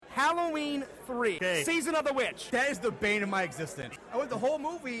Halloween 3, Season of the Witch. That is the bane of my existence. I went the whole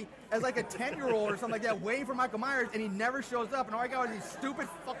movie as like a 10-year-old or something like that, waiting for Michael Myers, and he never shows up. And all I got was these stupid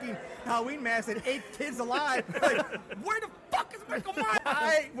fucking Halloween masks and 8 kids alive. Like, where the fuck is Michael Myers?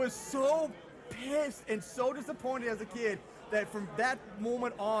 I was so pissed and so disappointed as a kid that from that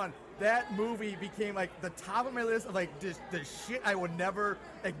moment on, that movie became like the top of my list of like just the shit I would never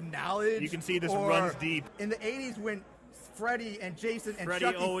acknowledge. You can see this runs deep. In the 80s when Freddy and Jason and Freddy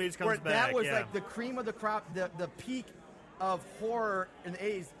Chucky, always comes back. That was like the cream of the crop, the peak of horror in the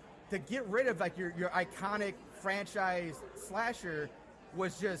 80s. To get rid of like your iconic franchise slasher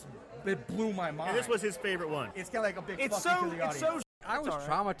was just, it blew my mind. And this was his favorite one. It's kind of like a big It's fuck so, you to the it's audience. so. I was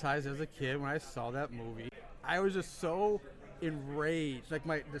traumatized as a kid when I saw that movie. I was just so enraged, like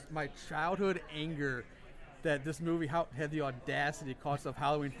my childhood anger that this movie had the audacity to call itself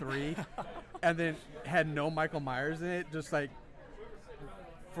Halloween 3 and then had no Michael Myers in it, just like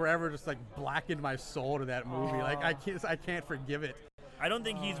forever just like blackened my soul to that movie. Like I can't forgive it. I don't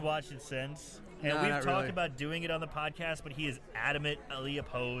think he's watched it since. And No, we've not talked really. about doing it on the podcast, but he is adamantly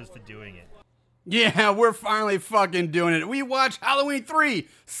opposed to doing it. Yeah, we're finally fucking doing it. We watch Halloween 3,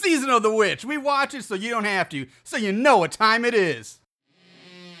 Season of the Witch. We watch it so you don't have to, so you know what time it is.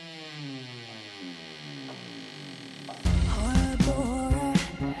 Horror,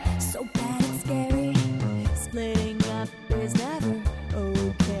 so bad and scary. Splitting up is never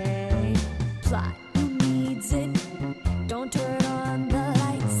okay. Plot, who needs it? Don't turn on the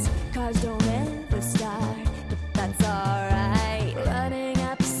lights. Cars don't ever start, but that's alright. Running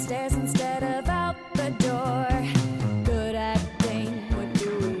upstairs instead of out the door. Good acting, what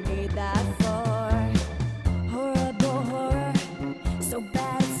do we need that for? Horrible horror, so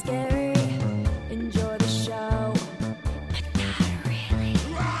bad and scary. Enjoy the show, but not really.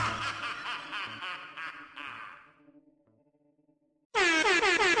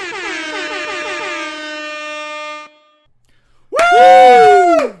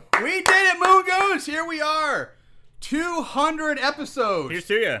 Woo! We did it, Moon Goons! Here we are. 200 episodes. Here's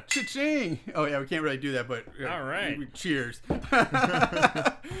to ya. Cha-ching. Oh, yeah, we can't really do that, but... All right. Cheers.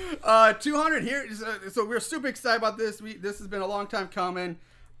 200 here. So we're super excited about this. This has been a long time coming.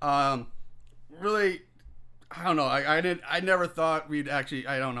 Really, I don't know. I never thought we'd actually...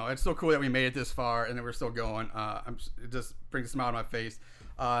 I don't know. It's so cool that we made it this far and that we're still going. It just brings a smile to my face.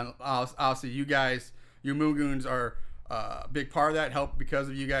 Obviously, you guys, you Moon Goons are a big part of that. Help because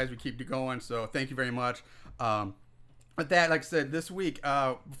of you guys. We keep it going. So thank you very much. With that, like I said, this week,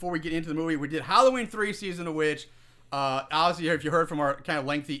 before we get into the movie, we did Halloween 3, Season of the Witch. Obviously, if you heard from our kind of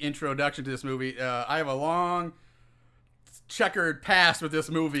lengthy introduction to this movie, I have a long checkered past with this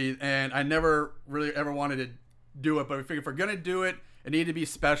movie, and I never really ever wanted to do it, but we figured if we're going to do it, it needed to be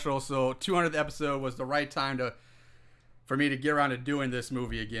special, so 200th episode was the right time for me to get around to doing this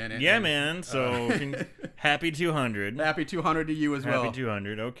movie again. Man. So happy 200. Happy 200 to you as well. Happy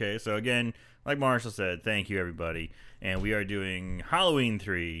 200. Okay. So again, like Marshall said, thank you everybody. And we are doing Halloween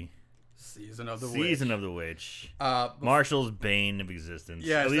 3, Season of the Witch. Marshall's bane of existence.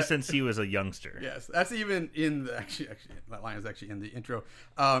 Yes, at least since he was a youngster. Yes, that's even in the actually that line is actually in the intro.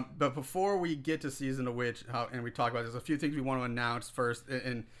 But before we get to Season of the Witch, and we talk about, there's a few things we want to announce first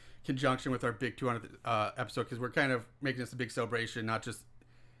in conjunction with our big 200th episode, because we're kind of making this a big celebration, not just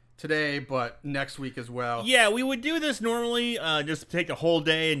today, but next week as well. Yeah, we would do this normally, just take a whole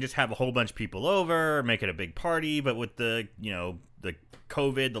day and just have a whole bunch of people over, make it a big party. But with the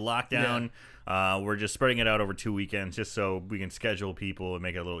COVID, the lockdown, we're just spreading it out over 2 weekends, just so we can schedule people and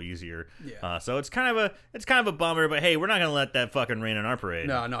make it a little easier. Yeah. So it's kind of a bummer, but hey, we're not gonna let that fucking rain on our parade.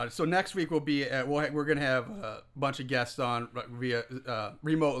 No. So next week will be we're gonna have a bunch of guests on via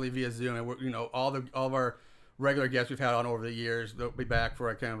remotely via Zoom, and all of our regular guests we've had on over the years, they'll be back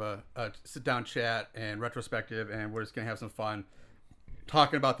for a kind of a sit-down chat and retrospective, and we're just going to have some fun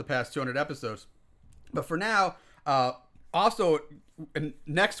talking about the past 200 episodes. But for now, also,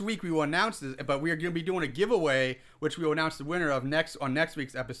 next week we will announce this, but we are going to be doing a giveaway, which we will announce the winner of next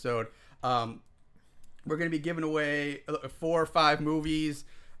week's episode. We're going to be giving away 4 or 5 movies,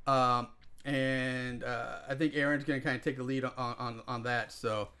 and I think Aaron's going to kind of take the lead on that,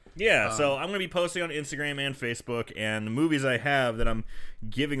 so... Yeah, so I'm going to be posting on Instagram and Facebook, and the movies I have that I'm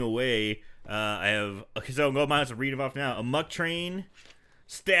giving away, I have, so I'm going to read them off now. A Muck Train,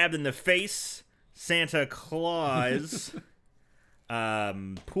 Stabbed in the Face, Santa Claus,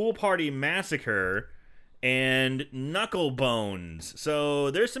 Pool Party Massacre, and Knuckle Bones.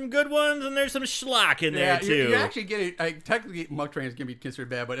 So there's some good ones and there's some schlock in there too. You're actually getting technically Muck Train is gonna be considered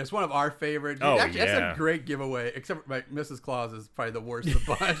bad, but it's one of our favorites. Oh, That's yeah. a great giveaway. Except for Mrs. Claus is probably the worst of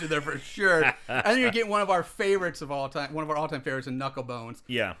the bunch there for sure. I think you're getting one of our favorites of all time, one of our all-time favorites in Knuckle Bones.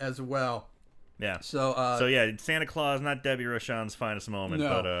 Yeah. as well. Yeah. So yeah, Santa Claus, not Debbie Rochon's finest moment,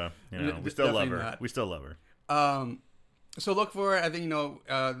 No. but we still love her. Definitely not. We still love her. So look for it. I think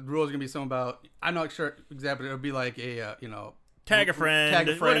the rules are gonna be something about. I'm not sure exactly. It'll be like a Tag a friend.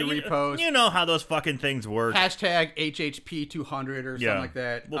 repost. You know how those fucking things work. Hashtag HHP200 or something like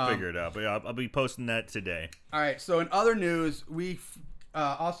that. We'll figure it out. But yeah, I'll be posting that today. All right. So in other news, we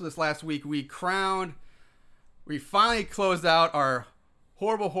also this last week we finally closed out our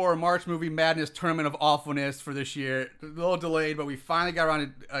horrible horror March movie madness tournament of awfulness for this year. A little delayed, but we finally got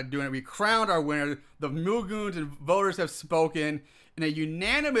around to doing it. We crowned our winner. The Mugoons and voters have spoken in a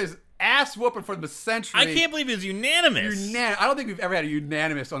unanimous ass whooping for the century. I can't believe it's unanimous. I don't think we've ever had a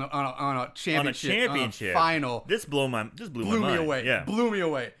unanimous on a championship. On a final. This blew my Blew me mind. away. Yeah. Blew me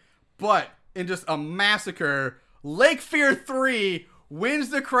away. But in just a massacre, Lake Fear 3 wins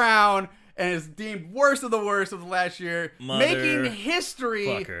the crown and is deemed worst of the worst of the last year, making history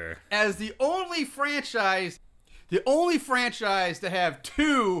fucker. as the only franchise to have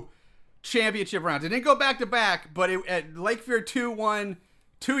 2 championship rounds. It didn't go back to back, but Lake Fear 2 won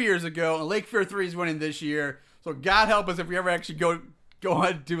 2 years ago, and Lake Fear 3 is winning this year. So God help us if we ever actually go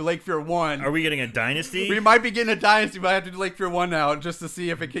on to Lake Fear 1. Are we getting a dynasty? We might be getting a dynasty, but I have to do Lake Fear 1 now just to see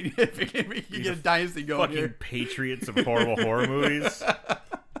if we can get a dynasty going Fucking here. patriots of horrible horror movies.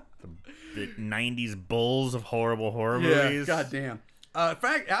 The 90s bulls of horrible horror movies. God damn. In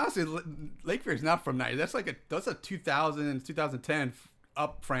fact, honestly, Lake Fear is not from 90s. That's a 2010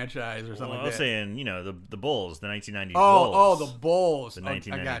 up franchise or something Well, like that. I was saying, the Bulls, the 1990s Oh, Bulls. the Bulls. The I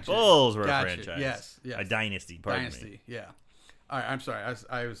 1990 got you. Bulls were Got a you. franchise. Yes. A dynasty, pardon Dynasty, me. yeah. All right, I'm sorry.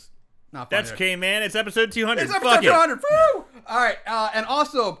 I was not. That's okay, man. It's episode 200. It's Fuck episode it. 200. Woo! All right, and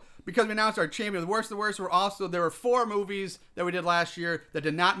also because we announced our champion, the worst of the worst, there were 4 movies that we did last year that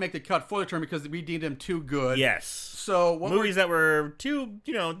did not make the cut for the tournament because we deemed them too good. Yes. So movies that were too,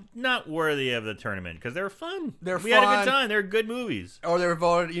 not worthy of the tournament because they were fun. They're we had a fun. good time. They're good movies. Or they were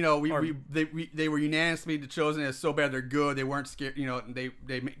voted, they were unanimously chosen as so bad they're good. They weren't scared,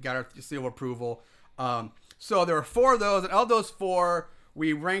 they got our seal of approval. So there were 4 of those, and of those 4,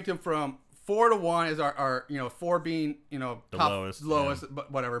 we ranked them from 4 to 1 as our 4 being, top lowest, yeah.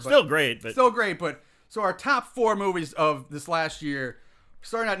 but whatever. Still great, but so our top 4 movies of this last year,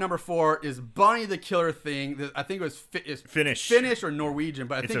 starting at number 4 is Bunny the Killer Thing. I think it was Finnish or Norwegian,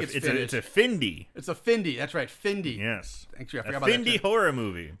 but I think it's Finnish. It's a Findy. It's a Findy. That's right, Findy. Yes. Thanks, I forgot A about that. Findy horror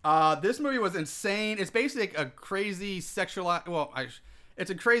movie. This movie was insane. It's basically a crazy it's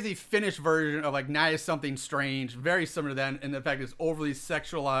a crazy Finnish version of like Night is Something Strange, very similar to that, and the fact it's overly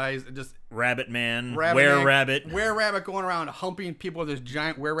sexualized and just Rabbit Man, Were-Rabbit going around humping people with this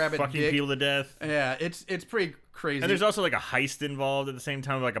giant were-rabbit fucking dick. people to death. Yeah, it's pretty crazy. And there's also like a heist involved at the same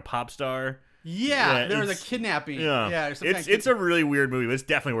time, like a pop star. Yeah, there was a kidnapping. Yeah, it's a really weird movie, but it's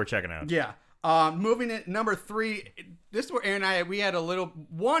definitely worth checking out. Yeah. Moving at number 3, this is where Aaron and I, we had a little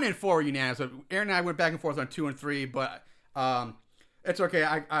 1 and 4 unanimous. So Aaron and I went back and forth on 2 and 3, but it's okay.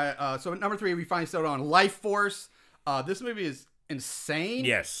 So at number 3, we finally settled on Life Force. This movie is insane.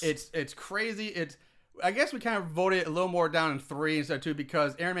 Yes, it's crazy. I guess we kind of voted a little more down in 3 instead of 2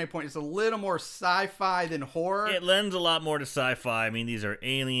 because Aaron made a point. It's a little more sci-fi than horror. It lends a lot more to sci-fi. I mean, these are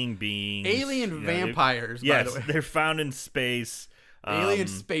alien beings, vampires. Yes, by the way. They're found in space. Alien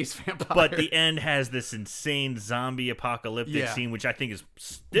space vampires. But the end has this insane zombie apocalyptic scene, which I think is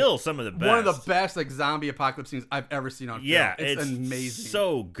still some of the best. One of the best zombie apocalypse scenes I've ever seen on film. Yeah, it's amazing.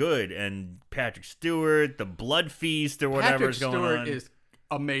 So good. And Patrick Stewart, the blood feast or whatever's going on. Patrick Stewart is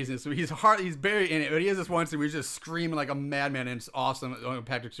amazing. So he's barely in it, but he has this one scene where he's just screaming like a madman, and it's awesome. Only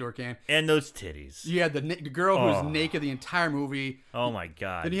Patrick Stewart can. And those titties. You had the girl who's naked the entire movie. Oh my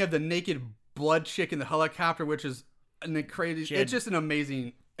god. Then you have the naked blood chick in the helicopter, which is crazy. It's just an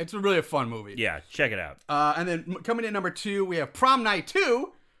amazing. It's really a fun movie. Yeah, check it out. And then coming in number 2, we have Prom Night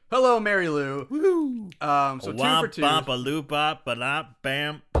 2. Hello, Mary Lou. Woo! So 2 for 2. Bop, a loop, bop, ba da,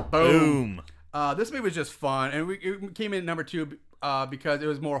 bam, boom. This movie was just fun, and it came in at number 2 because it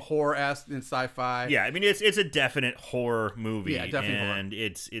was more horror-esque than sci-fi. Yeah, I mean it's a definite horror movie. Yeah, definitely and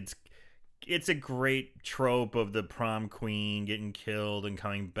horror. It's a great trope of the prom queen getting killed and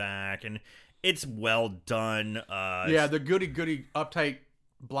coming back, and it's well done. The goody uptight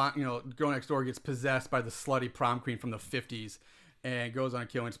blonde, girl next door gets possessed by the slutty prom queen from the 50s and goes on a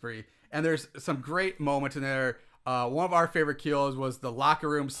killing spree. And there's some great moments in there. One of our favorite kills was the locker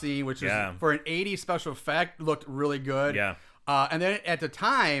room scene, which is for an 80s special effect looked really good. Yeah. And then at the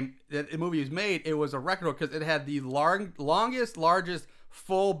time that the movie was made, it was a record because it had the largest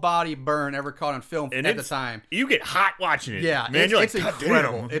full body burn ever caught on film And at the time. You get hot watching it. Yeah, man, you're it's like,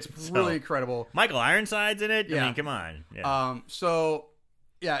 incredible. "God damn." It's really incredible. Michael Ironside's in it. I Yeah. mean, come on. Yeah. So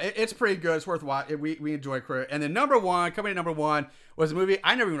yeah, it's pretty good. It's worth watching. We enjoyed it. And then coming in number one was a movie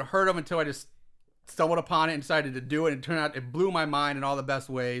I never even heard of until I just stumbled upon it and decided to do it. And it turned out it blew my mind in all the best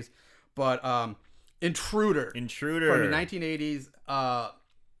ways. But Intruder from the 1980s,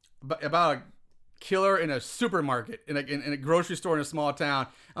 about a killer in a supermarket in a grocery store in a small town.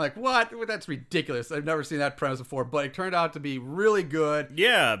 I'm like, what? That's ridiculous. I've never seen that premise before, but it turned out to be really good.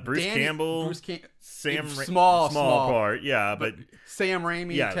 Yeah, Bruce Campbell, small part. Yeah, but Sam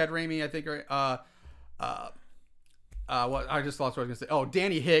Raimi, Ted Raimi, I think. What I just lost what I was gonna say. Oh,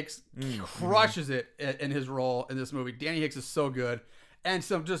 Danny Hicks crushes it in his role in this movie. Danny Hicks is so good, and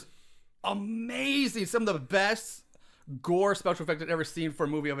some just amazing, some of the best gore special effects I've ever seen for a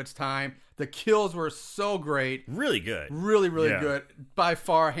movie of its time. The kills were so great. Really good. Really good. By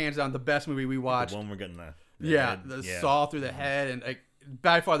far, hands down, the best movie we watched. The one we're getting the saw through the head, and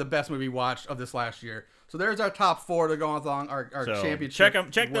by far the best movie we watched of this last year. So there's our top four to go along our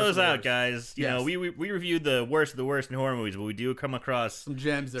championship. Check those out, guys. You know, we reviewed the worst of the worst in horror movies, but we do come across some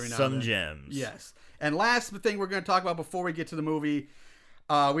gems every now and then. Some gems. Yes. And last thing we're going to talk about before we get to the movie,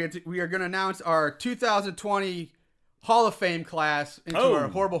 we are going to announce our 2020 Hall of Fame class into our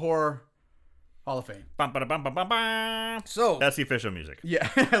Horrible Horror Hall of Fame. So that's the official music. Yeah,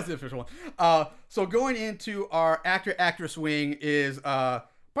 that's the official one. So going into our actor-actress wing is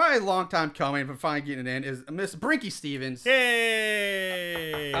probably a long time coming, but finally getting it in, is Miss Brinky Stevens.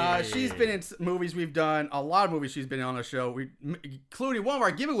 Yay! She's been in movies we've done, a lot of movies she's been on the show, including one of our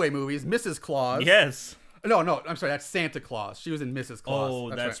giveaway movies, Mrs. Claus. Yes. No, I'm sorry, that's Santa Claus. She was in Mrs. Claus.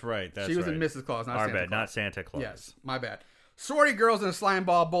 Oh, that's right. She was in Mrs. Claus, not Santa Claus. Not Santa Claus. Yes, my bad. Sorority Girls in a Slime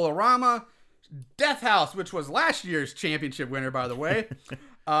Ball Bolorama. Death House, which was last year's championship winner, by the way.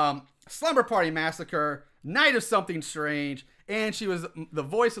 Slumber Party Massacre. Night of Something Strange. And she was the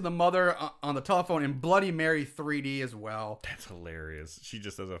voice of the mother on the telephone in Bloody Mary 3D as well. That's hilarious. She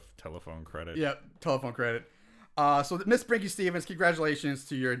just does a telephone credit. Yeah, telephone credit. So Miss Brinky Stevens, congratulations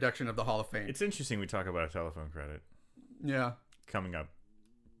to your induction of the Hall of Fame. It's interesting we talk about a telephone credit. Yeah. Coming up.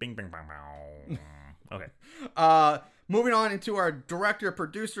 Bing, bing, bang, bang. Okay. Moving on into our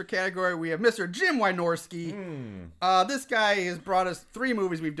director-producer category, we have Mr. Jim Wynorski. This guy has brought us 3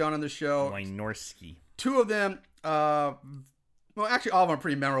 movies we've done on the show. Wynorski. 2 of them, well, actually all of them are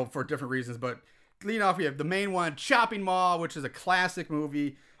pretty memorable for different reasons, but leading off, we have the main one, Chopping Mall, which is a classic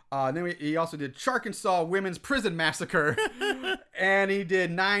movie. Then he also did Shark and Saw Women's Prison Massacre. And he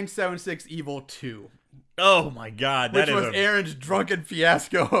did 976 Evil 2. Oh my God, which was Aaron's drunken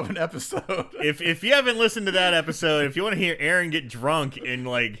fiasco of an episode. If you haven't listened to that episode, if you want to hear Aaron get drunk and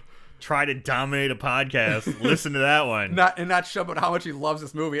like try to dominate a podcast, listen to that one. Not shut up about how much he loves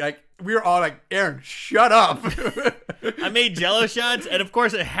this movie. Like we were all like, Aaron, shut up. I made Jello shots, and of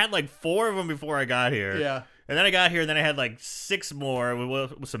course, I had like 4 of them before I got here. Yeah, and then I got here, and then I had like 6 more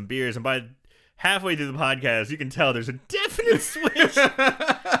with some beers, and by halfway through the podcast, you can tell there's a definite switch.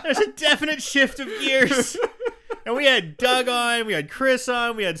 There's a definite shift of gears. And we had Doug on, we had Chris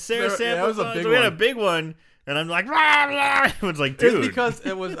on, we had Sarah Samples on. So we had a big one. And I'm like, rah, rah. Everyone's like, dude. It's because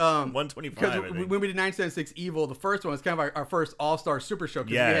it was 125. Because when we did 976 Evil, the first one was kind of our first all-star super show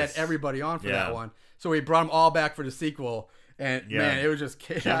because we had everybody on for that one. So we brought them all back for the sequel. And man, it was just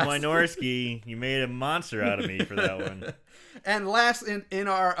chaos. Jim Wynorski, you made a monster out of me for that one. And last in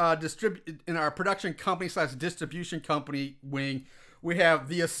our production company / distribution company wing, we have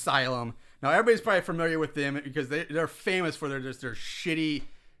The Asylum. Now everybody's probably familiar with them because they're famous for their shitty,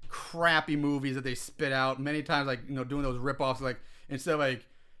 crappy movies that they spit out many times, like doing those ripoffs, like instead of like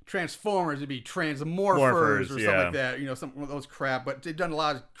Transformers, it'd be Transmorphers or something like that. Some of those crap. But they've done a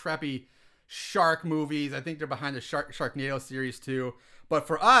lot of crappy shark movies. I think they're behind the Sharknado series too. But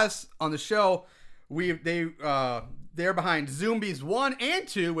for us on the show, they're behind Zombies 1 and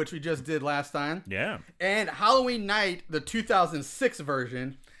 2, which we just did last time. Yeah. And Halloween Night, the 2006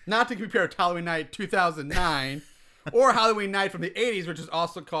 version, not to compare to Halloween Night 2009, or Halloween Night from the 80s, which is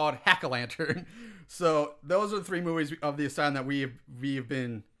also called Hack-A-Lantern. So those are the 3 movies of The Asylum that we've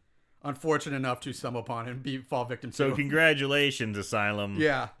been unfortunate enough to stumble upon and fall victim to. So congratulations, Asylum.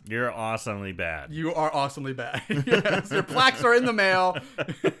 Yeah. You're awesomely bad. You are awesomely bad. Yes, your plaques are in the mail.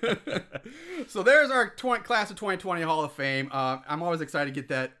 So there's our class of 2020 Hall of Fame. I'm always excited to get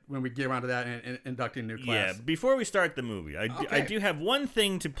that when we get around to that and inducting a new class. Yeah, before we start the movie, I do have one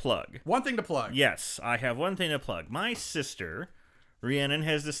thing to plug. One thing to plug. Yes, I have one thing to plug. My sister, Rhiannon,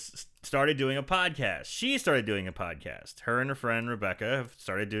 has started doing a podcast. She started doing a podcast. Her and her friend Rebecca have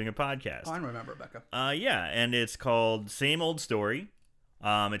started doing a podcast. Oh, I remember Rebecca. Yeah, and it's called Same Old Story.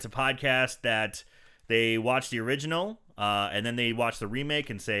 It's a podcast that they watch the original, and then they watch the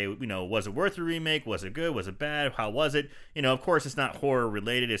remake and say, was it worth the remake? Was it good? Was it bad? How was it? Of course, it's not horror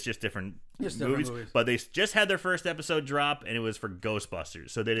related. It's just different movies. But they just had their first episode drop, and it was for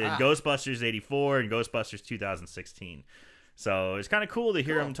Ghostbusters. So they did Ghostbusters 84 and Ghostbusters 2016. So it's kind of cool to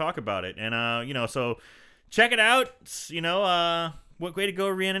hear them talk about it. And, so check it out. What way to go,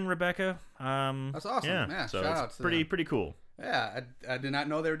 Rhiannon and Rebecca. That's awesome. Yeah, so shout it's out to pretty cool. Yeah, I did not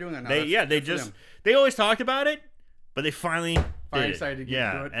know they were doing that now. They always talked about it, but they finally did it. decided to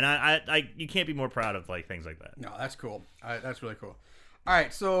get into it. And I you can't be more proud of things like that. No, that's cool. That's really cool. All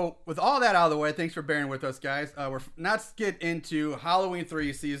right, so with all that out of the way, thanks for bearing with us, guys. Let's get into Halloween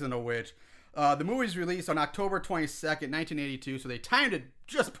 3 Season of Witch. The movie's released on October 22nd, 1982, so they timed it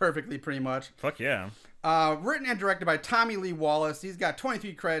just perfectly, pretty much. Fuck yeah. Written and directed by Tommy Lee Wallace. He's got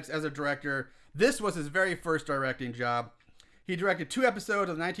 23 credits as a director. This was his very first directing job. He directed 2 episodes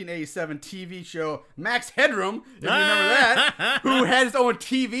of the 1987 TV show Max Headroom, if you remember that, who had his own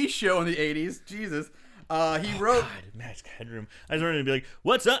TV show in the 80s. Jesus. He wrote... God, Max Headroom. I was wanting to be like,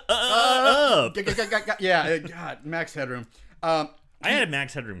 what's up? Yeah, God, Max Headroom. I had a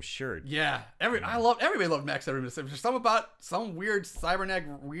Max Headroom shirt. Yeah, everybody loved Max Headroom. There's something about some weird cybernetic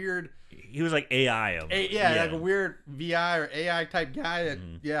He was like AI. Like a weird VI or AI type guy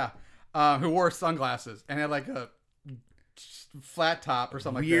that who wore sunglasses and had like a flat top or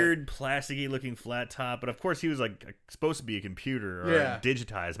something weird like that. plasticky looking flat top, but of course he was like supposed to be a computer or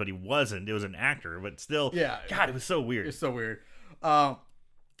digitized, but he wasn't. It was an actor, but still, God, it was so weird. It's so weird.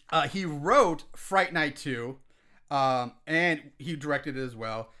 He wrote Fright Night 2, and he directed it as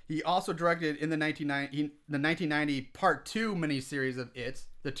well. He also directed in the 1990 Part 2 miniseries of It,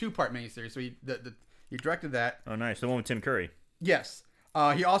 the 2-part miniseries. So he directed that. Oh, nice, the one with Tim Curry. Yes.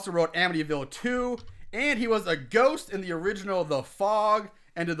 He also wrote Amityville 2. And he was a ghost in the original The Fog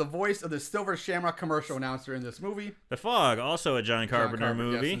and did the voice of the Silver Shamrock commercial announcer in this movie. The Fog, also a John Carpenter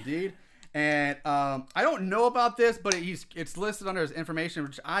movie. Yes, indeed. And I don't know about this, but it's listed under his information,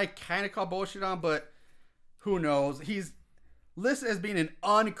 which I kind of call bullshit on, but who knows. He's listed as being an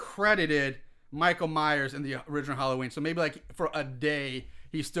uncredited Michael Myers in the original Halloween. So maybe like for a day,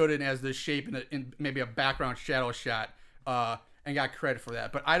 he stood in as this shape in maybe a background shadow shot. And got credit for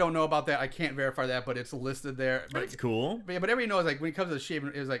that, but I don't know about that. I can't verify that, but it's listed there. That's cool. But everybody knows, like when it comes to the shape,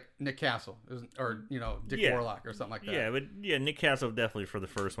 it was like Nick Castle, or Dick Warlock or something like that. Yeah, but Nick Castle definitely for the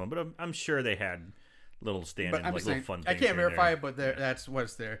first one, but I'm sure they had little stand-in, little fun things. I can't verify it, but that's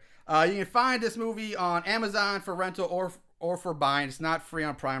what's there. You can find this movie on Amazon for rental or for buying. It's not free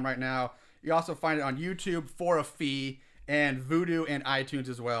on Prime right now. You also find it on YouTube for a fee and Vudu and iTunes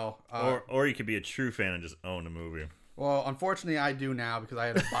as well. Or you could be a true fan and just own a movie. Well, unfortunately, I do now because I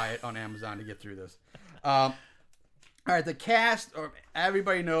had to buy it on Amazon to get through this. All right, the cast, or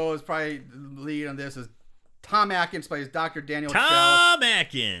everybody knows, probably the lead on this is Tom Atkins plays Dr. Daniel Chell. Tom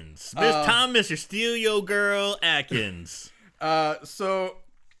Atkins. Mr. Steal Your Girl Atkins. So,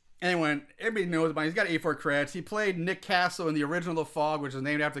 anyway, everybody knows about him. He's got 84 credits. He played Nick Castle in the original The Fog, which is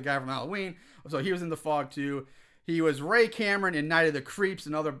named after the guy from Halloween. So he was in The Fog, too. He was Ray Cameron in Night of the Creeps,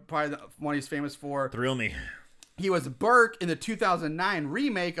 another probably one he's famous for. Thrill me. He was Burke in the 2009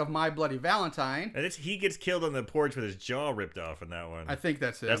 remake of My Bloody Valentine. And he gets killed on the porch with his jaw ripped off in that one. I think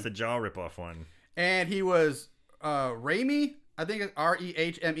that's it. That's the jaw rip-off one. And he was Raimi, I think it's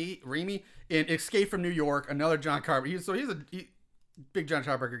Rehme, Raimi, in Escape from New York, another John Carpenter. He's a big John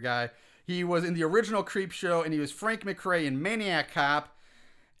Carpenter guy. He was in the original Creep Show, and he was Frank McRae in Maniac Cop.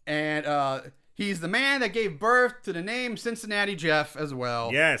 And he's the man that gave birth to the name Cincinnati Jeff as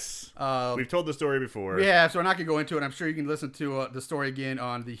well. Yes. We've told the story before. Yeah, so we're not going to go into it. I'm sure you can listen to the story again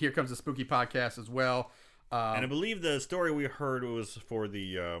on the Here Comes the Spooky podcast as well. And I believe the story we heard was for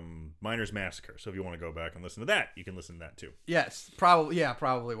the Miners Massacre. So if you want to go back and listen to that, you can listen to that too. Yes, probably. Yeah,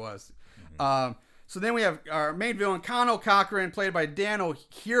 probably was. Mm-hmm. So then we have our main villain, Conal Cochran, played by Daniel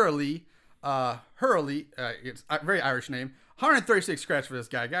Hurley. It's a very Irish name. 136 credits for this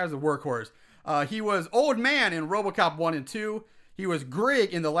guy. Guy was a workhorse. He was Old Man in RoboCop 1 and 2. He was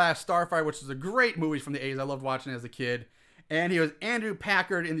Grig in The Last Starfighter, which is a great movie from the 80s. I loved watching it as a kid. and he was Andrew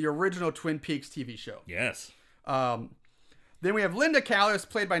Packard in the original Twin Peaks TV show. Yes. Then we have Linda Callis,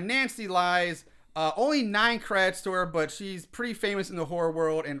 played by Nancy Lies. Only 9 credits to her, but she's pretty famous in the horror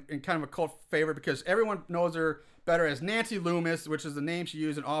world and kind of a cult favorite because everyone knows her better as Nancy Loomis, which is the name she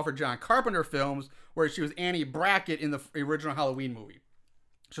used in all of her John Carpenter films, where she was Annie Brackett in the original Halloween movie.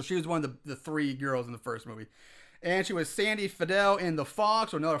 So she was one of the 3 girls in the first movie. And she was Sandy Fidel in The Fog,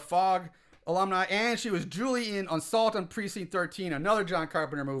 so another Fog alumni. And she was Julie in Assault on Precinct 13, another John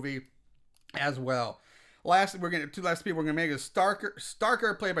Carpenter movie as well. Two last people we're gonna make is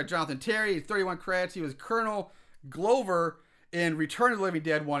Starker, played by Jonathan Terry, 31 credits. He was Colonel Glover in Return of the Living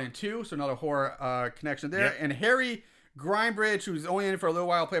Dead 1 and 2, so another horror connection there. Yep. And Harry Grimebridge, who's only in it for a little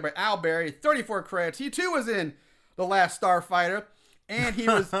while, played by Al Berry, 34 credits. He too was in The Last Starfighter, and he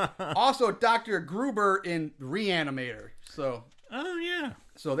was also Dr. Gruber in Reanimator. So, Oh yeah.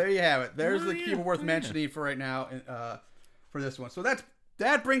 so there you have it. There's Oh, the yeah. people worth Oh, yeah. mentioning for right now, for this one. So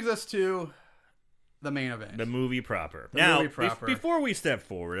that brings us to the main event. The movie proper. The Now, movie proper. before we step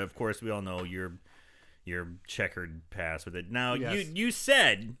forward, of course, we all know your checkered past with it. Now, Yes. you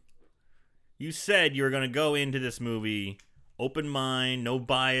said you were going to go into this movie open mind, no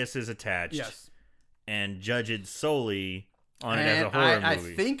biases attached, Yes. and judge it solely on it as And a horror I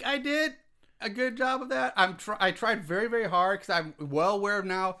movie. think I did a good job of that. I tried very, very hard because I'm well aware of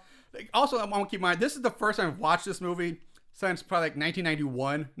now. Also, I want to keep in mind, this is the first time I've watched this movie since probably like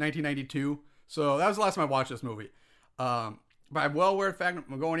 1991, 1992. So that was the last time I watched this movie. But I'm well aware of the fact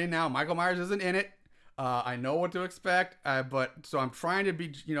I'm going in now. Michael Myers isn't in it. I know what to expect. So I'm trying to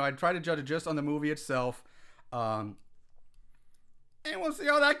be, I try to judge it just on the movie itself. And we'll see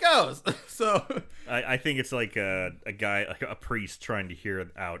how that goes. So I think it's like a guy, like a priest trying to hear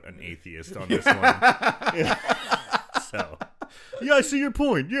out an atheist on this one. So, yeah, I see your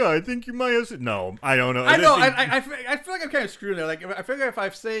point. Yeah, I think you might have. No, I don't know. I know. think- I feel like I'm kind of screwed there. Like, I feel like if I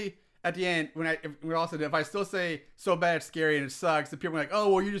say at the end, if I still say so bad it's scary and it sucks, then people are like, oh,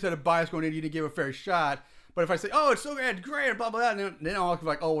 well, you just had a bias going in, you didn't give it a fair shot. But if I say, oh, it's so good, it's great, blah, blah, blah, and then I'll be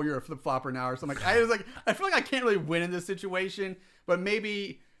like, oh, well, you're a flip-flopper now or something. I feel like I can't really win in this situation, but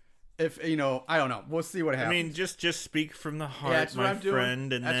maybe if, I don't know. We'll see what I happens. mean, just speak from the heart, that's what my I'm doing.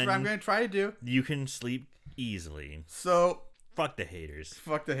 friend, and That's then what I'm going to try to do. you can sleep easily. So, Fuck the haters.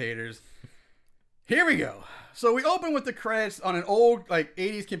 fuck the haters. Here we go. So we open with the credits on an old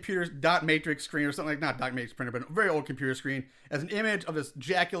 80s computer dot matrix screen or something, like not dot matrix printer, but a very old computer screen as an image of this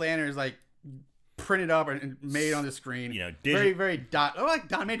jack-o'-lantern is printed up and made on the screen. Very, very dot. Oh, like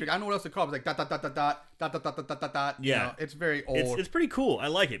dot matrix. I don't know what else to call it. It's like dot dot dot dot dot dot dot dot dot dot dot. Yeah. It's very old. It's pretty cool. I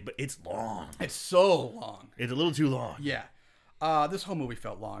like it, but it's long. It's so long. It's a little too long. Yeah. This whole movie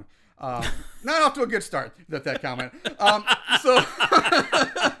felt long. Not off to a good start. That comment. So.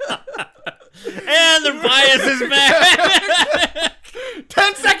 And the bias is back.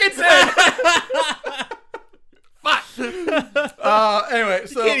 10 seconds in. Fuck. Anyway,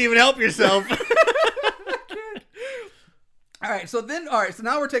 so You can't even help yourself. So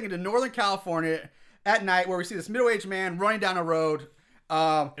now we're taken to Northern California at night, where we see this middle-aged man running down a road.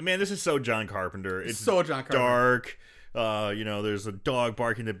 And man, this is so John Carpenter. It's So John Carpenter. dark. There's a dog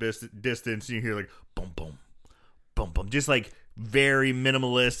barking in the distance. And you hear boom, boom, boom, boom. Just very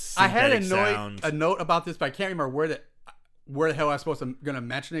minimalist. I had sounds. a note about this, but I can't remember where the hell I was supposed to gonna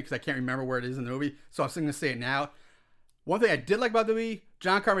mention it because I can't remember where it is in the movie. So I'm just gonna say it now. One thing I did like about the movie,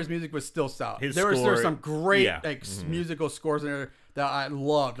 John Carpenter's music was still solid. There were some great musical scores in there that I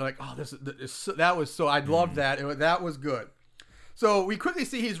loved. Like, oh, that was so. I loved that. That was good. So we quickly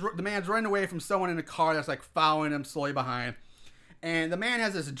see the man's running away from someone in a car that's following him slowly behind. And the man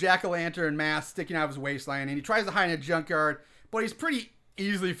has this jack-o'-lantern mask sticking out of his waistline, and he tries to hide in a junkyard, but he's pretty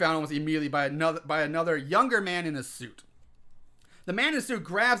easily found almost immediately by another younger man in a suit. The man in the suit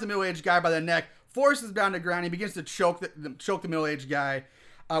grabs the middle-aged guy by the neck, forces him down to the ground, and he begins to choke the middle-aged guy.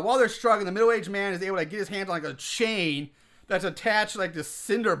 While they're struggling, the middle-aged man is able to get his hands on a chain that's attached to this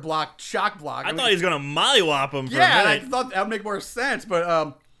cinder block, shock block. I thought he was gonna mollywop him for a I minute. thought that would make more sense.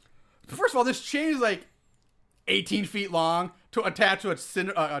 But first of all, this chain is 18 feet long to attach to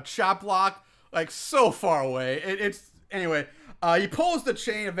a chop block, so far away. Anyway. He pulls the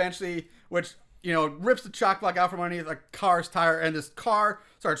chain eventually, which rips the chock block out from underneath a car's tire, and this car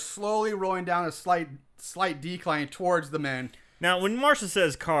starts slowly rolling down a slight decline towards the men. Now, when Marshall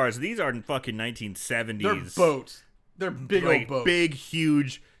says cars, these are in fucking 1970s. They're boats. They're big old boats. Big,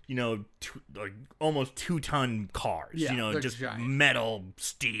 huge, almost 2-ton cars. Yeah, they're just giant. metal,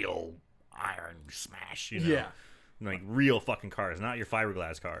 steel, iron smash. Yeah. Real fucking cars, not your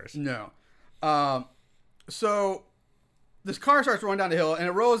fiberglass cars. No. So this car starts rolling down the hill, and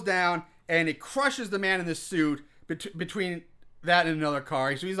it rolls down, and it crushes the man in the suit between that and another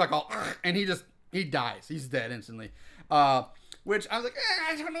car. So he's like all, and he dies. He's dead instantly. Which I was like,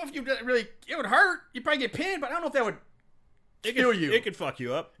 I don't know if you really, it would hurt. You'd probably get pinned, but I don't know if that would kill you. It could fuck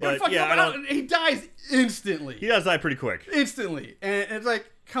you up. It would But fuck you yeah, up, I but don't, he dies instantly. he does die pretty quick. Instantly. And it's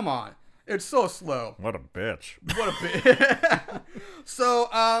like, come on. It's so slow. What a bitch. What a bit. So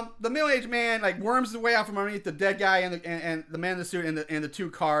the middle-aged man like worms his way out from underneath the dead guy and the man in the suit and the two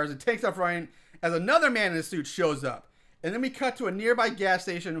cars and takes off running as another man in the suit shows up. And then we cut to a nearby gas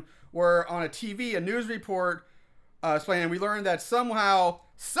station where on a TV, a news report explaining, we learned that somehow,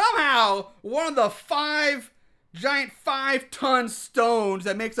 one of the giant 5-ton stones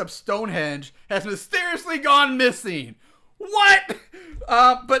that makes up Stonehenge has mysteriously gone missing. What?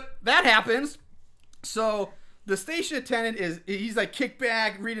 But that happens. So the station attendant he's like kicked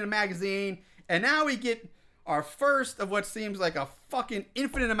back, reading a magazine, and now we get our first of what seems like a fucking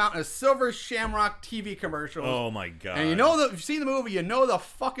infinite amount of Silver Shamrock TV commercials. Oh my god. And if you've seen the movie, you know the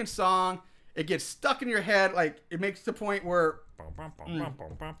fucking song. It gets stuck in your head, like it makes the point where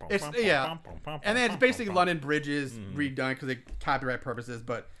it's and then it's basically London Bridges redone because of copyright purposes.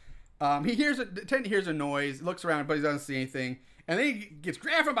 But the attendant hears a noise, looks around, but he doesn't see anything, and then he gets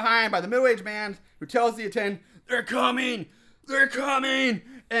grabbed from behind by the middle-aged man who tells the attendant, "They're coming, they're coming,"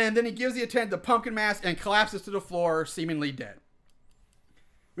 and then he gives the attendant the pumpkin mask and collapses to the floor, seemingly dead.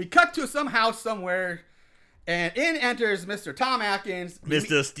 We cut to some house somewhere. And in enters Mr. Tom Atkins.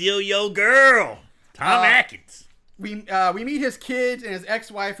 Mr. Steal Yo Girl. Tom Atkins. We meet his kids and his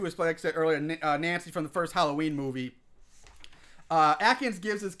ex-wife, who was played, like I said earlier, Nancy from the first Halloween movie. Atkins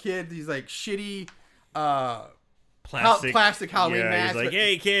gives his kids these like shitty plastic Halloween masks. He's like,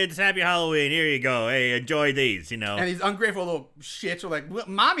 hey kids, happy Halloween. Here you go. Hey, enjoy these, And these ungrateful little shits are like, well,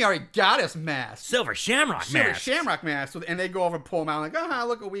 Mommy already got us masks. Silver Shamrock masks. Shamrock masks. And they go over and pull them out like,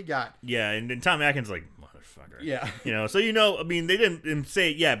 look what we got. Yeah, and then Tom Atkins like, motherfucker. Yeah. So I mean, they didn't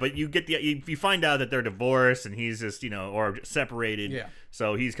say it yet, but you get you find out that they're divorced and he's just, or separated. Yeah.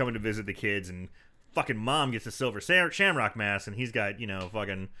 So he's coming to visit the kids and fucking mom gets a Silver Shamrock mask and he's got,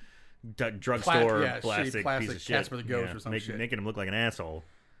 fucking drugstore plastic piece of shit. Casper the Ghost or some shit. Making him look like an asshole.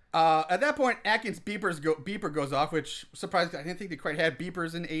 At that point, Atkins' beeper goes off, which surprised. I didn't think they quite had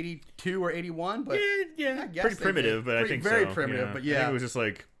beepers in 82 or 81, but yeah, I guess pretty primitive, but I think very so. primitive, yeah. but I think it was just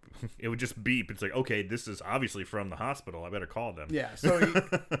like it would just beep. It's like, okay, this is obviously from the hospital. I better call them. Yeah, so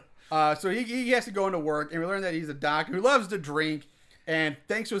he has to go into work, and we learn that he's a doctor who loves to drink. And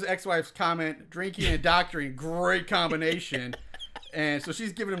thanks to his ex-wife's comment, drinking and doctoring, great combination. And so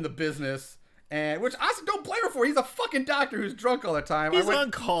she's giving him the business. And which I also don't blame her for. He's a fucking doctor who's drunk all the time. He's on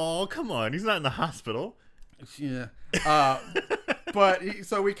call. Come on, he's not in the hospital. Yeah.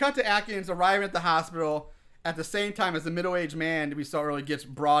 So we cut to Atkins arriving at the hospital at the same time as the middle-aged man we saw earlier gets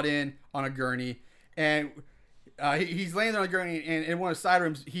brought in on a gurney. And he's laying there on a gurney, and in one of the side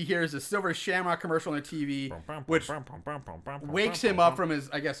rooms, he hears a Silver Shamrock commercial on the TV, which wakes him up from his,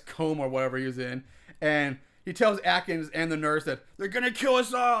 I guess, coma or whatever he was in. And he tells Atkins and the nurse that they're going to kill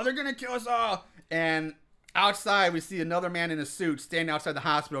us all. They're going to kill us all. And outside, we see another man in a suit standing outside the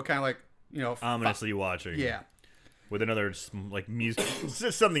hospital, kind of like, ominously watching. Yeah. With another, like, music. It's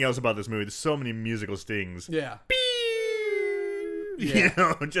just something else about this movie. There's so many musical stings. Yeah.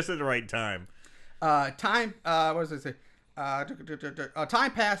 Just at the right time. Time passes. The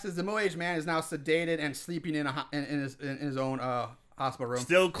middle-aged man is now sedated and sleeping in his own hospital room.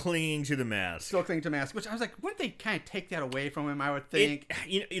 Still clinging to the mask. Which I was like, wouldn't they kind of take that away from him? I would think.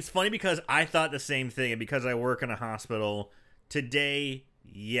 It's funny because I thought the same thing, and because I work in a hospital today,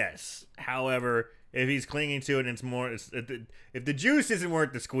 yes. However, if he's clinging to it, and it's more, if the juice isn't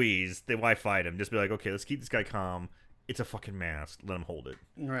worth the squeeze, then why fight him? Just be like, okay, let's keep this guy calm. It's a fucking mask. Let him hold it.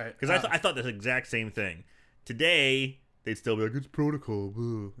 Right. Because I thought the exact same thing. Today, they'd still be like, it's protocol.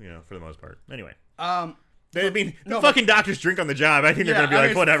 For the most part. Anyway. Fucking doctors drink on the job. I think they're going to be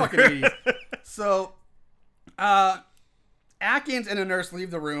like, whatever. So, Atkins and a nurse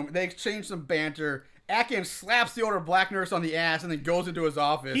leave the room. They exchange some banter. Atkins slaps the older black nurse on the ass and then goes into his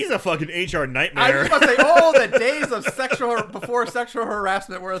office. He's a fucking HR nightmare. I was about to say, the days of before sexual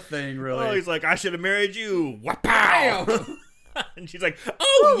harassment were a thing, really. Oh, he's like, I should have married you. Wow. And she's like,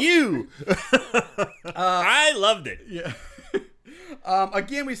 oh, you. I loved it. Yeah.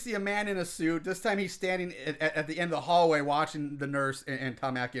 Again, we see a man in a suit. This time he's standing at the end of the hallway watching the nurse and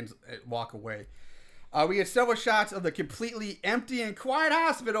Tom Atkins walk away. We get several shots of the completely empty and quiet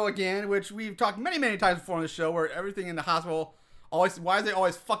hospital again, which we've talked many, many times before on the show, where everything in the hospital why is it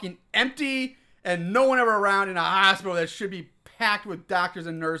always fucking empty and no one ever around in a hospital that should be packed with doctors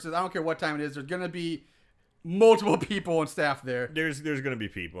and nurses? I don't care what time it is. There's going to be multiple people on staff there. There's going to be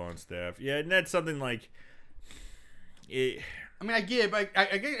people on staff. Yeah, and that's something like, I mean, I get it, but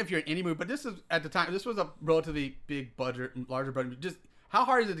I get it if you're in any movie, but this is, at the time, this was a relatively big budget, larger budget. Just how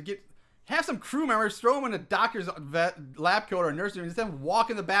hard is it to have some crew members throw them in a doctor's lab coat or a nursing room and just have them walk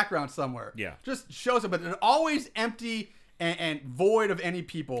in the background somewhere? Yeah. Just shows it, but they're always empty and void of any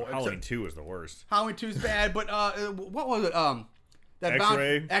people. Halloween 2 is the worst. Halloween 2 is bad, but what was it? That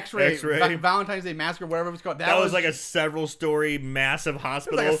X-ray. Valentine's Day Massacre, whatever it was called. That was like a several-story massive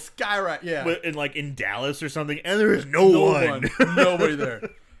hospital. It was like a skyride, yeah. In Dallas or something, and there is no one. Nobody there.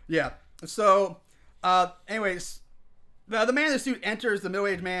 Yeah. So, anyways, the man in the suit enters the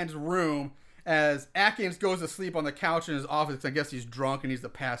middle-aged man's room as Atkins goes to sleep on the couch in his office. I guess he's drunk and needs to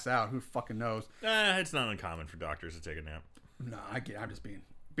pass out. Who fucking knows? It's not uncommon for doctors to take a nap. No, I'm just being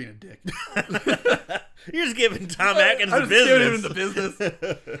a dick. You're just giving Tom Atkins I'm the just giving him business.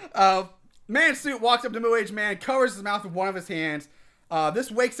 the business. Man in suit walks up to the middle-aged man, covers his mouth with one of his hands.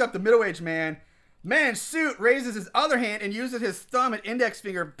 This wakes up the middle-aged man. Man in suit raises his other hand and uses his thumb and index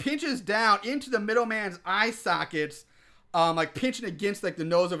finger, pinches down into the middle man's eye sockets, like pinching against like the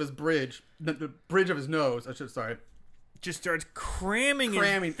nose of his bridge, the bridge of his nose. Just starts cramming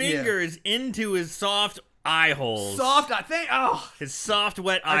his fingers into his soft eye holes. His soft,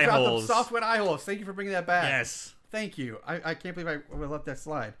 wet eye holes. Soft, wet eye holes. Thank you for bringing that back. Yes. Thank you. I can't believe I would have let that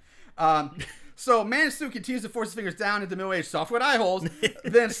slide. So man in suit continues to force his fingers down into middle-aged soft, wet eye holes,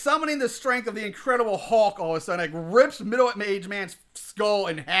 then summoning the strength of the Incredible Hulk all of a sudden, like rips middle-aged man's skull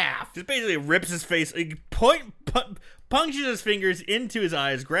in half. Just basically rips his face, punctures his fingers into his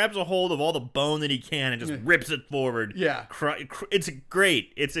eyes, grabs a hold of all the bone that he can, and just rips it forward. Yeah. It's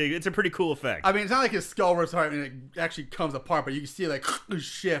great. It's a pretty cool effect. I mean, it's not like his skull rips apart and it actually comes apart, but you can see like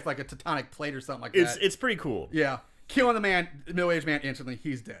shift like a tectonic plate or something like that. It's pretty cool. Yeah. Killing the middle-aged man instantly.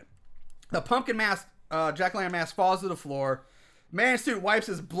 He's dead. The pumpkin mask, jack-o'-lantern mask falls to the floor. Man in suit wipes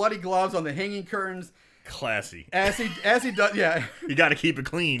his bloody gloves on the hanging curtains. Classy. As he does, yeah. You got to keep it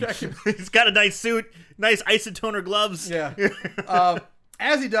clean. He's got a nice suit, nice isotoner gloves. Yeah.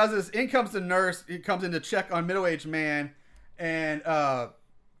 As he does this, in comes the nurse. He comes in to check on middle-aged man, and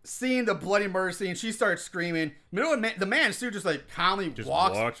seeing the bloody murder scene, she starts screaming. The man in suit just like calmly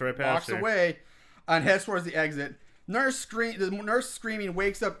walks right past her. Away, and heads towards the exit. The nurse screaming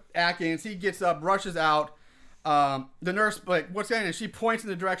wakes up Atkins. He gets up, rushes out. The nurse what's that? And she points in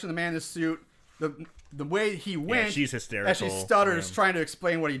the direction of the man in the suit. The way he went, she's hysterical. As she stutters, trying to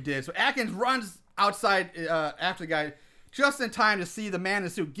explain what he did. So Atkins runs outside after the guy, just in time to see the man in the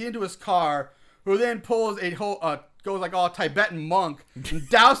suit get into his car, who then pulls goes like all Tibetan monk, and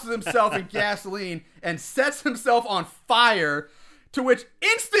douses himself in gasoline and sets himself on fire, to which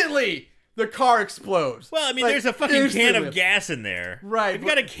instantly the car explodes. Well, I mean, there's a fucking can of gas in there. Right. If you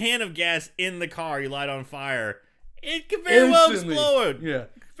got a can of gas in the car, you light on fire, it could very well explode. Yeah.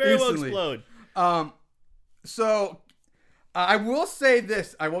 Very well explode. So, I will say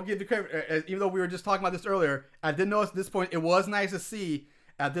this. I will give the credit, even though we were just talking about this earlier, I did notice at this point, it was nice to see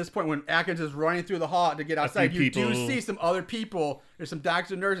at this point when Atkins is running through the hall to get outside, you do see some other people. There's some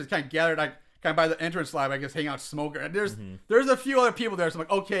doctors and nurses kind of gathered kind of by the entrance lab, I guess, hanging out smoking. There's a few other people there, so I'm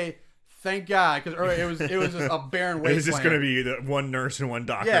like, okay, thank God, because earlier it was just a barren wasteland. It was just going to be one nurse and one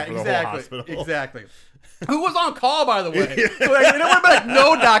doctor for the whole hospital. Exactly. Who was on call, by the way? So there would have been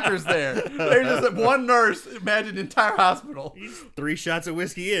no doctors there. There's just one nurse. Imagine the entire hospital. 3 shots of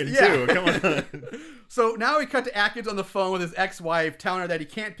whiskey in, too. Come on. So now we cut to Atkins on the phone with his ex-wife, telling her that he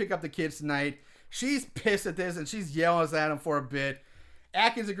can't pick up the kids tonight. She's pissed at this, and she's yelling at him for a bit.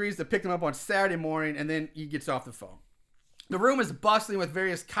 Atkins agrees to pick them up on Saturday morning, and then he gets off the phone. The room is bustling with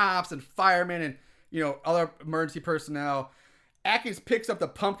various cops and firemen and other emergency personnel. Atkins picks up the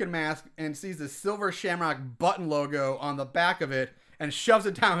pumpkin mask and sees the silver shamrock button logo on the back of it and shoves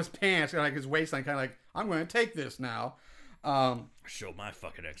it down his pants, like his waistline, kind of like, I'm going to take this now. Show my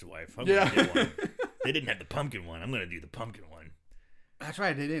fucking ex-wife. I'm going to get one. They didn't have the pumpkin one. I'm going to do the pumpkin one. That's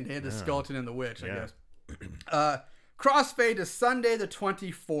right. They didn't. They had the skeleton and the witch, I guess. Crossfade to Sunday the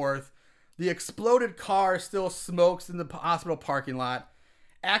 24th. The exploded car still smokes in the hospital parking lot.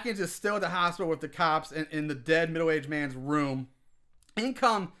 Atkins is still at the hospital with the cops in the dead middle-aged man's room. In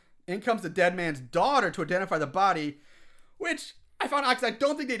comes the dead man's daughter to identify the body, which I found out because I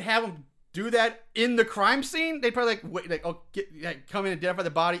don't think they'd have him do that in the crime scene. They'd probably come in and identify the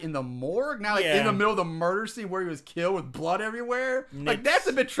body in the morgue, not in the middle of the murder scene where he was killed with blood everywhere. Like that's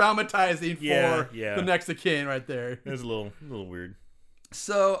a bit traumatizing for the next of kin right there. It was a little weird.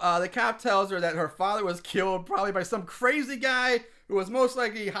 So the cop tells her that her father was killed probably by some crazy guy who was most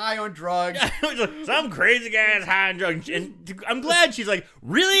likely high on drugs. Some crazy guy is high on drugs. And I'm glad she's like,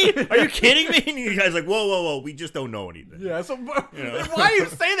 really? Are you kidding me? And you guys like, whoa. We just don't know anything. Yeah, so why are you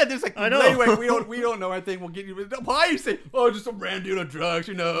saying that? There's like, I know. Anyway, we don't know anything. We'll get you. Why are you saying, just some random dude on drugs,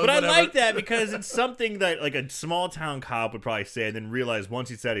 But whatever. I like that because it's something that like a small town cop would probably say and then realize once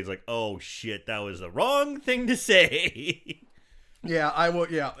he said it, he's like, oh shit, that was the wrong thing to say. Yeah, I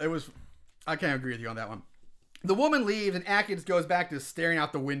will. Yeah, it was. I can't agree with you on that one. The woman leaves and Atkins goes back to staring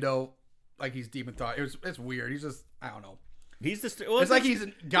out the window like he's deep in thought. It's weird. He's just, I don't know. It's like he's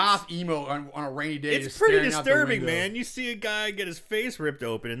a goth emo on a rainy day. It's just pretty staring out the disturbing, window. man. You see a guy get his face ripped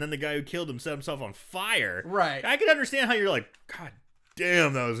open, and then the guy who killed him set himself on fire. Right. I can understand how you're like, God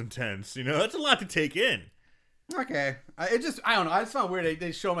damn, that was intense. That's a lot to take in. Okay. I don't know. I just found weird.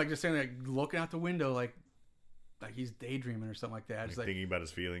 They show him like just standing like looking out the window like he's daydreaming or something like that. Just like thinking about his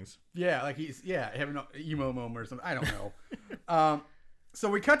feelings. Yeah, like he's having an emo moment or something. I don't know. So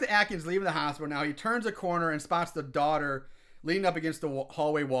we cut to Atkins leaving the hospital. Now he turns a corner and spots the daughter leaning up against the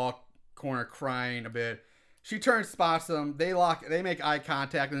hallway wall corner, crying a bit. She turns, spots them. They make eye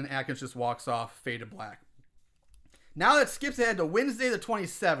contact, and then Atkins just walks off, fade to black. Now that skips ahead to Wednesday the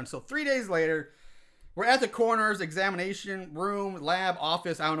 27th. So 3 days later, we're at the coroner's examination room, lab,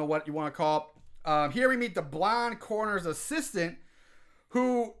 office. I don't know what you want to call it. Here we meet the blonde coroner's assistant,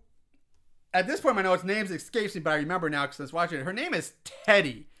 who, at this point, my notes names escapes me, but I remember now because I was watching it. Her name is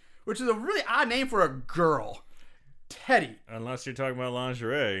Teddy, which is a really odd name for a girl. Teddy. Unless you're talking about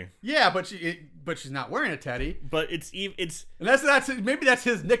lingerie. Yeah, but she's not wearing a teddy. But it's and that's maybe that's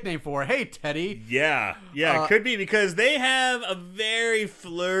his nickname for her. Hey, Teddy. Yeah, it could be because they have a very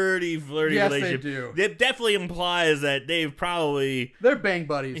flirty yes, relationship. They do. It definitely implies that they're bang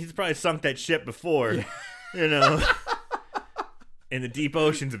buddies. He's probably sunk that ship before, in the deep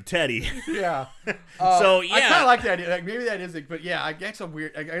oceans of Teddy. Yeah. So yeah, I kind of like that idea. Like maybe that is it, but yeah, I guess a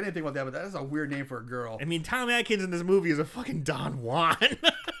weird. I didn't think about that, but that's a weird name for a girl. I mean, Tom Atkins in this movie is a fucking Don Juan.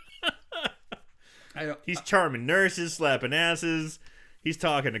 He's charming nurses, slapping asses. He's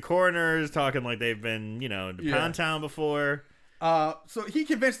talking to coroners, talking like they've been, to Pound Town before. So he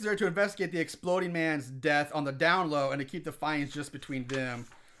convinces her to investigate the exploding man's death on the down low and to keep the findings just between them.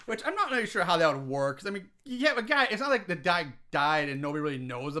 Which I'm not really sure how that would work. 'Cause, I mean, you have a guy. It's not like the guy died and nobody really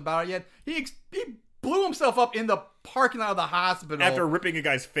knows about it yet. He blew himself up in the parking lot of the hospital After ripping a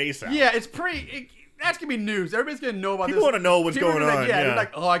guy's face out. Yeah, it's pretty. That's gonna be news. Everybody's gonna know about this. People want to know what's going on. Yeah, they're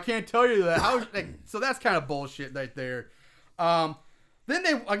like, oh, I can't tell you that. So that's kind of bullshit right there. Then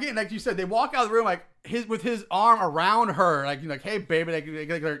they, again, like you said, they walk out of the room like with his arm around her, like hey baby, like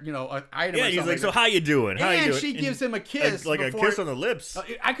an item. Yeah, or he's like, so that. how you doing? How you And doing? she gives him a kiss, like a kiss on the lips.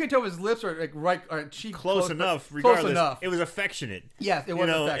 I couldn't tell if his lips are like right or cheek Close enough. Regardless, close enough. It was affectionate. Yes, it was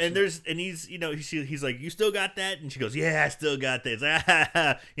affectionate. And he's like, you still got that? And she goes, yeah, I still got this.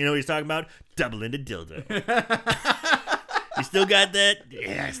 You know what he's talking about? Double into dildo. You still got that?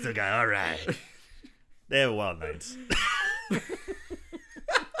 Yeah, I still got it. All right. They have wild nights.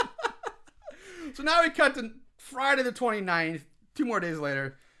 So now we cut to Friday the 29th, 2 more days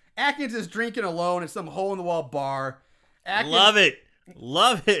later. Atkins is drinking alone at some hole-in-the-wall bar. Love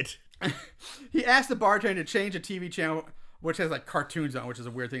it. He asked the bartender to change a TV channel, which has like cartoons on, which is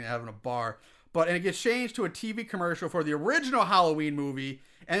a weird thing to have in a bar. And it gets changed to a TV commercial for the original Halloween movie.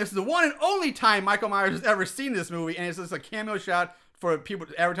 And this is the one and only time Michael Myers has ever seen this movie. And it's just a cameo shot for people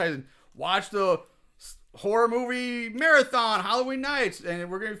advertising, watch the horror movie marathon Halloween nights,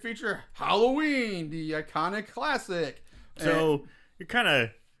 and we're going to feature Halloween, the iconic classic. So you're kind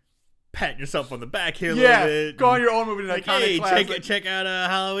of patting yourself on the back here a little bit. Go on your own movie, the iconic classic. Check out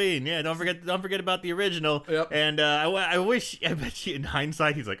Halloween. Yeah, don't forget about the original. Yep. And I bet you in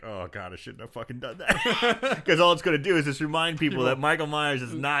hindsight he's like, oh god, I shouldn't have fucking done that, because all it's going to do is just remind people that Michael Myers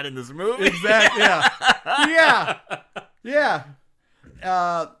is not in this movie. Exactly. Yeah.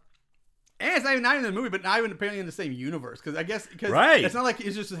 And it's not even in the movie, but not even apparently in the same universe. Because I guess it's not like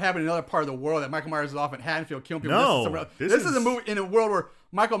it's just happening in another part of the world that Michael Myers is off in Haddonfield killing people. No, this is a movie in a world where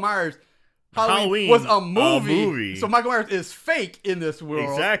Michael Myers Halloween was a movie. So Michael Myers is fake in this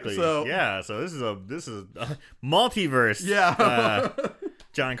world. Exactly. So this is a multiverse. Yeah.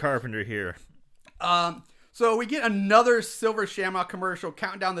 John Carpenter here. So we get another Silver Shamrock commercial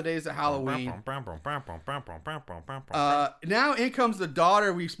counting down the days of Halloween. Now in comes the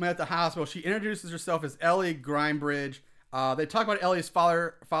daughter we met at the hospital. She introduces herself as Ellie Grimebridge. They talk about Ellie's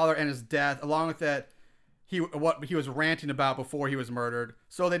father and his death, along with that what he was ranting about before he was murdered.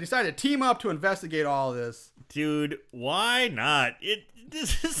 So they decided to team up to investigate all of this. Dude, why not?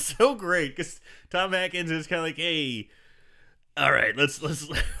 This is so great because Tom Atkins is kind of like, hey, all right, let's.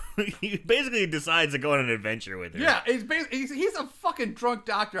 He basically decides to go on an adventure with her. Yeah, he's a fucking drunk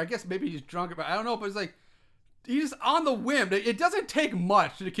doctor. I guess maybe he's drunk, but I don't know. But it's like he's on the whim. It doesn't take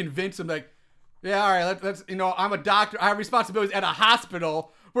much to convince him. Like, yeah, all right, let's. I'm a doctor. I have responsibilities at a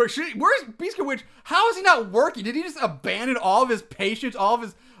hospital. Where's Beast Witch? How is he not working? Did he just abandon all of his patients, all of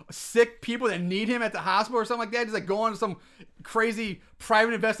his sick people that need him at the hospital or something like that? Just like go on some crazy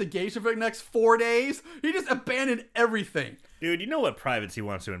private investigation for the next 4 days? He just abandoned everything. Dude, you know what privates he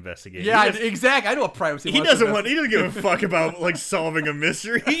wants to investigate? Yeah, exactly. I know what privacy. He doesn't give a fuck about like solving a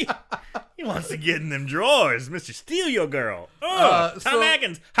mystery. He wants to get in them drawers, Mr. Steal Your Girl. Tom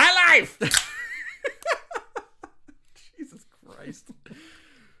Atkins, High Life. Jesus Christ.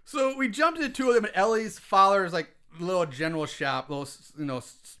 So we jumped into two of them, and Ellie's father's like little general shop, little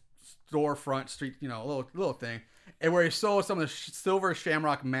storefront street, little thing, and where he sold some of the silver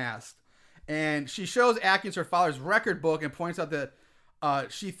shamrock masks. And she shows Atkins her father's record book and points out that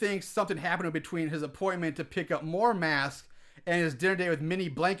she thinks something happened between his appointment to pick up more masks and his dinner date with Minnie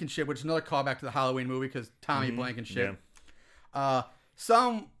Blankenship, which is another callback to the Halloween movie because Tommy Blankenship. Yeah.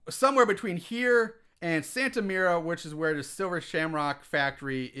 Somewhere between here and Santa Mira, which is where the Silver Shamrock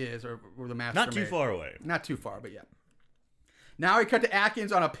factory is, or where the masks are made. Not too far away. Not too far, but yeah. Now we cut to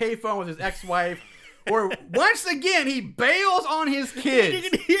Atkins on a payphone with his ex-wife, where once again he bails on his kids.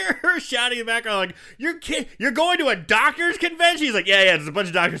 You can hear her shouting in the background, like, you're going to a doctor's convention? He's like, yeah, there's a bunch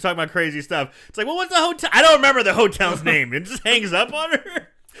of doctors talking about crazy stuff. It's like, well, what's the hotel? I don't remember the hotel's name. It just hangs up on her.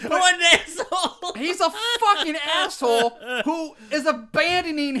 What an asshole. He's a fucking asshole who is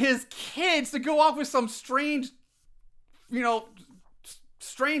abandoning his kids to go off with some strange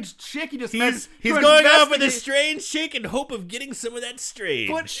chick he just met. He's going off with a strange chick in hope of getting some of that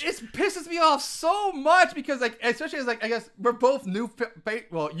strange. But it pisses me off so much because, like, especially as, like, I guess we're both new.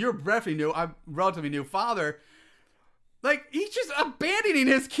 Well, you're definitely new. I'm relatively new father. Like, he's just abandoning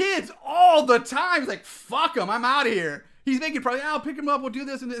his kids all the time. He's like, fuck him. I'm out of here. He's making probably, I'll pick him up, we'll do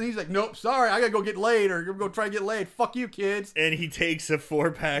this, and he's like, nope, sorry, I gotta go get laid, or go try to get laid. Fuck you, kids. And he takes a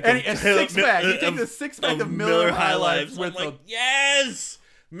 4-pack and a 6-pack. He takes a 6-pack of Miller High Life with him. Yes!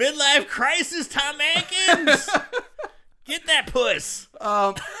 Midlife crisis, Tom Atkins! Get that puss!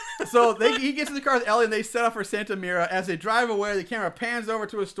 So he gets in the car with Ellie, and they set off for Santa Mira. As they drive away, the camera pans over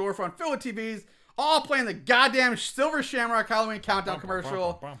to a storefront filled with TVs, all playing the goddamn Silver Shamrock Halloween Countdown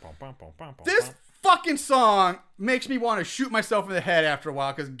commercial. This fucking song makes me want to shoot myself in the head after a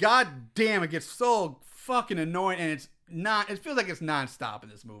while because god damn, it gets so fucking annoying, and it feels like it's nonstop in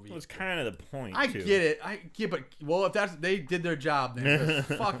this movie. Well, it's kind of the point. I get it, but well, if they did their job then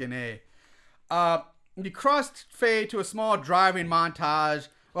fucking A. You cross-fade to a small driving montage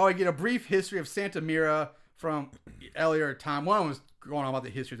while we get a brief history of Santa Mira from Ellie or Tom. One of them was going on about the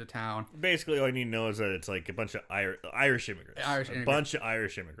history of the town. Basically, all you need to know is that it's like a bunch of Irish immigrants. Bunch of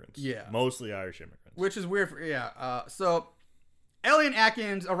Irish immigrants. Yeah. Mostly Irish immigrants. Which is weird. So Ellie and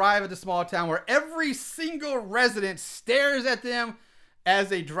Atkins arrive at the small town where every single resident stares at them as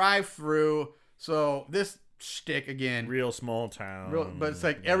they drive through. So this shtick again. Real small town. But it's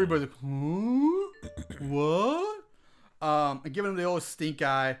like everybody's like, huh? What? And giving them the old stink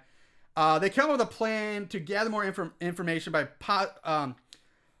eye. They come up with a plan to gather more information by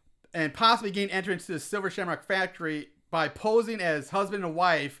and possibly gain entrance to the Silver Shamrock factory by posing as husband and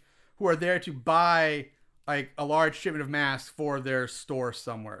wife who are there to buy like a large shipment of masks for their store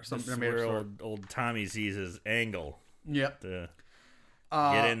somewhere. This is where old Tommy sees his angle. Yep. To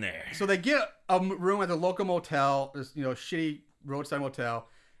get in there. So they get a room at the local motel, this shitty roadside motel.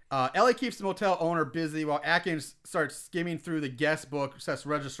 Ellie keeps the motel owner busy while Atkins starts skimming through the guest book, sets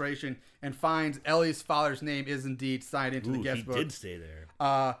registration, and finds Ellie's father's name is indeed signed into the guest book. He did stay there.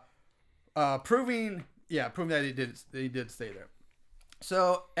 Proving that he did stay there.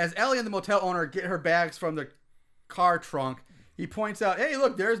 So as Ellie and the motel owner get her bags from the car trunk, he points out, "Hey,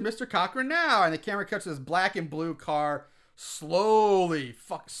 look, there's Mr. Cochran now." And the camera cuts to this black and blue car slowly,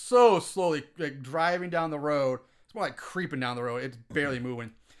 so slowly, like driving down the road. It's more like creeping down the road. It's barely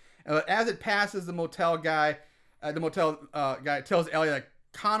moving. As it passes, the motel guy tells Ellie that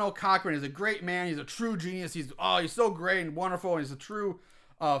Connell Cochran is a great man. He's a true genius. He's so great and wonderful. And he's a true,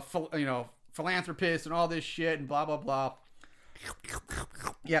 philanthropist and all this shit and blah blah blah.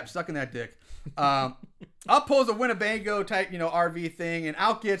 Yeah, sucking that dick. Up pulls a Winnebago type, RV thing, and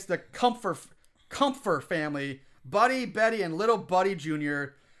out gets the Comfort family, Buddy, Betty, and little Buddy Jr.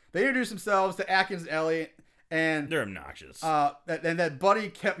 They introduce themselves to Atkins and Ellie. And they're obnoxious. And that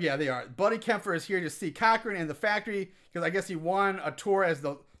Buddy they are. Buddy Kempfer is here to see Cochran and the factory because I guess he won a tour as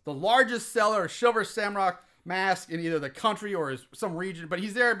the largest seller of Silver Shamrock mask in either the country or some region, but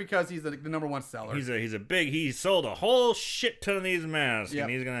he's there because he's the number one seller. He sold a whole shit ton of these masks, Yep.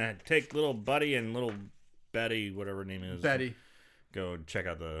 and he's gonna take little Buddy and little Betty, whatever her name is. Betty. Go check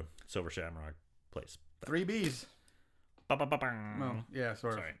out the Silver Shamrock place. 3 Bs. Ba-ba-ba-bang. Well, yeah,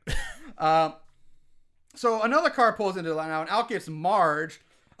 sort of. Sorry. So another car pulls into the line now, and out gets Marge,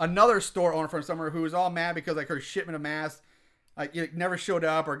 another store owner from somewhere, who is all mad because like her shipment of masks it never showed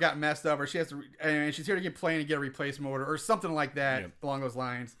up or got messed up, or she has to, and she's here to get plane and get a replacement order or something like that along those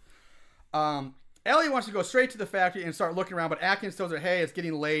lines. Ellie wants to go straight to the factory and start looking around, but Atkins tells her, "Hey, it's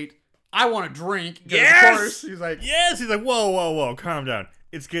getting late. I want a drink." Yes! Of course, he's like, yes. He's like, whoa, calm down.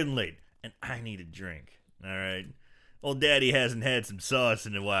 It's getting late, and I need a drink. All right. Old Daddy hasn't had some sauce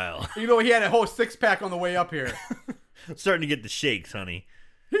in a while. you know, he had a whole 6-pack on the way up here. Starting to get the shakes, honey.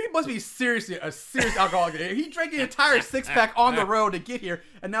 He must be seriously a serious alcoholic. He drank the entire 6-pack on the road to get here,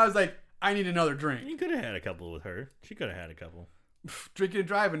 and now he's like, I need another drink. You could have had a couple with her. She could have had a couple. Drinking and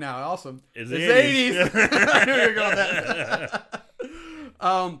driving now. Awesome. It's the 80s. 80s. I knew you were going with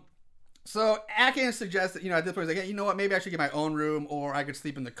that. So Atkins suggests that, at this point, he's like, hey, you know what? Maybe I should get my own room, or I could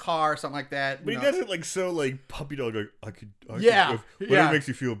sleep in the car, or something like that. But he does it like so like puppy dog. Like I could Yeah. makes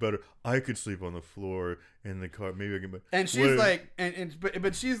you feel better. I could sleep on the floor in the car. Maybe I can. And she's like,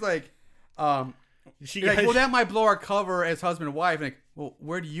 but she's like, well, that might blow our cover as husband and wife. And like, well,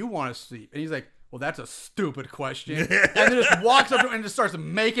 where do you want to sleep? And he's like, well, that's a stupid question. And then just walks up to her and just starts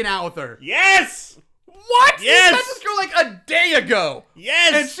making out with her. Yes. What? Yes! He met this girl like a day ago.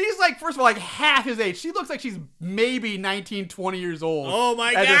 Yes! And she's like, first of all, like half his age. She looks like she's maybe 19, 20 years old. Oh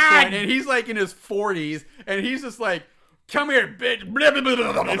my at God! This point. And he's like in his 40s. And he's just like, come here, bitch.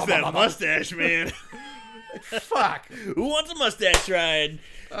 It's that mustache, man. Fuck. Who wants a mustache ride?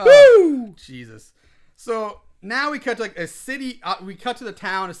 Woo! Jesus. So now we cut to like a city. We cut to the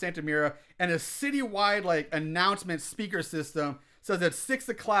town of Santa Mira, and a citywide like announcement speaker system says it's 6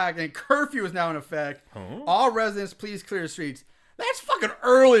 o'clock and curfew is now in effect. Huh? All residents, please clear the streets. That's fucking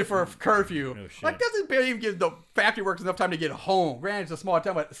early for a curfew. No shit. Like, doesn't barely even give the factory workers enough time to get home. Granted, it's a small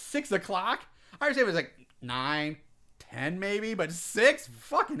town, but 6 o'clock? I would say it was like 9, 10 maybe, but 6?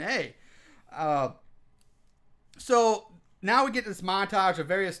 Fucking A. So now we get this montage of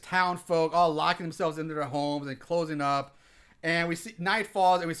various town folk all locking themselves into their homes and closing up. And we see night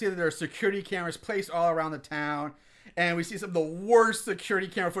falls, and we see that there are security cameras placed all around the town. And we see some of the worst security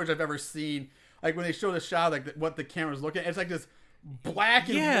camera footage I've ever seen. Like when they show the shot, like what the camera's looking at. It's like this black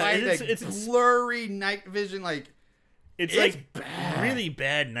and white, it's blurry night vision. Like it's like bad. Really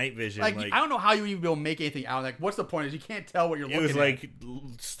bad night vision. Like I don't know how you even be able to make anything out. Like what's the point? Is you can't tell what you're looking at. It was like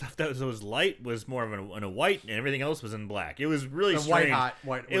stuff that was light was more of in a white, and everything else was in black. It was really strange.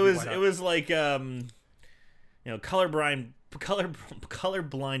 White. It was like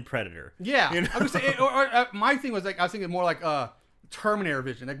colorblind predator. Yeah, you know? I was saying, my thing was like I was thinking more like Terminator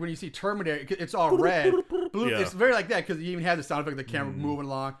vision. Like when you see Terminator, it's all red. Blue. Yeah. It's very like that because you even have the sound effect of the camera moving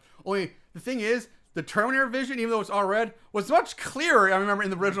along. Only the thing is, the Terminator vision, even though it's all red, was much clearer. I remember in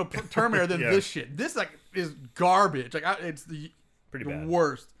the original Terminator than this shit. This like is garbage. Like it's the bad.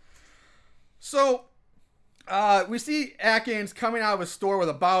 Worst. So. We see Atkins coming out of a store with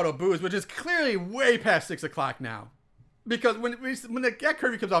a bottle of booze, which is clearly way past 6 o'clock now. Because when that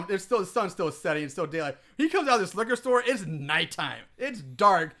curfew comes on, the sun's still setting, it's still daylight. He comes out of this liquor store, it's nighttime. It's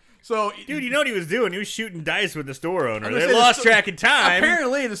dark. So, dude, you know what he was doing? He was shooting dice with the store owner. They say lost track of time.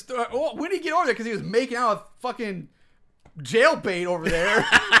 Apparently, the store. Well, when did he get over there? Because he was making out with fucking jailbait over there,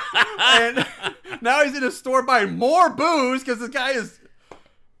 and now he's in a store buying more booze because this guy is.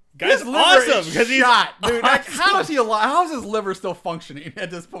 Guy's awesome because he's shot, dude. Awesome. Like, how is he alive? How is his liver still functioning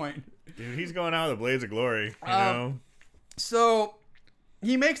at this point? Dude, he's going out with a blaze of glory. You know. So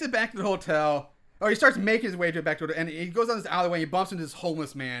he makes it back to the hotel. Or he starts making his way back to it, and he goes down this alleyway. And he bumps into this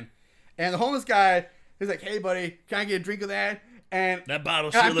homeless man, and the homeless guy is like, "Hey, buddy, can I get a drink of that?" And that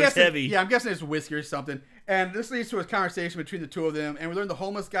bottle sure looks heavy. Yeah, I'm guessing it's whiskey or something. And this leads to a conversation between the two of them. And we learn the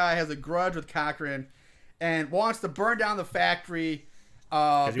homeless guy has a grudge with Cochran and wants to burn down the factory.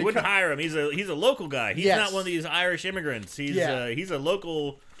 Because he wouldn't hire him. He's a local guy. He's yes. not one of these Irish immigrants. He's a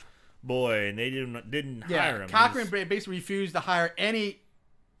local boy, and they didn't hire him. Cochran basically refused to hire any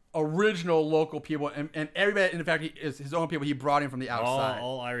original local people, and everybody in the factory is his own people he brought in from the outside.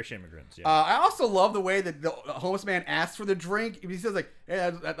 All Irish immigrants. Yeah. I also love the way that the homeless man asks for the drink. He says like,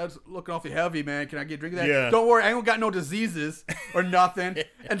 "Hey, that's looking awfully heavy, man. Can I get a drink of that?" Yeah. Don't worry, I don't got no diseases or nothing.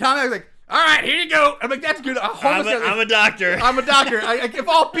 And Tommy's like, "All right, here you go." I'm like, "That's good." I'm a doctor. I'm a doctor. If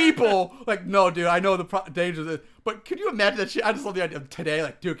all people like, no, dude, I know the dangers of this, But could you imagine that shit? I just love the idea of today.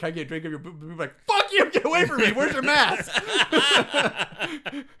 Like, dude, can I get a drink of your boob? Like, fuck you, get away from me. Where's your mask?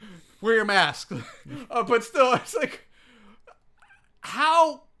 Wear your mask. But still, it's like,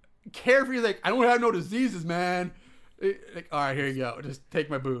 how carefree? Like, I don't have no diseases, man. Like, all right, here you go. Just take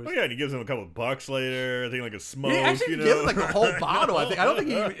my booze. Oh yeah, and he gives him a couple $bucks later. I think like a smoke. He actually you know? gives him like the whole bottle. I think. I don't think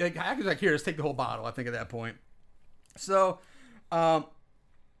he even, like Atkins like, here, just take the whole bottle. I think at that point. So,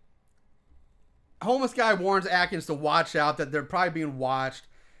 homeless guy warns Atkins to watch out, that they're probably being watched,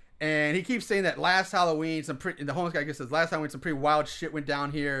 and he keeps saying that last Halloween, the homeless guy says last Halloween some pretty wild shit went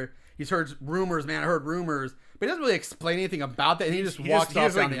down here. He's heard rumors, man. I heard rumors. But he doesn't really explain anything about that. And he just walks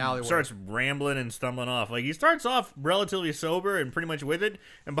off down the alleyway. Starts rambling and stumbling off. Like, he starts off relatively sober and pretty much with it.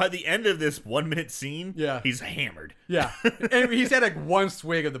 And by the end of this 1 minute scene, he's hammered. Yeah. And he's had like one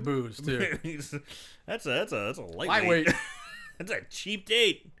swig of the booze, too. That's a lightweight. That's a cheap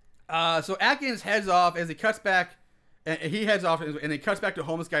date. So Atkins heads off as he cuts back. And he heads off and he cuts back to a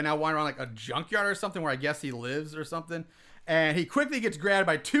homeless guy now wandering around like a junkyard or something where I guess he lives or something. And he quickly gets grabbed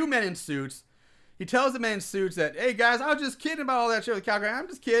by two men in suits. He tells the men in suits that, hey, guys, I was just kidding about all that shit with the cowgirl. I'm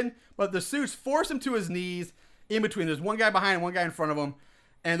just kidding. But the suits force him to his knees in between. There's one guy behind and one guy in front of him.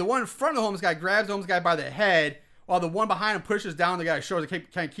 And the one in front of the homeless guy grabs the homeless guy by the head while the one behind him pushes down the guy's shoulders to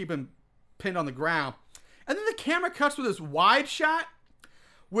kind of keep him pinned on the ground. And then the camera cuts with this wide shot,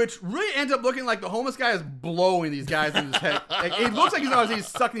 which really ends up looking like the homeless guy is blowing these guys in his head. Like, it looks like he's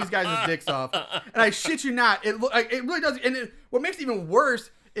sucking these guys' dicks off. And I shit you not, it really does. And what makes it even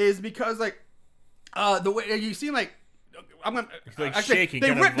worse is because, like, the way you see, like, I'm gonna like actually, shaking.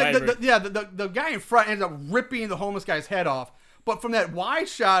 they rip the guy in front ends up ripping the homeless guy's head off. But from that wide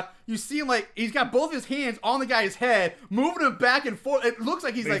shot, you see him like he's got both his hands on the guy's head, moving him back and forth. It looks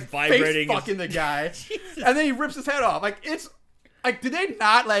like he's like face fucking the guy, and then he rips his head off. Like, it's like, did they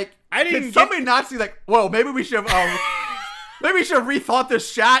not like? Did somebody not see like? Whoa, maybe we should have. Maybe we should have rethought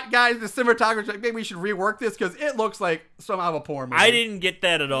this shot, guys. The cinematographer, like, maybe we should rework this because it looks like some out of a porn movie. I didn't get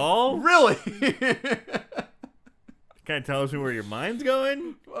that at all. Really? Kind of tells me where your mind's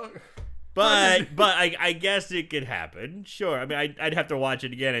going. But I guess it could happen. Sure. I mean, I'd have to watch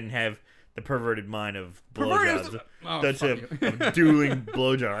it again and have the perverted mind of blowjobs. That's a dueling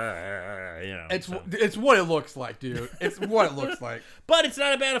blowjob. You know, it's what it looks like, dude. It's what it looks like. But it's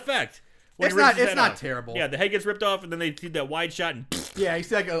not a bad effect. It's not terrible. Yeah, the head gets ripped off, and then they see that wide shot, and yeah, you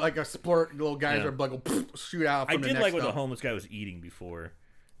see like a splurt, little guys are blood go shoot out. From I did like what the homeless guy was eating before.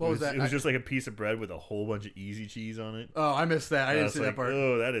 What was that? It was just like a piece of bread with a whole bunch of easy cheese on it. Oh, I missed that. I didn't see that part.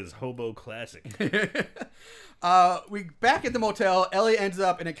 Oh, that is hobo classic. We back at the motel. Ellie ends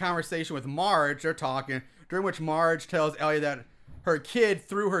up in a conversation with Marge. They're talking, during which Marge tells Ellie that her kid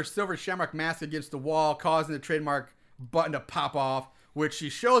threw her silver shamrock mask against the wall, causing the trademark button to pop off. Which she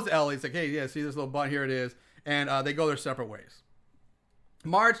shows Ellie. It's like, hey, yeah, see this little button? Here it is. And they go their separate ways.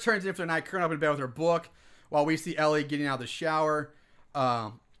 Marge turns in for the night, curling up in bed with her book, while we see Ellie getting out of the shower.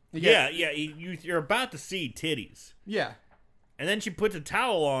 You're about to see titties. Yeah. And then she puts a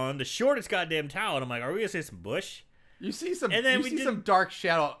towel on, the shortest goddamn towel, and I'm like, are we going to see some bush? You see some, some dark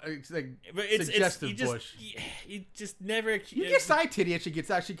shadow, suggestive bush. You just never. You get side titty, and she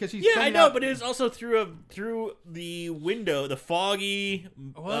gets actually because she's. Yeah, I know, but it was also through the window, the foggy.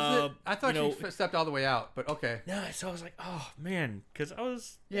 Was it? I thought she stepped all the way out, but okay. No, so I was like, oh man, because I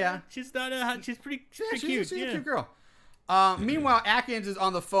was. Yeah, she's not. She's pretty cute. She's a cute girl. Meanwhile, Atkins is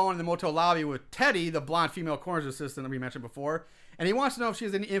on the phone in the motel lobby with Teddy, the blonde female coroner's assistant that we mentioned before, and he wants to know if she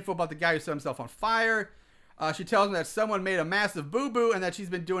has any info about the guy who set himself on fire. She tells him that someone made a massive boo-boo and that she's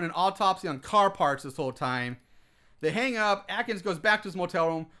been doing an autopsy on car parts this whole time. They hang up. Atkins goes back to his motel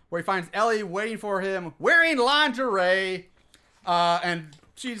room where he finds Ellie waiting for him wearing lingerie. And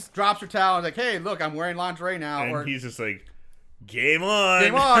she just drops her towel and is like, hey, look, I'm wearing lingerie now. And he's just like, game on.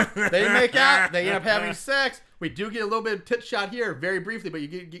 Game on. They make out. They end up having sex. We do get a little bit of tit shot here, very briefly, but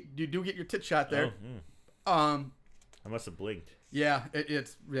you do get your tit shot there. I must have blinked. Yeah,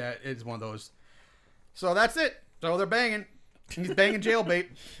 it's one of those. So that's it. So they're banging. He's banging jailbait.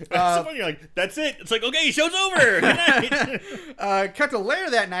 So funny, you're like, that's it. It's like, okay, show's over. Good night. Cut to later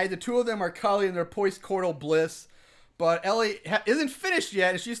that night. The two of them are cuddling in their post-coital bliss. But Ellie isn't finished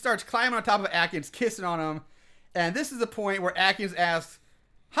yet, and she starts climbing on top of Atkins, kissing on him. And this is the point where Atkins asks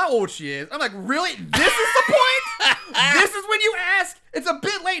how old she is. I'm like, really? This is the point? This is when you ask? It's a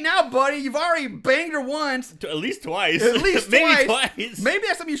bit late now, buddy. You've already banged her once. At least twice. Maybe twice. Maybe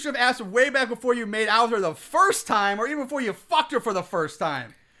that's something you should have asked way back before you made out with her the first time, or even before you fucked her for the first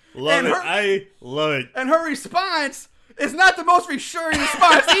time. I love it. And her response is not the most reassuring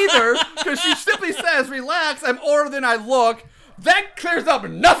response either, because she simply says, relax, I'm older than I look. That clears up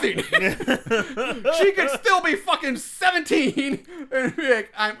nothing. She could still be fucking 17 and be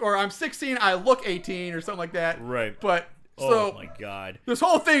like, I'm 16, I look 18 or something like that. Right. But Oh so my god. this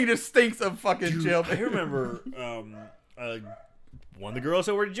whole thing just stinks of fucking jail. I remember one of the girls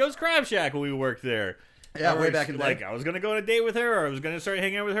that worked at Joe's Crab Shack when we worked there. Yeah, I way was, back in the day. like, I was gonna go on a date with her, or I was gonna start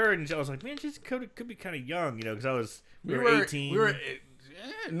hanging out with her, and I was like, man, she could be kind of young, you know, because we were 18. We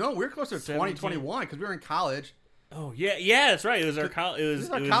were closer to 20, 21 because we were in college. Oh yeah, that's right. It was our college. It was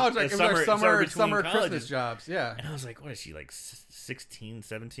Our it was college, a like, it was our between summer colleges. Christmas jobs. Yeah. And I was like, what is she, like 16,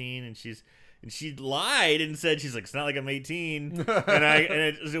 17? And she lied and said, she's like, it's not like I'm 18.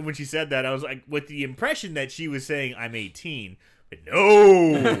 So when she said that, I was like, with the impression that she was saying I'm 18. But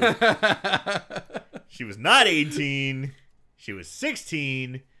no. She was not 18. She was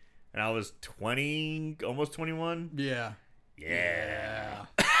 16. And I was 20, almost 21. Yeah. Yeah.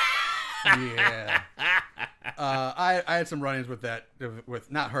 Yeah. I had some run-ins with that,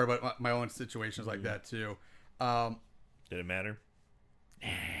 with not her, but my own situations like that too. Did it matter?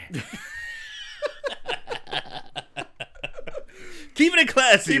 Keeping it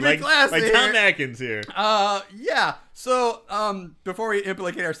classy, Keeping it classy like Tom here. Atkins here. Yeah. So, before we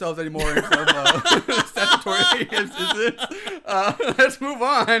implicate ourselves anymore in some statutory instances, let's move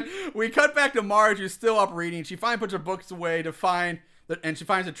on. We cut back to Marge, who's still up reading. She finally puts her books away and she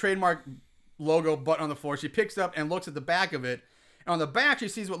finds a trademark logo button on the floor. She picks up and looks at the back of it. And on the back, she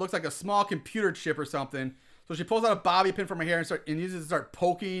sees what looks like a small computer chip or something. So she pulls out a bobby pin from her hair and uses it to start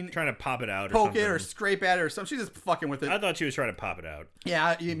poking, Trying to pop it out or poke something. it or scrape at it or something. She's just fucking with it. I thought she was trying to pop it out.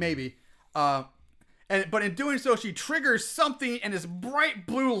 Yeah, maybe. But in doing so, she triggers something, and this bright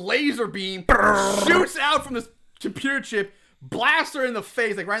blue laser beam shoots out from this computer chip, blasts her in the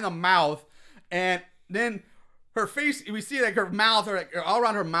face, like right in the mouth, and then her face, we see like her mouth, or like all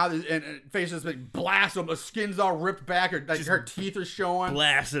around her mouth and face is like blasted. The skin's all ripped back, or like her teeth are showing.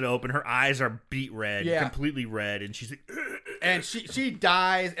 Blasted open. Her eyes are beet red, Yeah. completely red, and she's like, "Ugh." And she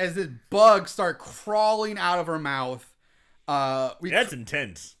dies as this bugs start crawling out of her mouth. That's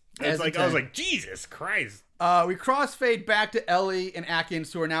intense. That's It's like I was intense. like, Jesus Christ. We crossfade back to Ellie and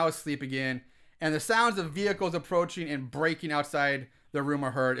Atkins, who are now asleep again, and the sounds of vehicles approaching and braking outside the room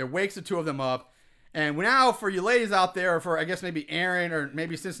are heard. It wakes the two of them up. And now, for you ladies out there, or for I guess maybe Aaron or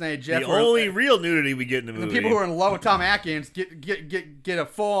maybe Cincinnati Jeff, The only real nudity we get in the movie. the people who are in love with Tom Atkins get a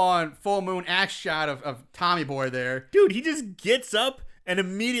full moon axe shot of Tommy Boy there. Dude, he just gets up and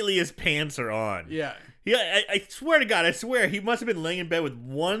immediately his pants are on. Yeah. I swear to God, he must have been laying in bed with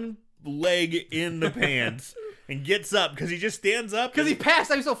one leg in the pants and gets up because he just stands up. Because he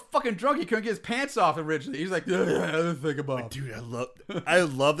passed out. He's so fucking drunk he couldn't get his pants off originally. He's like, I didn't think about it. Dude, I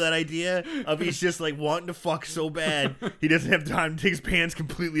love that idea of he's just like wanting to fuck so bad he doesn't have time to take his pants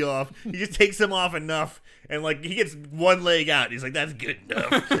completely off. He just takes them off enough and like he gets one leg out. He's like, that's good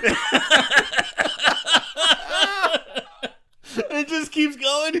enough. And just keeps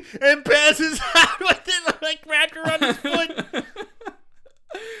going and passes out with it like wrapped around his foot.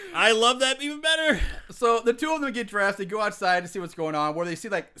 I love that even better. So the two of them get dressed. They go outside to see what's going on, where they see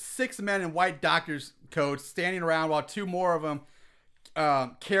like 6 men in white doctor's coats standing around while 2 more of them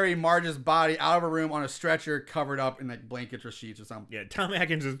carry Marge's body out of a room on a stretcher covered up in like blankets or sheets or something. Yeah, Tom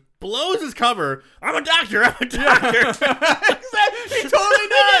Atkins just blows his cover. I'm a doctor. I'm a doctor. He totally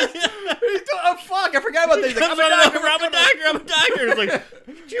does. Oh fuck! I forgot about this. He's like, I'm a doctor. It's like,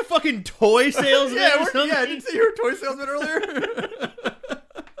 you a fucking toy salesman Yeah, or something? didn't you say you were a toy salesman earlier?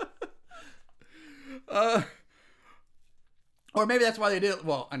 Or maybe that's why they did it.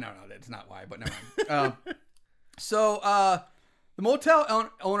 Well, no, that's not why, but never mind. The motel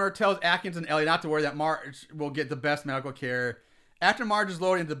owner tells Atkins and Ellie not to worry, that Marge will get the best medical care. After Marge is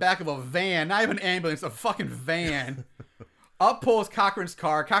loaded into the back of a van, not even an ambulance, a fucking van, up pulls Cochran's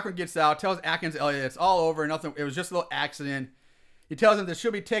car. Cochran gets out, tells Atkins and Ellie that it's all over, nothing. It was just a little accident. He tells them they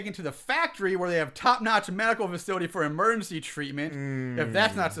should be taken to the factory where they have top-notch medical facility for emergency treatment, if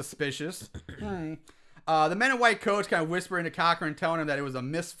that's not suspicious. The men in white coats kind of whisper into Cochran, telling him that it was a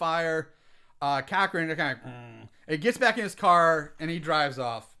misfire. Cochran kind of it gets back in his car and he drives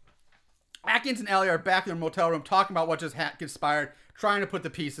off. Atkins and Ellie are back in their motel room talking about what just conspired, trying to put the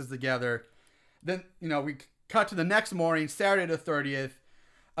pieces together. Then, we cut to the next morning, Saturday the 30th.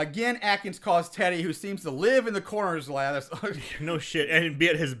 Again, Atkins calls Teddy, who seems to live in the coroner's lab. No shit. And be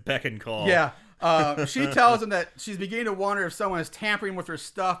at his beck and call. Yeah. She tells him that she's beginning to wonder if someone is tampering with her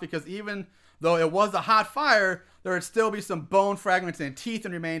stuff, because even though it was a hot fire, there would still be some bone fragments and teeth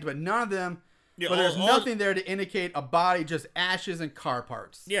and remains, but none of them. Yeah, but there's nothing there to indicate a body, just ashes and car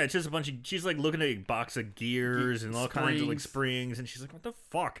parts. Yeah, it's just a bunch of. She's like looking at a box of gears and all kinds of like springs, and she's like, "What the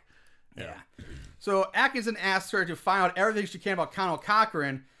fuck?" Yeah. So Atkinson asks her to find out everything she can about Connell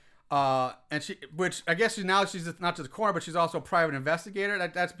Cochran, and which I guess she's not just a coroner, but she's also a private investigator.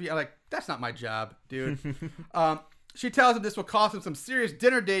 That's not my job, dude. She tells him this will cost him some serious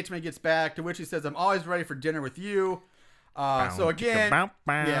dinner dates when he gets back. To which he says, "I'm always ready for dinner with you." So again,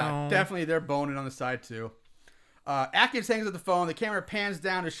 yeah, definitely they're boning on the side too. Atkins hangs up the phone. The camera pans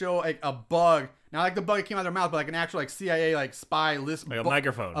down to show a bug. Not like the bug that came out of their mouth, but like an actual CIA spy a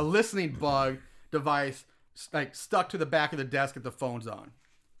microphone, a listening bug device stuck to the back of the desk that the phone's on.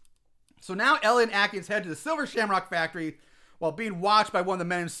 So now Ellie and Atkins head to the Silver Shamrock factory while being watched by one of the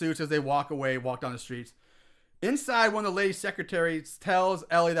men in suits as they walk down the streets. Inside, one of the lady secretaries tells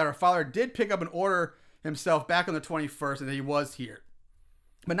Ellie that her father did pick up an order himself back on the 21st and that he was here.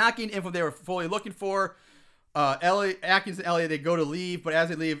 But not getting info they were fully looking for, Atkins and Ellie, they go to leave, but as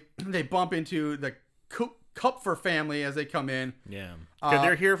they leave, they bump into the Kupfer family as they come in. Yeah. Because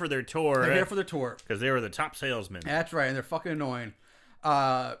they're here for their tour. They're here for the tour. Because they were the top salesmen. That's right, and they're fucking annoying.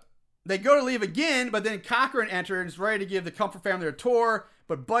 They go to leave again, but then Cochran enters, ready to give the Kupfer family a tour.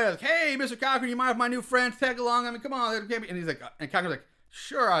 But Buddy's like, "Hey, Mr. Cochran, you mind if my new friends tag along? I mean, come on." And he's like, and Cochran's like,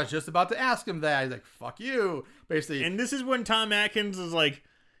 "Sure, I was just about to ask him that." He's like, "Fuck you," basically. And this is when Tom Atkins is like,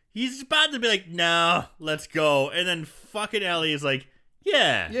 he's about to be like, "No, let's go." And then fucking Ellie is like,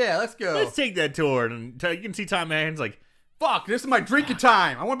 Yeah, let's go. Let's take that tour. And you can see Tom Atkins like, "Fuck, this is my drinking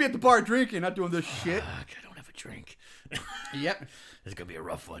time. I want to be at the bar drinking, not doing this shit." "Fuck, I don't have a drink." Yep. This is going to be a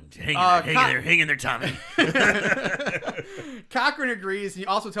rough one. Hang in there, Tommy. Cochran agrees. He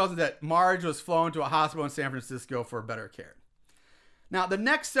also tells us that Marge was flown to a hospital in San Francisco for better care. Now, the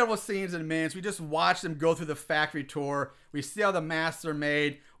next several scenes and minutes, we just watch them go through the factory tour. We see how the masks are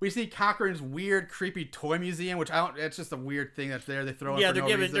made. We see Cochran's weird, creepy toy museum, which it's just a weird thing that's there. They throw in for no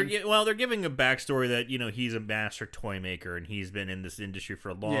reason. They're giving a backstory that, he's a master toy maker and he's been in this industry for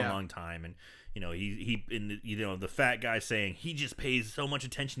a long time. And, the fat guy saying he just pays so much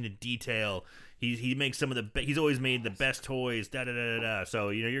attention to detail. He makes he's always made the best toys, da-da-da-da-da.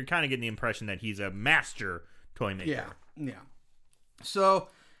 So, you're kind of getting the impression that he's a master toy maker. Yeah. So,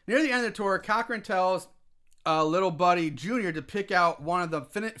 near the end of the tour, Cochran tells little Buddy Jr. to pick out one of the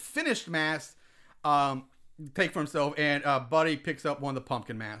finished masks, take for himself, and Buddy picks up one of the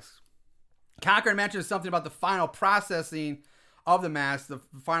pumpkin masks. Cochran mentions something about the final processing of the mask, the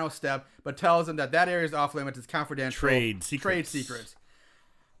final step, but tells him that area is off limits. It's confidential. Trade secrets.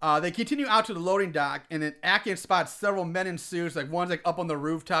 They continue out to the loading dock, and then Atkins spots several men in suits. Like one's up on the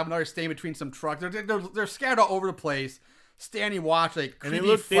rooftop, another staying between some trucks. They're scattered all over the place, standing watch like creepy and they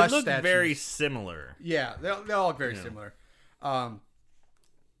look statues. Very similar. Yeah, they all look very similar.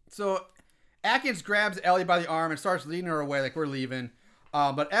 So Atkins grabs Ellie by the arm and starts leading her away like we're leaving.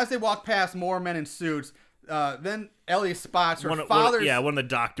 But as they walk past more men in suits, then Ellie spots her father's... one of the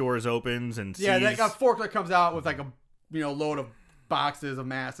dock doors opens and sees... Yeah, that forklift comes out with like a load of boxes of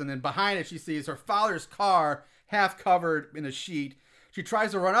masks, and then behind it she sees her father's car half covered in a sheet. She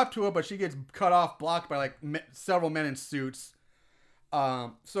tries to run up to it, but she gets cut off, blocked by several men in suits.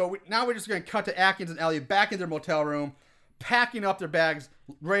 Now we're just going to cut to Atkins and Ellie back in their motel room, packing up their bags,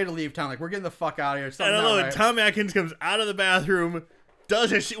 ready to leave town. Like, we're getting the fuck out of here. I don't know. Right. Tom Atkins comes out of the bathroom,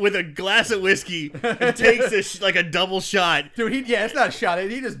 does with a glass of whiskey, and takes a double shot. Dude, it's not a shot.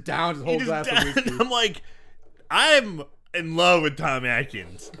 He just downs his whole glass of whiskey. I'm like, I'm in love with Tom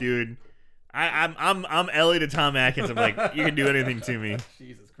Atkins, dude. I'm Ellie to Tom Atkins. I'm like, you can do anything to me.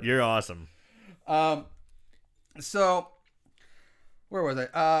 Jesus Christ. You're awesome. So, where was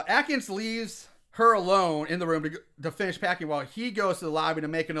I? Atkins leaves her alone in the room to finish packing while he goes to the lobby to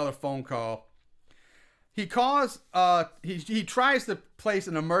make another phone call. He calls, he tries to place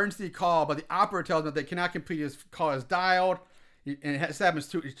an emergency call, but the operator tells him that they cannot complete his call as dialed. And it happens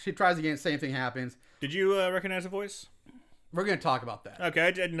too. She tries again, same thing happens. Did you recognize the voice? We're going to talk about that. Okay,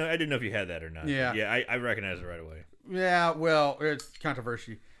 I didn't know if you had that or not. Yeah. I recognized it right away. Yeah, well, it's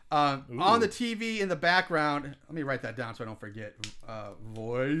controversial. On the TV in the background, let me write that down so I don't forget.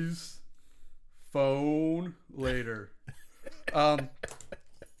 Voice, phone, later. So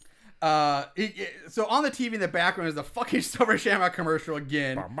on the TV in the background is the fucking Silver Shamrock commercial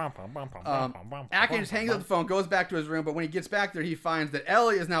again. Atkins hangs up the phone, goes back to his room, but when he gets back there, he finds that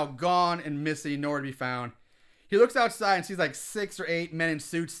Ellie is now gone and missing, nowhere to be found. He looks outside and sees 6 or 8 men in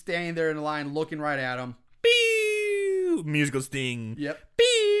suits standing there in the line, looking right at him. Pew! Musical sting. Yep.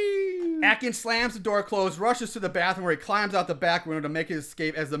 Pew! Atkins slams the door closed, rushes to the bathroom where he climbs out the back window to make his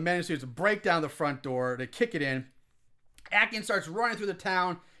escape as the men in suits break down the front door. They kick it in. Atkins starts running through the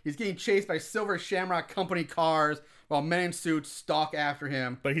town. He's getting chased by Silver Shamrock Company cars while men in suits stalk after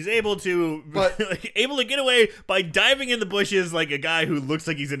him. But he's able to able to get away by diving in the bushes like a guy who looks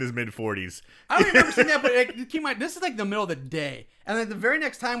like he's in his mid-40s. I don't remember seeing that, but keep in mind, this is like the middle of the day. And then the very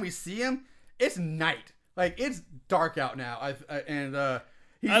next time we see him, it's night. Like, it's dark out now. I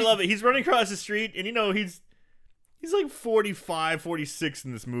love it. He's running across the street, and, he's like 45, 46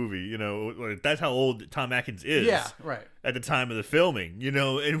 in this movie. That's how old Tom Atkins is. Yeah, right. At the time of the filming,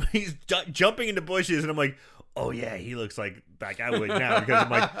 and he's jumping into bushes, and I'm like, oh, yeah, he looks like I would now because I'm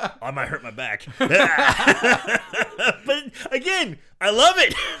like, I might hurt my back. But again, I love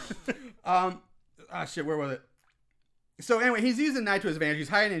it. Shit, where was it? So anyway, he's using night to his advantage. He's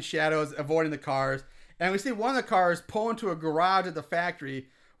hiding in shadows, avoiding the cars. And we see one of the cars pull into a garage at the factory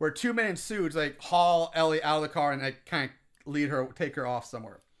where two men in suits haul Ellie out of the car and kind of take her off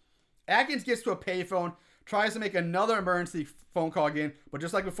somewhere. Atkins gets to a payphone, tries to make another emergency phone call again, but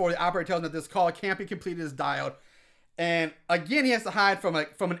just like before, the operator tells him that this call can't be completed as dialed. And again, he has to hide from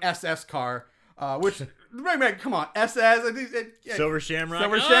an SS car, which, come on, SS. Silver Shamrock.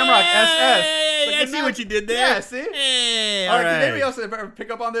 Silver Shamrock, SS. I see what you did there. Yeah, see? Hey, all right. Maybe else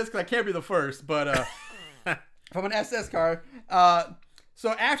pick up on this because I can't be the first, but from an SS car.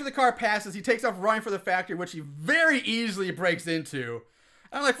 So after the car passes, he takes off running for the factory, which he very easily breaks into.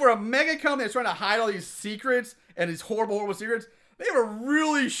 And for a mega company that's trying to hide all these secrets and these horrible secrets, they have a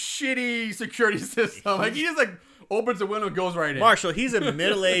really shitty security system. He just opens the window and goes right in. Marshall, he's a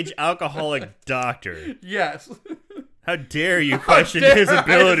middle-aged alcoholic doctor. Yes. How dare you question his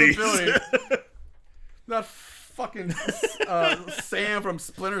abilities? Not fucking Sam from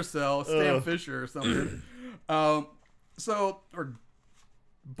Splinter Cell, Sam Fisher or something. Or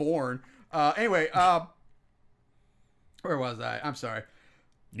Bourne. Anyway, where was I? I'm sorry.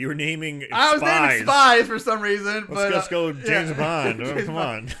 You were naming spies. I was naming spies for some reason. Let's go James Bond. Come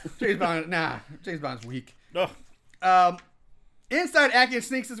on. James Bond. Nah, James Bond's weak. Oh. Inside, Atkins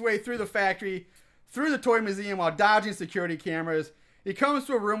sneaks his way through the factory, through the toy museum while dodging security cameras. He comes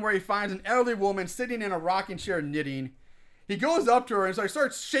to a room where he finds an elderly woman sitting in a rocking chair knitting. He goes up to her and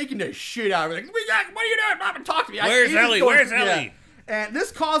starts shaking the shit out of her. What are you doing? Mom, talk to me. Where's Ellie? Where's Ellie? And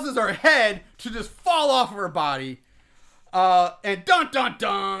this causes her head to just fall off of her body. And dun dun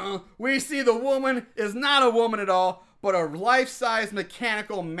dun, we see the woman is not a woman at all, but a life-size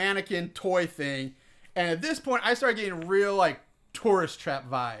mechanical mannequin toy thing. And at this point, I started getting real tourist trap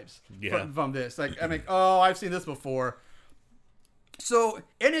vibes from this. I've seen this before. So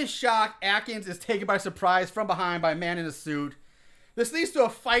in his shock, Atkins is taken by surprise from behind by a man in a suit. This leads to a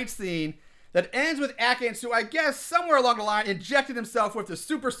fight scene that ends with Atkins, who I guess somewhere along the line injected himself with the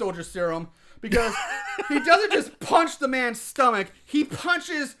super soldier serum, because he doesn't just punch the man's stomach, he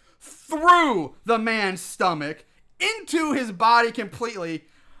punches through the man's stomach into his body completely.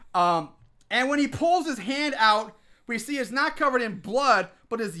 And when he pulls his hand out, we see it's not covered in blood,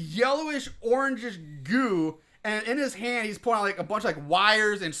 but is yellowish, orangish goo. And in his hand, he's pulling out a bunch of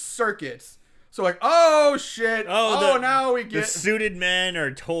wires and circuits. So oh shit! Now we get the suited men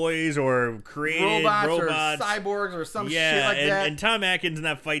or toys or created robots or cyborgs or some shit like that. And Tom Atkins in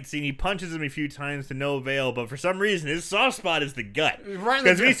that fight scene, he punches him a few times to no avail. But for some reason, his soft spot is the gut. Right,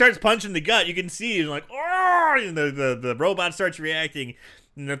 because when he starts punching the gut, you can see he's like, oh! And the robot starts reacting.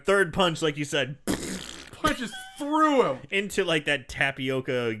 And the third punch, like you said, punches through him into that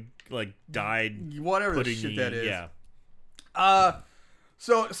tapioca dyed whatever the shit that is. Yeah.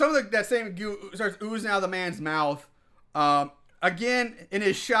 So some of that same goo starts oozing out of the man's mouth. Again, in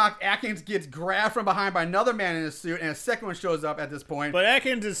his shock, Atkins gets grabbed from behind by another man in a suit, and a second one shows up at this point. But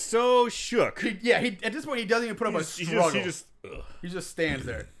Atkins is so shook. At this point, he doesn't even put up a struggle. He just stands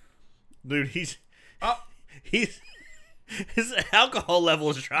there. Dude, his alcohol level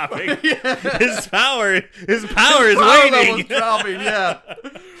is dropping. Yeah. His power is waning. Dropping, yeah.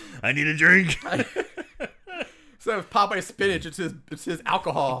 I need a drink. Instead of Popeye spinach, it's his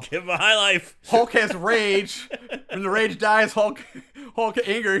alcohol. Give him a high life. Hulk has rage. When the rage dies, Hulk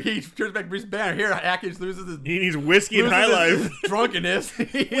anger, he turns back to Bruce Banner. Here, Atkins loses his... He needs whiskey and high life. His drunkenness.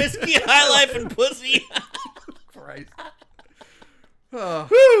 Whiskey, high life, and pussy. Christ.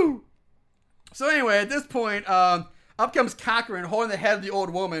 Woo! So anyway, at this point, up comes Cochran holding the head of the old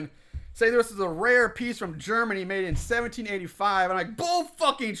woman, saying this is a rare piece from Germany made in 1785. I'm like, bull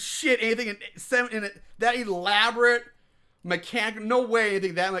fucking shit. Anything in that elaborate mechanical, no way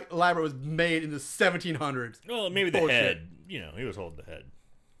anything that elaborate was made in the 1700s. Well, maybe the head. He was holding the head.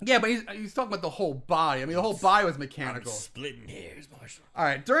 Yeah, but he's talking about the whole body. I mean, the whole body was mechanical. I'm splitting hairs, Marshall. All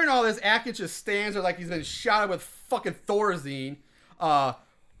right, during all this, Atkins just stands there like he's been shot with fucking Thorazine.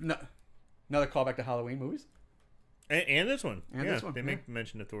 Another callback to Halloween movies. And this one. And this one. They make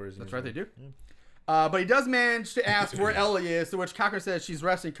mention of Thorazine. That's right, they do. But he does manage to ask where Ellie is, to which Cochran says she's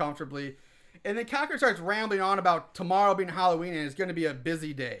resting comfortably. And then Cochran starts rambling on about tomorrow being Halloween and it's going to be a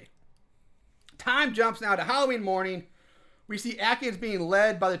busy day. Time jumps now to Halloween morning. We see Atkins being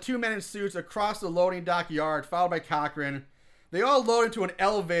led by the 2 men in suits across the loading dock yard, followed by Cochran. They all load into an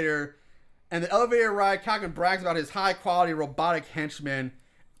elevator, and the elevator ride, Cochran brags about his high-quality robotic henchmen.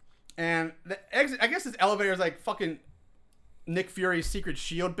 And I guess this elevator is like fucking Nick Fury's secret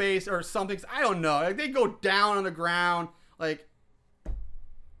shield base or something. I don't know. Like, they go down on the ground, like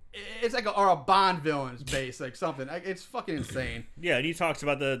it's like a Bond villain's base, like something. It's fucking insane. Yeah, and he talks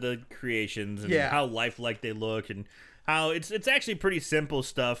about the creations and Yeah. how lifelike they look, and how it's actually pretty simple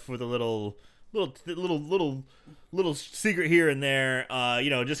stuff with a little secret here and there.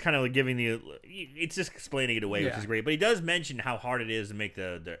 Just kind of like giving it's just explaining it away, which Yeah. is great. But he does mention how hard it is to make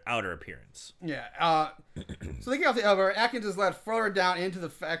the outer appearance. Yeah. So they get off the elevator. Atkins is led further down into the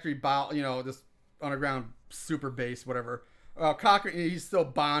factory, this underground super base, whatever. Cochran, he's still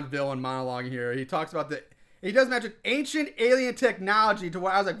Bond villain monologuing here. He talks about he does mention ancient alien technology to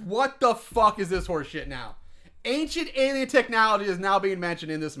where I was like, what the fuck is this horse shit now? Ancient alien technology is now being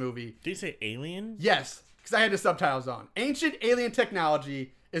mentioned in this movie. Did you say alien? Yes, because I had the subtitles on. Ancient alien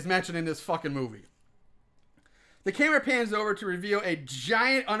technology is mentioned in this fucking movie. The camera pans over to reveal a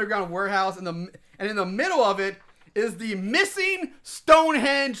giant underground warehouse, and in the middle of it is the missing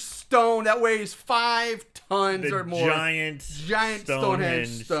Stonehenge stone that weighs 5 tons or more. Giant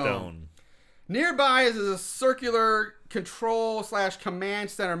Stonehenge stone. Nearby is a circular control/command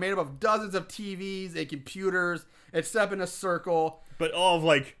center made up of dozens of TVs and computers. It's set up in a circle. But all of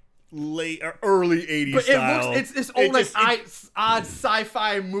like late or early 80s But style. it's this old odd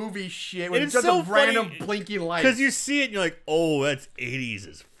sci-fi movie shit with it's just so a random funny blinking light. because you see it and you're like, oh, that's 80s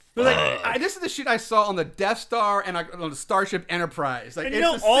as fuck. This is the shit I saw on the Death Star and on the Starship Enterprise. Like, And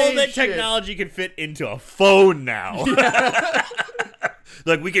it's the all same that shit. technology can fit into a phone now.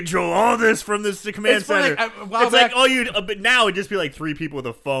 Like, we control all this from this command It's funny, center. like, a while It's like, back- but now it'd just be like 3 people with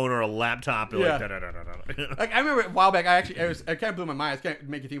a phone or a laptop. And Yeah. like, da-da-da-da-da. Like, I remember a while back, I kind of blew my mind. I can't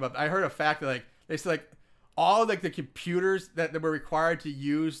make you think about it. I heard a fact that, like, they said, like, all, like, the computers that were required to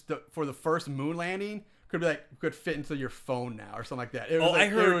use for the first moon landing could fit into your phone now or something like that. It was I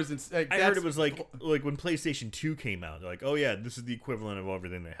heard it was like when PlayStation 2 came out. They're like, oh yeah, this is the equivalent of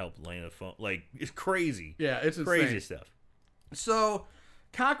everything that helped land a phone. Like, it's crazy. Yeah, it's crazy insane. stuff. So,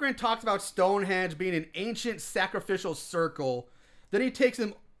 Cochran talks about Stonehenge being an ancient sacrificial circle. Then he takes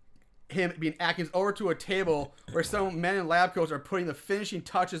him being Atkins over to a table where some men in lab coats are putting the finishing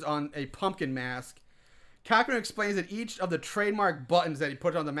touches on a pumpkin mask. Cochran explains that each of the trademark buttons that he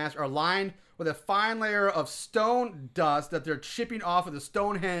put on the mask are lined with a fine layer of stone dust that they're chipping off of the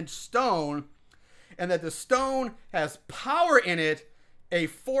Stonehenge stone, and that the stone has power in it, a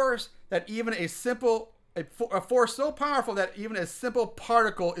force so powerful that even a simple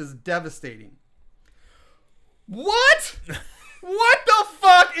particle is devastating. What? What the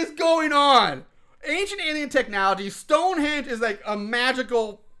fuck is going on? Ancient alien technology. Stonehenge is like a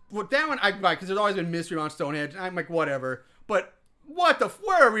magical. Well, that one I like because there's always been mystery on Stonehenge. I'm like, whatever. But where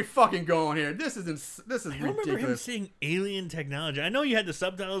are we fucking going here? This is I don't remember him ridiculous. saying alien technology. I know you had the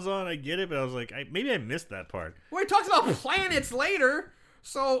subtitles on. I get it, but I was like, maybe I missed that part. Well, he talks about planets later.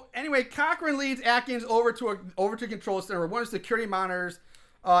 So anyway, Cochran leads Atkins over to control center where one of the security monitors.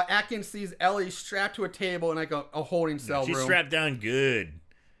 Atkins sees Ellie strapped to a table in like a holding cell She's room. strapped down good.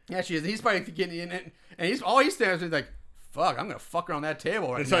 Yeah, she is. He's probably getting in, and he's stands there like, "Fuck, I'm gonna fuck her on that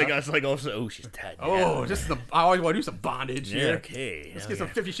table right It's now." like I was like, also, oh, she's tied down. Oh, I always want to do some bondage yeah, here. okay. Let's get some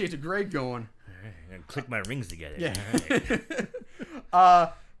 50 Shades of Grey going. And click my rings together. Yeah. All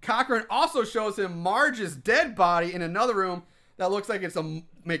right. Cochran also shows him Marge's dead body in another room that looks like it's a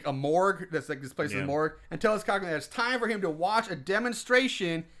morgue. That's like this place is a morgue, and tells Cochran that it's time for him to watch a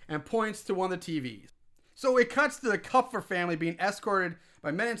demonstration and points to one of the TVs. So it cuts to the Kupfer family being escorted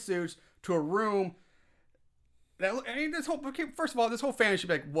by men in suits to a room. First of all, this whole family should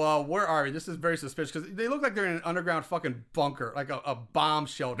be like, well, where are we? This is very suspicious because they look like they're in an underground fucking bunker, like a bomb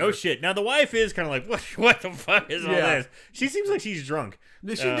shelter. No shit. Now the wife is kind of like, what the fuck is all Yeah. this? She seems like she's drunk.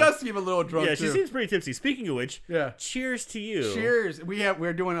 She does seem a little drunk Yeah, too. she seems pretty tipsy. Speaking of which, Yeah. cheers to you. Cheers.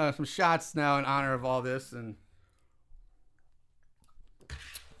 We're doing some shots now in honor of all this, and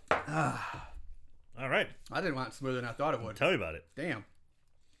All right. I didn't want it smoother than I thought it would. Tell me about it. Damn,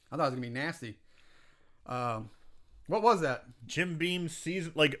 I thought it was gonna be nasty. What was that? Jim Beam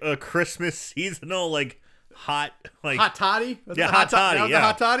season, like a Christmas seasonal, like hot, like Hot toddy? Was Yeah, it hot toddy, That was yeah. the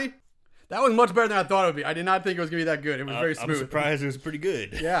hot toddy. That was much better than I thought it would be. I did not think it was gonna be that good. It was very smooth. I'm surprised it was pretty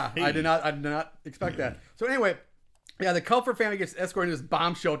good. Yeah, Hey. I did not expect that. So anyway, Yeah, the Comfort family gets escorted to this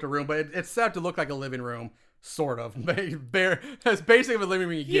bomb shelter room, but it's set up to look like a living room, sort of. That's basically a living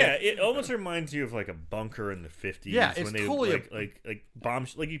room you get. Yeah, it almost reminds you of like a bunker in the 50s. Yeah, it's when they totally like bomb,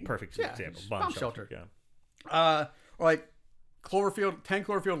 like a perfect example. Bomb shelter. Yeah. Or like 10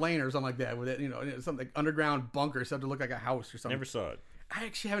 Cloverfield Lane or something like that, with it, something like underground bunker set up to look like a house or something. Never saw it. I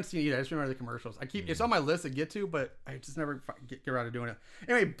actually haven't seen it either. I just remember the commercials. It's on my list to get to, but I just never get around to doing it.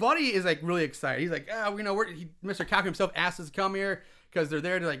 Anyway, Buddy is like really excited. He's like, Mr. Cochran himself asked us to come here because they're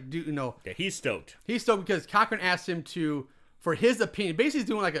there to like do, Yeah, he's stoked. He's stoked because Cochran asked him for his opinion. Basically, he's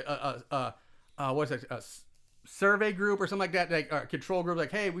doing like a survey group or something like that, like a control group.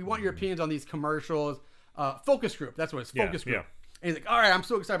 Like, hey, we want your opinions on these commercials. Focus group. That's what it's. Focus group. Yeah. And he's like, all right, I'm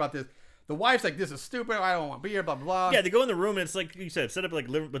so excited about this. The wife's like, this is stupid. I don't want to be here, blah, blah, blah. Yeah, they go in the room and it's like you said, set up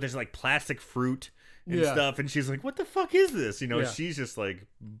like but there's like plastic fruit and stuff. And she's like, what the fuck is this? She's just like,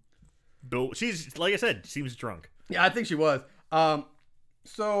 she's, like I said, seems drunk. Yeah, I think she was.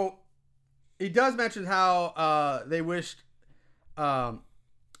 So he does mention how they wished, but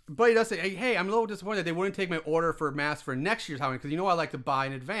he does say, hey, I'm a little disappointed that they wouldn't take my order for masks for next year's Halloween because I like to buy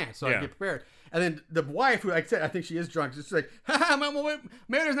in advance so I can get prepared. And then the wife, who, like I said, I think she is drunk, just like, maybe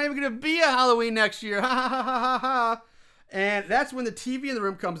there's not even going to be a Halloween next year. Ha, ha, ha, ha, ha, ha. And that's when the TV in the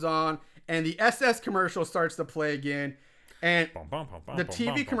room comes on and the SS commercial starts to play again. And the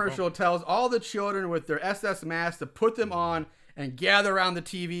TV commercial tells all the children with their SS masks to put them on and gather around the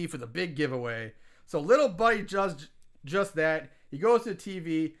TV for the big giveaway. So little Buddy does just that. He goes to the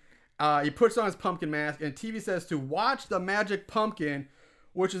TV. He puts on his pumpkin mask, and TV says to watch the magic pumpkin,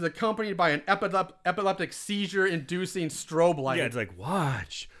 which is accompanied by an epileptic seizure-inducing strobe light. Yeah, it's like,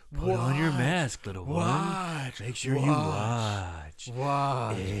 watch. Put on your mask, little one. Make sure you watch.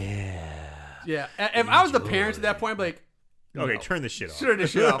 Watch. Yeah. Yeah. If I was the parents at that point, I'd be like, Okay, turn this shit off. Turn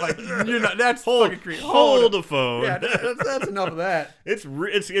this shit off. Like, that's fucking creepy. Hold the phone. Yeah, that's enough of that. It's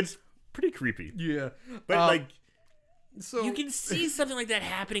pretty creepy. Yeah. But so you can see something like that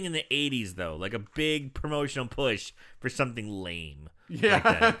happening in the 80s, though. Like a big promotional push for something lame. Yeah. Like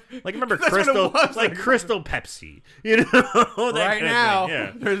that. Like, remember That's what it Crystal? was. Like Crystal Pepsi. That right kind now, of thing.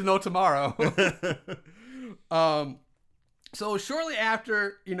 Yeah. there's no tomorrow. So shortly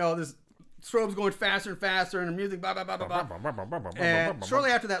after, this strobe's going faster and faster and the music, blah, blah, blah, blah, blah. And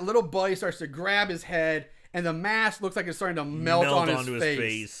shortly after that, little Buddy starts to grab his head and the mask looks like it's starting to melt onto his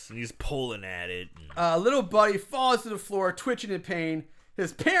face. And he's pulling at it. Little Buddy falls to the floor, twitching in pain.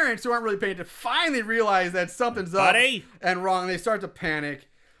 His parents, who aren't really paying attention, finally realize that something's up and wrong. And they start to panic.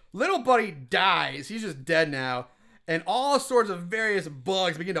 Little Buddy dies. He's just dead now. And all sorts of various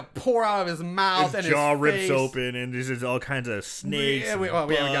bugs begin to pour out of his mouth and his jaw face. rips open, and there's all kinds of snakes and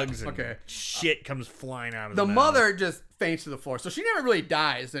bugs and shit comes flying out of the mouth. Mother just faints to the floor. So she never really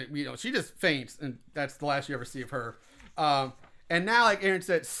dies. She just faints, and that's the last you ever see of her. And now, like Aaron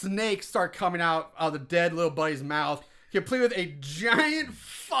said, snakes start coming out of the dead little Buddy's mouth, complete with a giant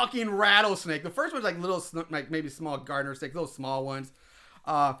fucking rattlesnake. The first one's like little, like maybe small gardener snakes, little small ones.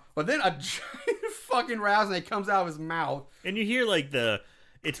 But then a giant fucking rattlesnake comes out of his mouth. And you hear like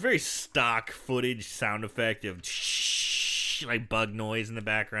it's very stock footage sound effect of like bug noise in the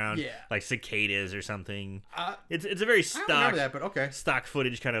background. Yeah. Like cicadas or something. It's a very stock. I don't remember that, but okay. Stock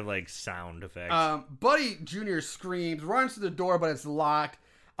footage kind of like sound effect. Buddy Jr. screams, runs to the door, but it's locked.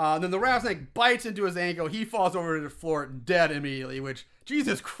 Then the rattlesnake bites into his ankle. He falls over to the floor, dead immediately, which,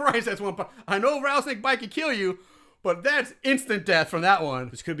 Jesus Christ, that's one part. I know rattlesnake bite can kill you, but that's instant death from that one.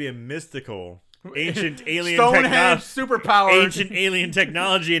 This could be a mystical, ancient alien Stonehenge superpower. Ancient alien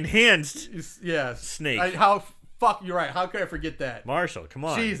technology enhanced yes. snake. You're right. How could I forget that? Marshall, come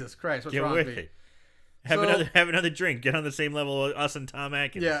on. Jesus Christ, what's Get wrong with with me? it. Have another drink. Get on the same level as us and Tom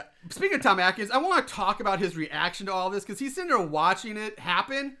Atkins. Yeah. Speaking of Tom Atkins, I want to talk about his reaction to all this because he's sitting there watching it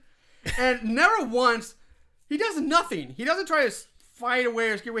happen, and never once he does nothing. He doesn't try to fight away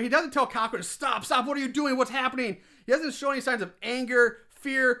or scare away. He doesn't tell Cochran, stop. What are you doing? What's happening? He doesn't show any signs of anger,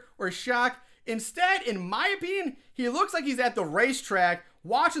 fear, or shock. Instead, in my opinion, he looks like he's at the racetrack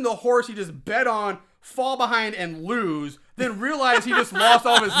watching the horse he just bet on fall behind and lose, then realize he just lost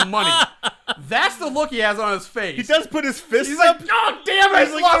all of his money. That's the look he has on his face. He does put his fists He's up. like, oh, damn it,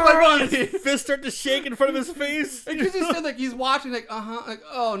 I lost my money. His fists start to shake in front of his face. Because he said, like, he's watching, like, like,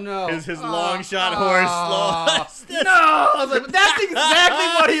 oh, no. His long shot horse lost. No! I was like, that's exactly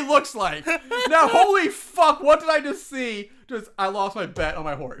what he looks like. Now, holy fuck, what did I just see? I lost my bet on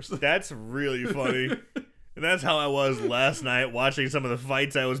my horse. That's really funny. And that's how I was last night watching some of the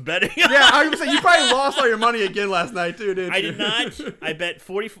fights I was betting on. Yeah, I was gonna say you probably lost all your money again last night too, didn't you? I did not.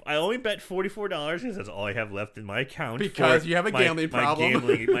 I only bet $44 because that's all I have left in my account. Because for you have a gambling problem.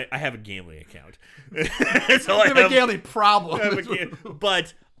 I have a gambling account. So You have a gambling problem.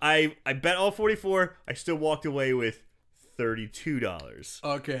 But I bet all 44. I still walked away with $32.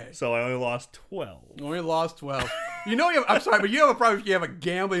 Okay. So I only lost 12. Only lost 12. You know, I'm sorry, but you have a problem if you have a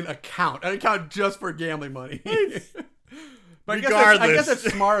gambling account, an account just for gambling money. But I guess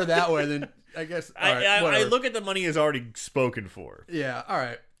it's smarter that way than I guess. All right, I look at the money as already spoken for. Yeah. All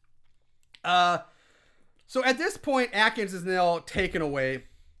right. So at this point, Atkins is now taken away.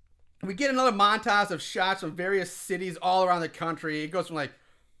 We get another montage of shots from various cities all around the country. It goes from like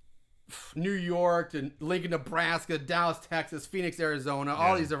New York to Lincoln, Nebraska, Dallas, Texas, Phoenix, Arizona,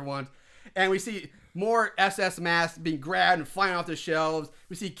 all these different ones. And we see more SS masks being grabbed and flying off the shelves.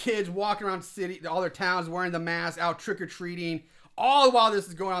 We see kids walking around all their towns wearing the masks, out trick-or-treating. All while this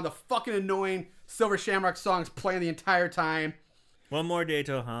is going on, the fucking annoying Silver Shamrock song's playing the entire time. One more day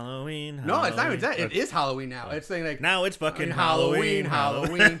till Halloween. No, it's not even that. It is Halloween now. It's saying like now it's fucking Halloween.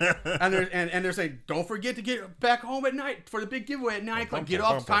 and they're saying, don't forget to get back home at night for the big giveaway at 9 o'clock. Get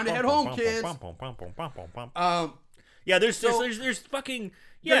off. It's time to head home, kids. Yeah, there's fucking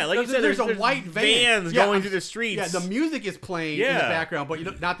like you said, there's a white vans going through the streets. Yeah, the music is playing in the background,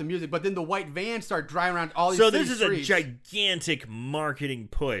 but not the music. But then the white vans start driving around all these. So this is streets. a gigantic marketing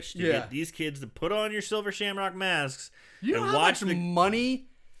push to get these kids to put on your Silver Shamrock masks. You know how much money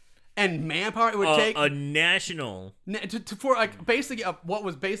and manpower it would take a national for like basically what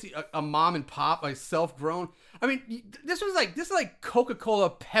was basically a mom and pop, like self-grown. I mean, this is like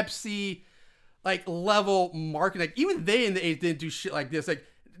Coca-Cola, Pepsi, like level marketing. Like even they in the 80s didn't do shit like this. Like,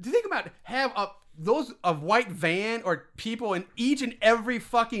 do you think about have a white van or people in each and every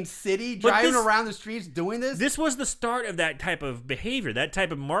fucking city driving around the streets doing this? This was the start of that type of behavior, that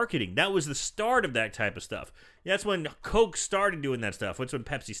type of marketing. That was the start of that type of stuff. That's when Coke started doing that stuff. That's when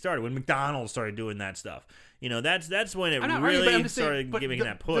Pepsi started. When McDonald's started doing that stuff. You know, that's when it really started giving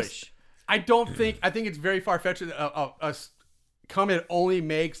that push. I think it's very far-fetched. A company that only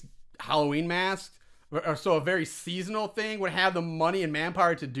makes Halloween masks, or so a very seasonal thing, would have the money and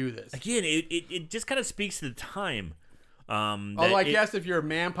manpower to do this. Again, it just kind of speaks to the time. Although I guess if your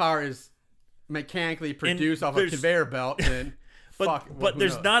manpower is mechanically produced off a conveyor belt, then but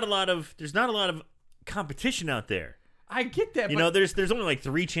there's not a lot of competition out there. I get that. You know, there's only like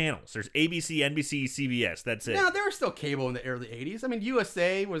 3 channels. There's ABC, NBC, CBS. That's it. No, there was still cable in the early 80s. I mean,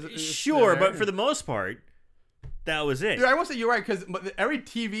 USA was sure, but for the most part, that was it. Dude, I will say you're right, because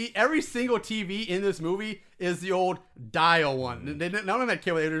every single TV in this movie is the old dial one. None of them had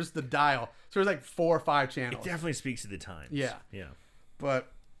cable, there's the dial. So there's like 4 or 5 channels. It definitely speaks to the times. Yeah. Yeah.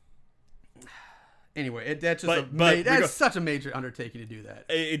 But anyway, that's such a major undertaking to do that.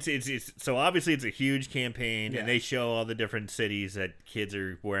 It's so obviously it's a huge campaign, Yeah. and they show all the different cities that kids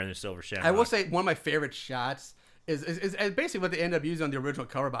are wearing the Silver Shamrock. I will say one of my favorite shots is basically what they end up using on the original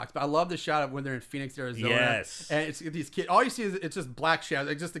cover box. But I love the shot of when they're in Phoenix, Arizona. Yes. And it's these kids. All you see is it's just black shadows,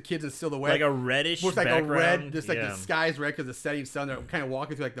 like just the kids in silhouette. like a reddish Looks like background. a red, just like the sky's red because the setting sun. They're kind of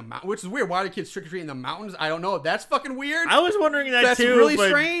walking through like the mountain, which is weird. Why do kids trick or treat in the mountains? I don't know. That's fucking weird. I was wondering that That's too. really but,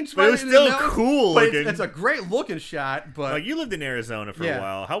 strange. But it was still cool But looking. it's a great looking shot. But like you lived in Arizona for a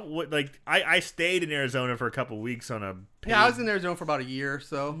while. I stayed in Arizona for a couple weeks on a. I was in Arizona for about a year or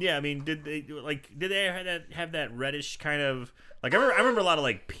so. Yeah, I mean, did they have that reddish kind of like? I remember a lot of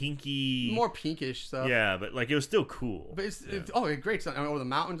like pinky, more pinkish stuff. Yeah, but like it was still cool. But it's great stuff over the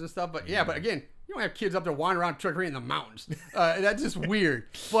mountains and stuff. But yeah, but again, you don't have kids up there wandering around trick or treating in the mountains. That's just weird.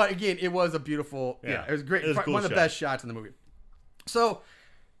 But again, it was a beautiful. Yeah, it was great. It was one of the best shots in the movie. So,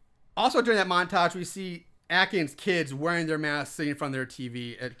 also during that montage, we see Atkins kids wearing their masks sitting in front of their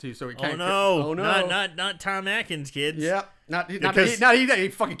TV too. So we oh no, not Tom Atkins kids. Yeah, he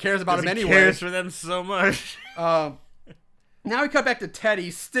fucking cares about them anyway. He cares for them so much. Now we cut back to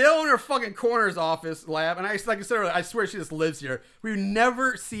Teddy, still in her fucking coroner's office lab, and I swear she just lives here. We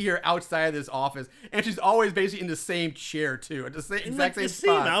never see her outside of this office, and she's always basically in the same chair too, at the same same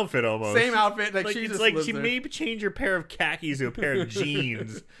spot. Outfit almost. Same outfit. Like she it's just like lives she there. maybe change her pair of khakis to a pair of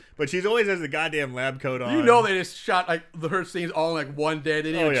jeans, but she's always has the goddamn lab coat on. You know they just shot like her scenes all in like one day.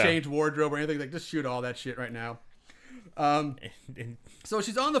 They didn't even change wardrobe or anything. Like just shoot all that shit right now. So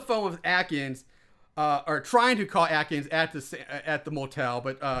she's on the phone with Atkins. Or trying to call Atkins at the motel,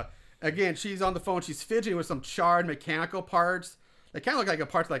 but again, she's on the phone. She's fidgeting with some charred mechanical parts. They kind of look like a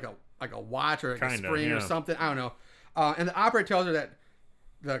parts like a watch or like a spring or something. I don't know. And the operator tells her that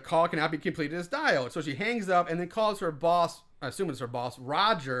the call cannot be completed as dialed. So she hangs up and then calls her boss. I assume it's her boss,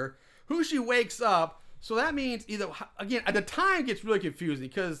 Roger, who she wakes up So that means either, again, at the time it gets really confusing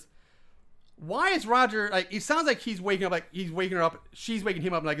because why is Roger, like, it sounds like he's waking up, like, he's waking her up, she's waking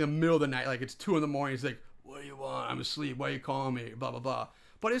him up, like, in the middle of the night, like, it's 2 in the morning. He's like, what do you want? I'm asleep. Why are you calling me? Blah, blah, blah.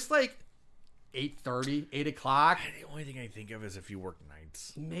 But it's like 8:30, 8 o'clock. The only thing I think of is if you work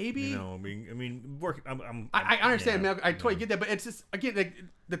nights. Maybe. You know, I mean, work. I understand, man. I totally get that, but it's just, again, like,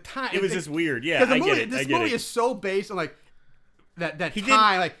 the time. It was just weird. Yeah, because I get it. This movie is so based on, like, that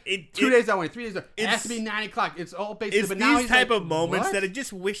time, like 2 days that way, 3 days. It has to be 9 o'clock. It's all based. It's but now these he's type like, of moments what? that I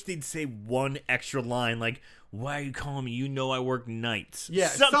just wish they'd say one extra line, like, "Why are you calling me? You know I work nights." Yeah,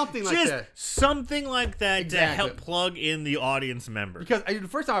 something like just that. Something like that to Exactly. help plug in the audience member. Because the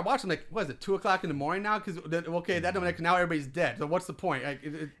first time I watched, I'm like, what is it, 2 o'clock in the morning now? Because okay, that don't make now everybody's dead. So what's the point? Like,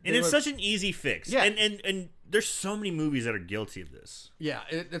 And it's such an easy fix. Yeah. And there's so many movies that are guilty of this. yeah,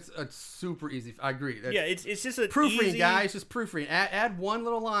 it's super easy. I agree. Yeah, it's just a Proofreading, easy, guys, just proofreading. Add one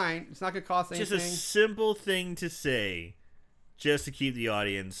little line. It's not gonna cost just anything. a simple thing to say, just to keep the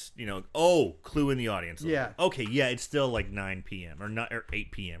audience, clue in the audience. Yeah. Okay, yeah, it's still like 9 p.m. or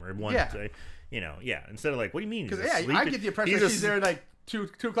 8 p.m. or 1. Yeah. Instead of like, what do you mean? Because He's I asleep? get the impression He's that she's as- there like 2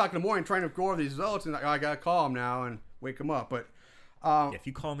 o'clock in the morning trying to go over these results, and like, oh, I gotta call him now and wake him up. But Yeah, if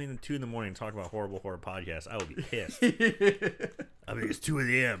you call me at 2 in the morning and talk about horrible horror podcasts, I will be pissed. I mean, it's 2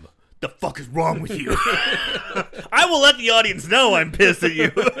 a.m. The fuck is wrong with you? I will let the audience know I'm pissed at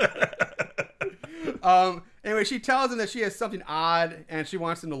you. Anyway, she tells him that she has something odd and she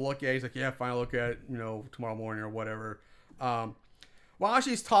wants him to look at it. He's like, yeah, fine, I'll look at it, tomorrow morning or whatever. While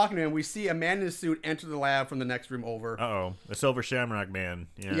she's talking to him, we see a man in a suit enter the lab from the next room over. Uh-oh. The Silver Shamrock Man.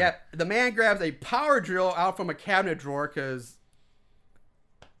 Yeah. Yep. The man grabs a power drill out from a cabinet drawer because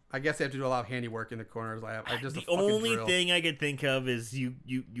I guess they have to do a lot of handiwork in the corner's lab. The only thing I could think of is you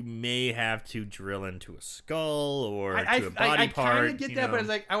may have to drill into a skull or to a body part. I kind of get that, but it's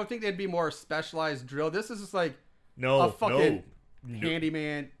like I would think they'd be more specialized drill. This is just like no, a fucking no.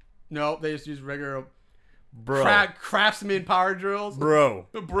 handyman. No, they just use regular Bro. craftsman power drills. Bro.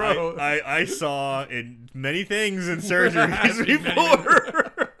 Bro. I saw in many things in surgeries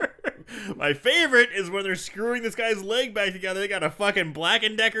before. My favorite is when they're screwing this guy's leg back together. They got a fucking Black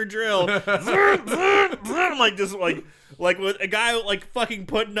 & Decker drill. Like just like with a guy like fucking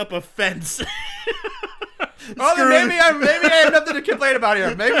putting up a fence. Oh, then maybe I have nothing to complain about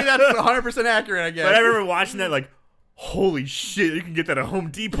here. Maybe that's 100% accurate, I guess. But I remember watching that like, holy shit, you can get that at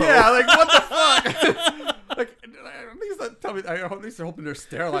Home Depot. Yeah, like what the fuck? Like, at least they're hoping they're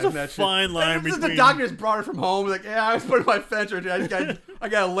sterilizing that shit. fine line This is between- the doctor just brought her from home. Like, yeah, I was putting my fence right there. I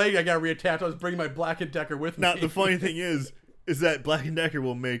got a leg I got to reattach. I was bringing my Black & Decker with me. Now, the funny thing is that Black & Decker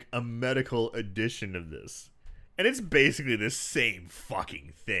will make a medical edition of this. And it's basically the same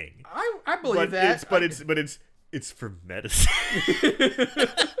fucking thing. I believe that. It's for medicine.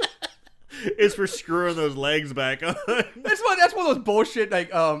 It's for screwing those legs back on. That's one of those bullshit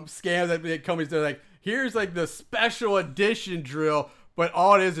like scams that companies do. Like, here's like the special edition drill, but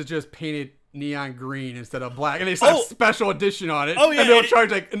all it is just painted neon green instead of black, and they slap special edition on it. Oh, yeah, and they'll and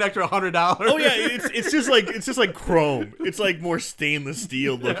charge like an extra $100. Oh yeah, it's just like chrome. It's like more stainless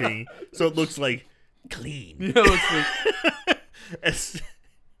steel looking, so it looks like clean. Yeah, it looks like,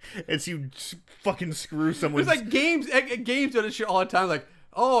 as you fucking screw someone. it's like games do this shit all the time. Like,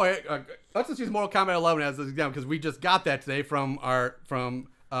 let's just use Mortal Kombat 11 as an example because we just got that today from our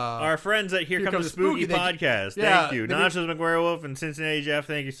friends at Here Comes the Spooky podcast. Yeah, Thank you, Nachos McGuire and Cincinnati Jeff.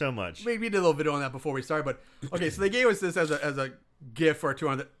 Thank you so much. We did a little video on that before we started, but okay, so they gave us this as a gift for our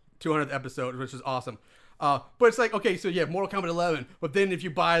 200th episode, which is awesome. But it's like, okay, so you have Mortal Kombat 11, but then if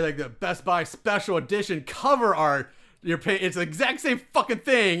you buy like the Best Buy special edition cover art, you're paying. It's the exact same fucking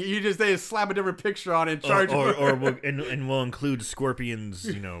thing. They just slap a different picture on it and charge. We'll include Scorpion's,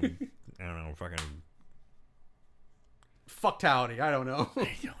 I don't know, fucking. Fucktality. I don't know. I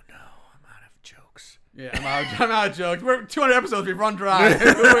don't know. I'm out of jokes. Yeah, I'm out of jokes. We're 200 episodes. We've run dry.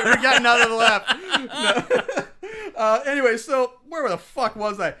 We're getting out of the left. No. Anyway, so where the fuck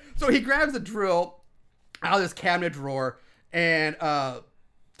was I? So he grabs the drill out of this cabinet drawer, and at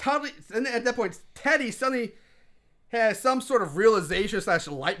that point, Teddy suddenly has some sort of realization /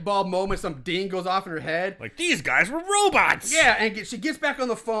 light bulb moment. Some ding goes off in her head. Like, these guys were robots. Yeah, and she gets back on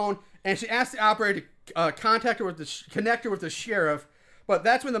the phone, and she asks the operator to connect her with the sheriff. But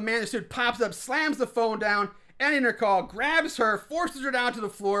that's when the man in the suit pops up, slams the phone down, ending her call, grabs her, forces her down to the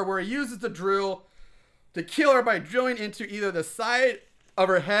floor, where he uses the drill to kill her by drilling into either the side of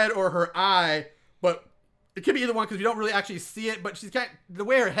her head or her eye. But it could be either one because we don't really actually see it. But she's got the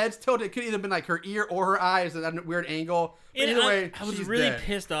way her head's tilted. It could either been like her ear or her eye is at a weird angle. But either way, I was she's really dead.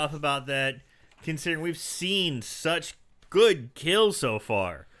 pissed off about that, considering we've seen such good kills so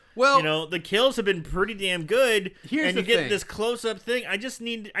far. Well- you know, the kills have been pretty damn good. Here's and you the get thing. this close-up thing. I just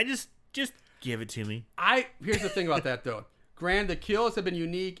give it to me. Here's the thing about that though. Granted, the kills have been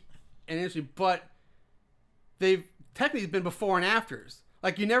unique and interesting, but they've technically been before and afters.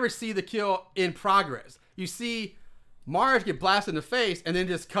 Like you never see the kill in progress. You see Marge get blasted in the face and then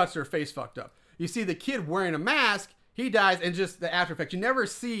just cuts her face fucked up. You see the kid wearing a mask, he dies, and just the after effects. You never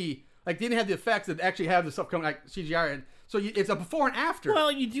see, like, they didn't have the effects that actually have the stuff coming, like CGI. And so it's a before and after.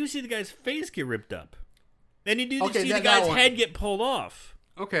 Well, you do see the guy's face get ripped up. And you do Okay, see the that guy's one. head get pulled off.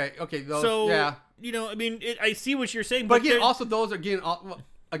 Okay. Those, So, yeah. you know, I mean, I see what you're saying. But But again, there- also those again,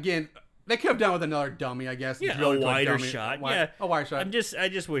 they could have done with another dummy, I guess. yeah, Drilled a into wider dummy. shot. A wider shot. I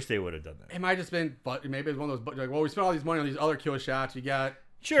just wish they would have done that. It might have just been, but maybe it's one of those. Like, well, we spent all these money on these other kill shots. We got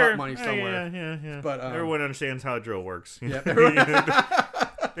Sure. cut money somewhere. Yeah. But, everyone understands how a drill works. Yeah.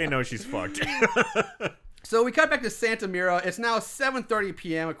 They know she's fucked. So we cut back to Santa Mira. It's now 7:30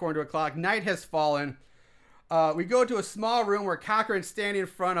 p.m. according to a clock. Night has fallen. We go to a small room where Cochrane's standing in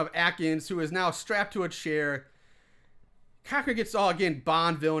front of Atkins, who is now strapped to a chair. Cochrane gets all again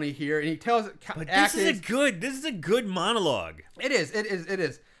Bond villainy here, and he tells But Atkins. this is a good monologue. It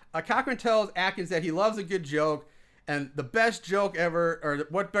is. Cochrane tells Atkins that he loves a good joke, and the best joke ever, or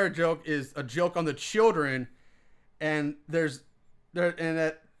what better joke is a joke on the children, but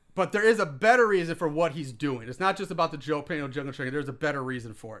there is a better reason for what he's doing. It's not just about the joke, playing a joke on children. There's a better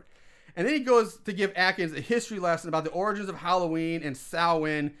reason for it. And then he goes to give Atkins a history lesson about the origins of Halloween and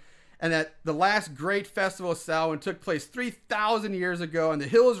Samhain, and that the last great festival of Samhain took place 3,000 years ago, and the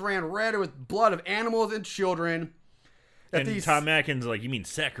hills ran red with blood of animals and children. And Tom Atkins like, you mean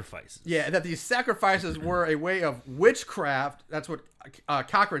sacrifices? Yeah, that these sacrifices were a way of witchcraft. That's what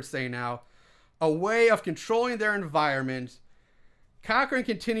Cochrane's saying now. A way of controlling their environment. Cochrane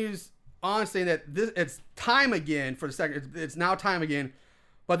continues on saying that it's time again for the second. It's now time again.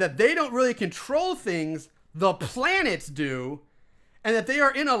 But that they don't really control things. The planets do. And that they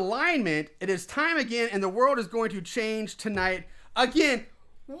are in alignment. It is time again, and the world is going to change tonight. Again,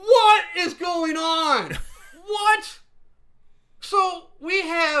 what is going on? What? So we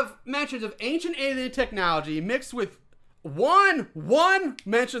have mentions of ancient alien technology mixed with one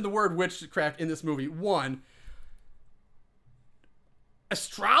mention of the word witchcraft in this movie. One.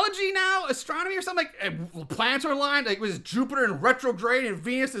 Astrology now? Astronomy or something? Like planets are aligned? Like was Jupiter in retrograde and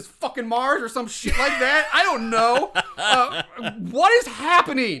Venus is fucking Mars or some shit like that? I don't know. What is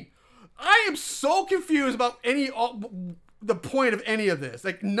happening? I am so confused about the point of any of this.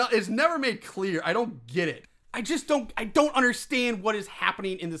 Like, it's never made clear. I don't get it. I don't understand what is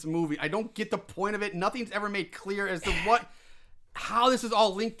happening in this movie. I don't get the point of it. Nothing's ever made clear as to how this is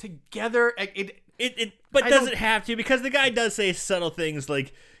all linked together. But does it have to? Because the guy does say subtle things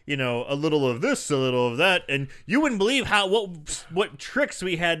like, you know, a little of this, a little of that, and you wouldn't believe what tricks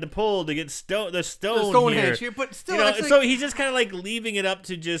we had to pull to get the Stonehenge here. But still, you know, it's like, so he's just kind of like leaving it up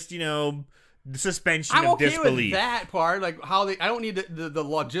to just, you know, suspension I'm of okay disbelief. with that part. Like how I don't need the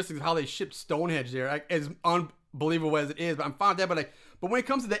logistics of how they shipped Stonehenge there, like, as unbelievable as it is. But I'm fine with that. But when it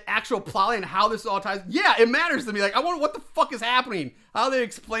comes to the actual plot and how this all ties, yeah, it matters to me. Like I wonder what the fuck is happening. How are they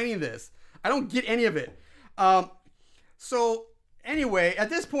explaining this? I don't get any of it. So anyway, at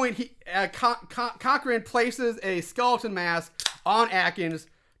this point, Cochrane places a skeleton mask on Atkins,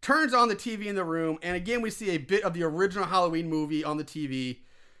 turns on the TV in the room, and again we see a bit of the original Halloween movie on the TV.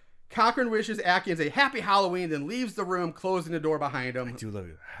 Cochrane wishes Atkins a happy Halloween, then leaves the room, closing the door behind him. I do love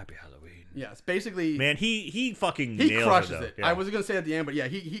you. Happy Halloween. Yes, basically. Man, he fucking he nails crushes it. it. Yeah. I was gonna say at the end, but yeah,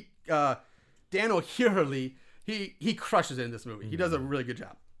 he Dan O'Hurley, he crushes it in this movie. He does a really good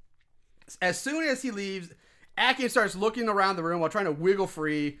job. As soon as he leaves, Atkins starts looking around the room while trying to wiggle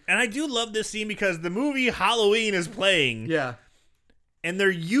free. And I do love this scene because the movie Halloween is playing. Yeah. And they're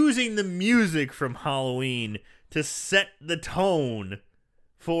using the music from Halloween to set the tone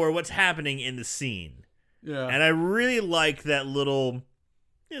for what's happening in the scene. Yeah. And I really like that little,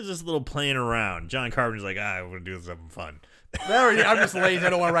 there's this little playing around. John Carpenter's like, I want to do something fun. I'm just lazy. I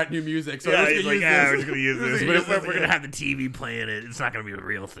don't want to write new music. So Yeah, I'm he's just like, gonna use we're this. just going to use this. Just But use if this we're going to again. have the TV playing it, it's not going to be a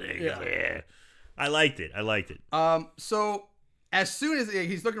real thing. Yeah. Yeah. I liked it. So as soon as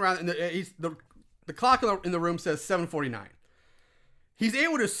he's looking around, and the clock in the room says 7:49. He's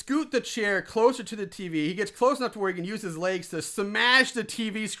able to scoot the chair closer to the TV. He gets close enough to where he can use his legs to smash the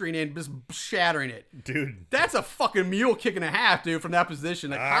TV screen in, just shattering it. Dude. That's a fucking mule kick and a half, dude, from that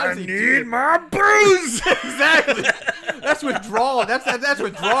position. Like, how does he do need it? my bruise. Exactly. That's withdrawal. That's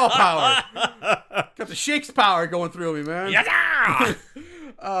withdrawal power. Got the Shakes power going through me, man. Yeah.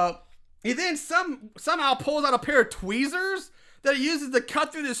 He then somehow pulls out a pair of tweezers that he uses to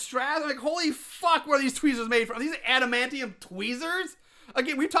cut through the straps. I'm like, holy fuck, where are these tweezers made from? Are these adamantium tweezers?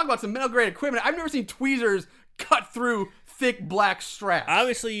 again, we've talked about some metal grade equipment. I've never seen tweezers cut through thick black straps.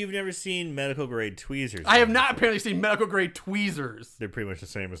 Obviously, you've never seen medical grade tweezers. I have not apparently seen medical grade tweezers. They're pretty much the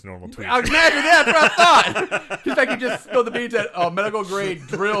same as normal tweezers. I imagine that's what I thought. Just like you just spilled the beans that medical grade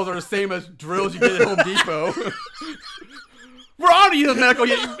drills are the same as drills you get at Home Depot. We're on to you, the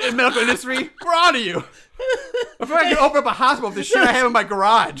medical industry. We're on to you. I feel like I can open up a hospital with the shit I have in my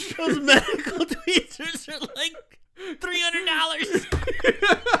garage. Those medical tweezers are like $300.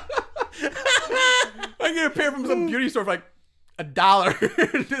 I can get a pair from some beauty store for like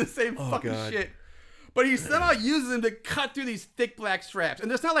 $1. Do the same fucking God. shit. But he somehow uses them to cut through these thick black straps.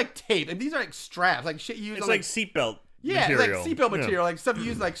 And it's not like tape. And these are like straps. Like shit you use It's on like seatbelt yeah, material. like seatbelt material. Like stuff you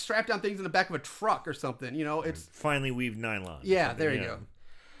use like strap down things in the back of a truck or something. You know, it's... Finely weaved nylon. Yeah, there you go.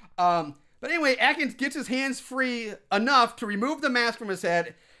 But anyway, Atkins gets his hands free enough to remove the mask from his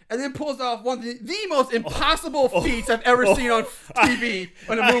head and then pulls off one of the most impossible feats I've ever seen on TV,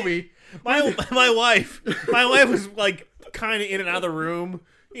 in a movie. My wife was like kind of in and out of the room,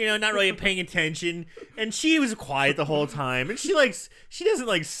 you know, not really paying attention, and she was quiet the whole time. And she doesn't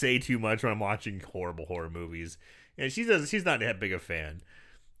like say too much when I'm watching horrible horror movies. And she's not that big a fan.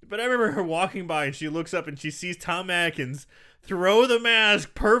 But I remember her walking by and she looks up and she sees Tom Atkins throw the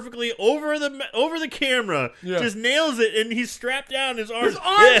mask perfectly over the camera, just nails it, and he's strapped down. His arms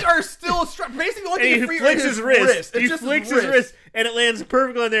Are still strapped. Basically, the only thing and he flicks his wrist. He flicks his wrist, and it lands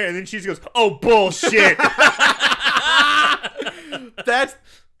perfectly on there. And then she just goes, "Oh bullshit!" That's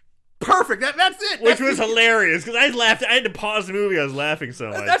perfect. That's it. Which was hilarious because I laughed. I had to pause the movie. I was laughing so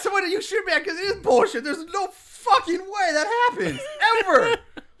much. That's the way that you should be at because it is bullshit. There's no fucking way that happens ever.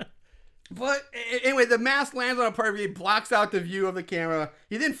 But anyway, the mask lands on a part of it, blocks out the view of the camera.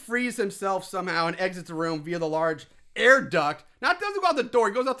 He then frees himself somehow and exits the room via the large air duct. Doesn't go out the door.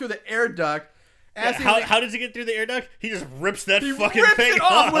 He goes out through the air duct. How does he get through the air duct? He just rips that fucking rips thing it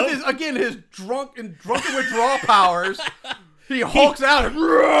off off. with his drunken withdrawal powers. He hulks out and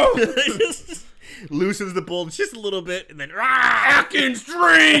just loosens the bolt just a little bit, and then Atkins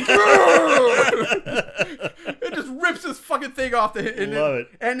drink. It just rips this fucking thing off the. Love it.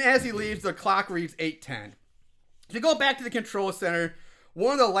 And as he leaves, the clock reads 8:10. To go back to the control center,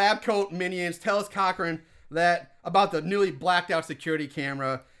 one of the lab coat minions tells Cochran that about the newly blacked out security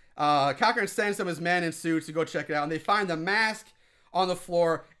camera. Cochran sends some of his men in suits to go check it out, and they find the mask on the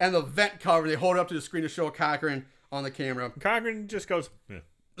floor and the vent cover. They hold it up to the screen to show Cochran on the camera. Cochran just goes,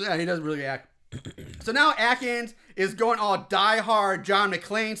 Yeah, he doesn't really act. So now Atkins is going all die-hard John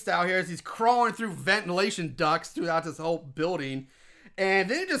McClane style here as he's crawling through ventilation ducts throughout this whole building. And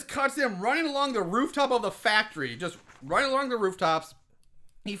then it just cuts him running along the rooftop of the factory, just running along the rooftops.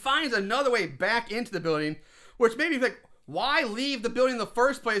 He finds another way back into the building, which made me think, why leave the building in the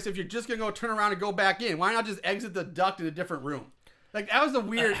first place if you're just going to go turn around and go back in? Why not just exit the duct in a different room? Like, that was a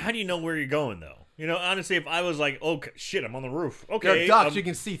weird... how do you know where you're going, though? You know, honestly, if I was like, oh, shit, I'm on the roof. Okay. They're ducts, you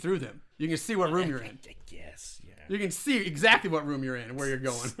can see through them. You can see what room you're in. I guess, yeah. You can see exactly what room you're in and where you're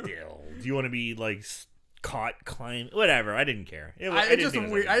going. Still, do you want to be, like, caught climbing? Whatever, I didn't care. It's just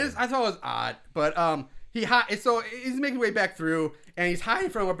weird. I thought it was odd. But so he's making his way back through, and he's hiding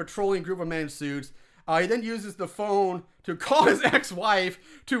from a patrolling group of men in suits. He then uses the phone to call his ex-wife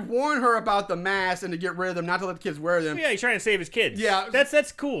to warn her about the mask and to get rid of them, not to let the kids wear them. Yeah, he's trying to save his kids. Yeah.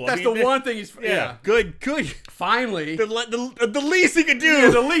 That's cool. That's the one thing he's... Yeah, good. Finally. The least he could do.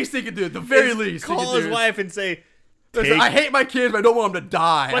 Yeah, the least he could do. The very least he call could his do. wife and say, Listen, I hate my kids, but I don't want them to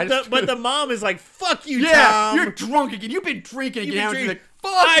die. But the mom is like, fuck you, yeah, Tom. you're drunk again. You've been drinking again. You've been She's like,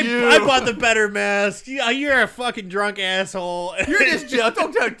 fuck you. I bought the better mask. You're a fucking drunk asshole. You're just jealous.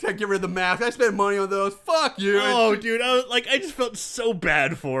 Don't get rid of the mask. I spent money on those. Fuck you. Oh, dude. I just felt so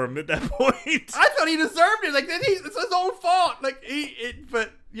bad for him at that point. I thought he deserved it. Like, it's his own fault. Like,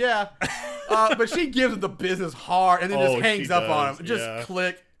 but yeah. But she gives him the business hard and then just hangs up on him. Just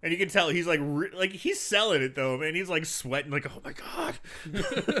click. And you can tell he's like he's selling it though, man. He's like sweating, like, oh my god.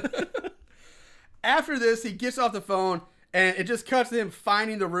 After this, he gets off the phone, and it just cuts to him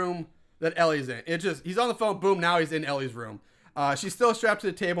finding the room that Ellie's in. He's on the phone. Boom! Now he's in Ellie's room. She's still strapped to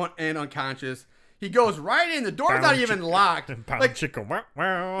the table and unconscious. He goes right in. The door's not even locked. Like, chicken.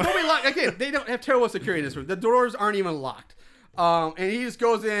 nobody locked. Again, they don't have terrible security in this room. The doors aren't even locked. And he just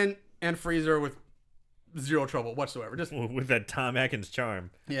goes in and frees her with zero trouble whatsoever. Just with that Tom Atkins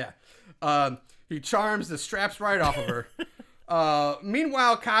charm. Yeah. He charms the straps right off of her.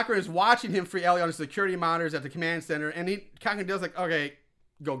 Meanwhile, Cochran is watching him free Ellie on the security monitors at the command center, and Cochran does like, okay,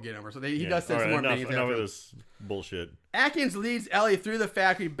 go get him. So he does send some more minions. Enough of this bullshit. Atkins leads Ellie through the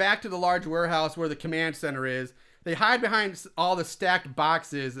factory back to the large warehouse where the command center is. They hide behind all the stacked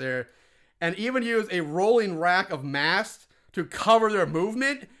boxes there, and even use a rolling rack of masks to cover their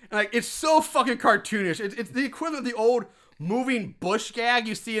movement. And, like, it's so fucking cartoonish. It's the equivalent of the old moving bush gag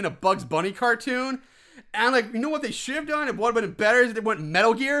you see in a Bugs Bunny cartoon. And, like, you know what they should have done? It would have been better is they went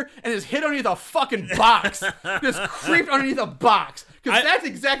Metal Gear and just hit underneath a fucking box. Just creeped underneath a box. Because that's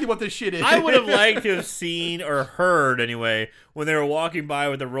exactly what this shit is. I would have liked to have seen or heard, anyway, when they were walking by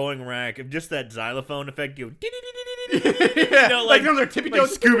with the rolling rack, of just that xylophone effect. You yeah, you know, like on their tippy like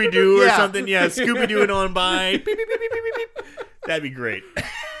toes. Scooby-Doo or Yeah. something. Yeah, Scooby-Dooing on by. Beep, beep, beep, beep, beep, beep. That'd be great.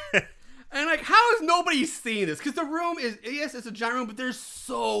 And, like, how has nobody seen this? Because the room is, yes, it's a giant room, but there's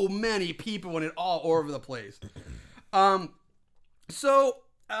so many people in it all over the place.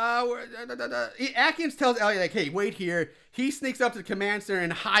 Atkins tells Ellie, like, hey, wait here. He sneaks up to the command center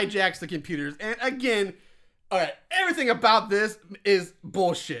and hijacks the computers. And again, all right, everything about this is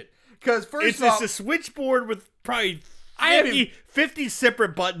bullshit. Because It's of all, a switchboard with probably I haven't- 50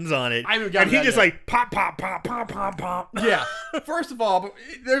 separate buttons on it. I haven't gotten and he that just yet. like pop, pop, pop, pop, pop, pop. yeah. First of all,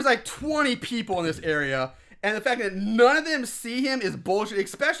 there's like 20 people in this area. And the fact that none of them see him is bullshit,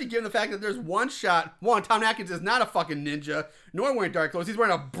 especially given the fact that there's one shot. One, Tom Atkins is not a fucking ninja, nor wearing dark clothes. He's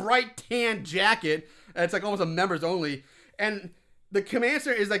wearing a bright tan jacket. And it's like almost a members only. And the command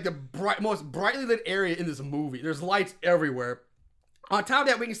center is like the most brightly lit area in this movie. There's lights everywhere. On top of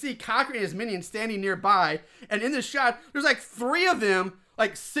that, we can see Cochran and his minions standing nearby. And in this shot, there's like 3 of them,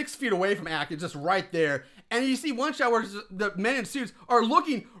 like 6 feet away from Atkins, just right there. And you see one shot where the men in suits are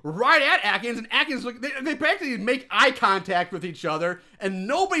looking right at Atkins, and Atkins, they practically make eye contact with each other, and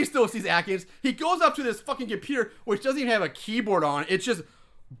nobody still sees Atkins. He goes up to this fucking computer, which doesn't even have a keyboard on. It's just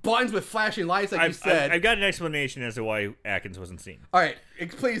buttons with flashing lights, like you said. I've got an explanation as to why Atkins wasn't seen. All right,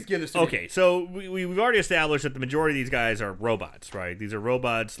 please give this to me. Okay, so we've already established that the majority of these guys are robots, right? These are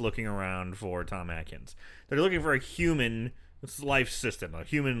robots looking around for Tom Atkins. They're looking for a human life system, a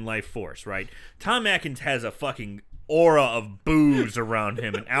human life force, right? Tom Atkins has a fucking aura of booze around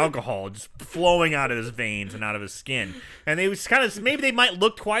him and alcohol just flowing out of his veins and out of his skin. And they was kind of, maybe they might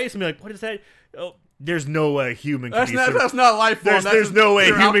look twice and be like, what is that? Oh, there's no way a human can That's not life form. There's no way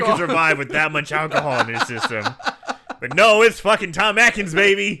a human alcohol. can survive with that much alcohol in his system. But no, it's fucking Tom Atkins,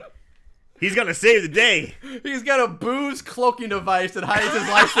 baby. He's gonna save the day. He's got a booze cloaking device that hides his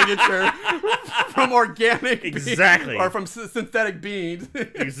life signature from organic Exactly. or from synthetic beans.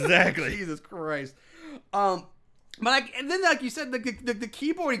 Exactly. Jesus Christ. But like, and then like you said, the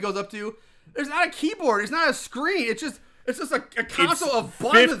keyboard he goes up to, there's not a keyboard. It's not a screen. It's just a console of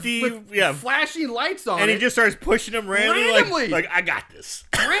buttons 50 with flashing lights on it. And he just starts pushing them randomly. Like I got this.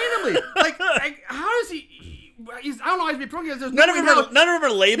 randomly. Like how does he? I don't know how he's being programmed. There's None of them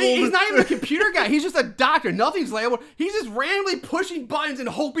are labeled. He's not even a computer guy. He's just a doctor. Nothing's labeled. He's just randomly pushing buttons and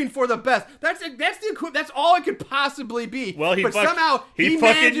hoping for the best. That's all it could possibly be. Well, but somehow he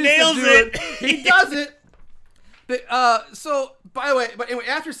fucking manages nails to do it. He does it. So by the way, anyway,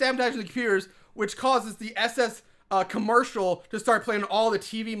 after sabotaging the computers, which causes the SS commercial to start playing on all the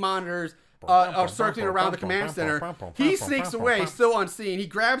TV monitors circling around the command center, he sneaks away, still unseen. He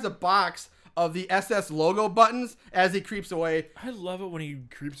grabs a box of the SS logo buttons as he creeps away. I love it when he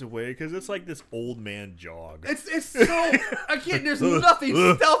creeps away because it's like this old man jog. It's so again. There's nothing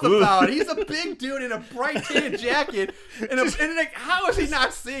stealth about it. He's a big dude in a bright tan jacket, and like, how is he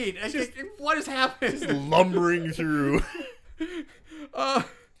not seen? What is happening? Lumbering through.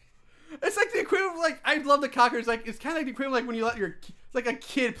 It's like the equivalent of, like, I love the Cocker. It's like, it's kind of like the equivalent of, like when you let it's like a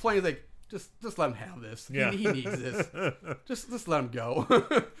kid playing. It's like, just let him have this. Yeah. He needs this. just let him go.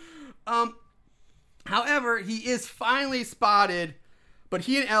 However, he is finally spotted, but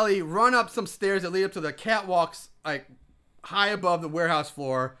he and Ellie run up some stairs that lead up to the catwalks, like high above the warehouse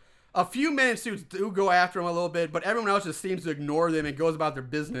floor. A few men in suits do go after him a little bit, but everyone else just seems to ignore them and goes about their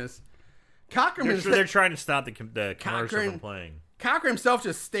business. They're trying to stop the commercial from playing. Cocker himself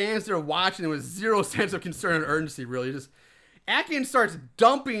just stands there watching with zero sense of concern and urgency, really. Atkins starts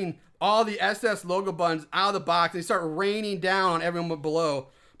dumping all the SS logo buttons out of the box, and they start raining down on everyone below.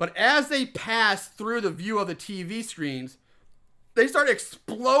 But as they pass through the view of the TV screens, they start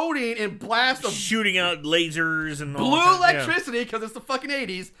exploding in blasts of shooting out lasers and all blue that. electricity, because it's the fucking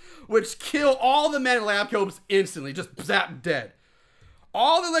 80s, which kill all the men in lab coats instantly, just zap dead.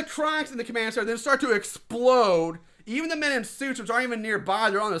 All the electronics in the command center then start to explode. Even the men in suits, which aren't even nearby,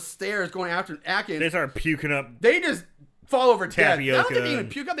 they're on the stairs going after Atkins. They start puking up. They just fall over dead. I don't think Tapioca. they even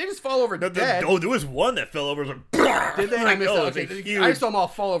puke up. They just fall over dead. There was one that fell over. It was like, Did they? I missed oh, that. it's Okay. huge. I saw them all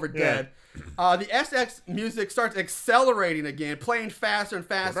fall over dead. The SX music starts accelerating again, playing faster and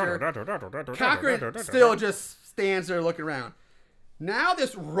faster. Cochran still just stands there looking around. Now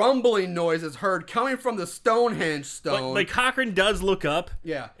this rumbling noise is heard coming from the Stonehenge stone. Like Cochran does look up.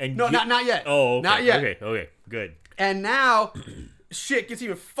 Yeah. And not yet. Oh, okay. Not yet. Okay, good. And now, shit gets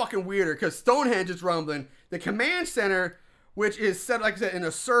even fucking weirder because Stonehenge is rumbling. The command center, which is set, like I said, in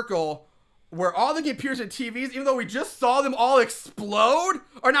a circle where all the computers and TVs, even though we just saw them all explode,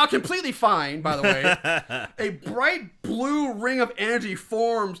 are now completely fine, by the way. A bright blue ring of energy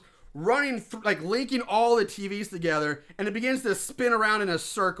forms, running, like linking all the TVs together, and it begins to spin around in a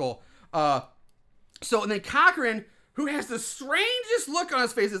circle. And then Cochran, who has the strangest look on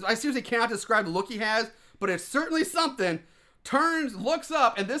his face, I seriously cannot describe the look he has, but it's certainly something, turns, looks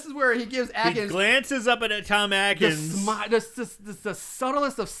up, and this is where he gives Atkins... He glances up at Tom Atkins. The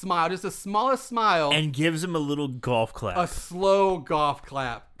subtlest of smile, just the smallest smile. And gives him a little golf clap. A slow golf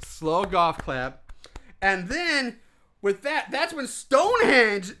clap. And then, with that's when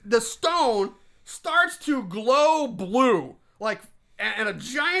Stonehenge, the stone, starts to glow blue. And a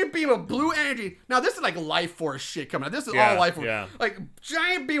giant beam of blue energy. Now, this is like life force shit coming out. This is all life force. Yeah. Like,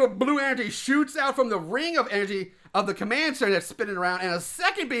 giant beam of blue energy shoots out from the ring of energy of the command center that's spinning around, and a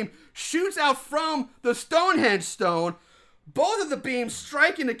second beam shoots out from the Stonehenge stone. Both of the beams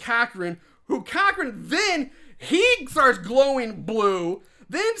strike into Cochran, then he starts glowing blue,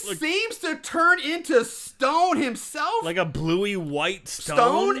 then seems to turn into stone himself. Like a bluey white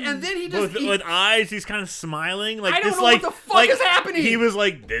stone. And then he just... With eyes, he's kind of smiling. Like I don't this, know like, what the fuck is happening. He was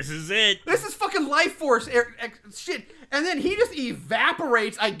like, this is it. This is fucking life force shit. And then he just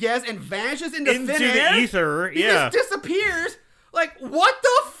evaporates, I guess, and vanishes into thin the air. ether, He yeah. just disappears. Like, what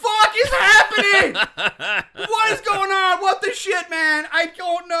the fuck is happening? What is going on? What the shit, man? I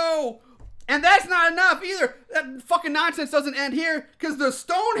don't know. And that's not enough either. That fucking nonsense doesn't end here, because the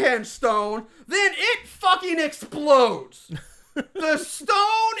Stonehenge stone, then it fucking explodes. The stone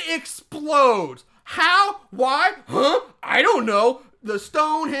explodes. How? Why? Huh? I don't know. The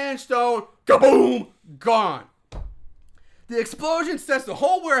Stonehenge stone, kaboom, gone. The explosion sets the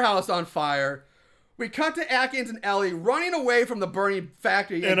whole warehouse on fire. We cut to Atkins and Ellie running away from the burning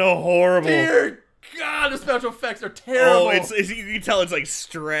factory. In a horrible... Dear God, the special effects are terrible. Oh, it's you can tell it's like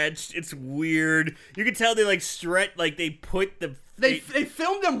stretched. It's weird. You can tell they like stretch, like they put the... They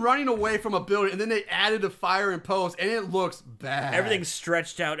filmed them running away from a building, and then they added the fire in post, and it looks bad. Everything's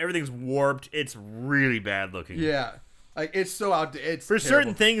stretched out. Everything's warped. It's really bad looking. Yeah. Like, it's so outdated. It's For terrible.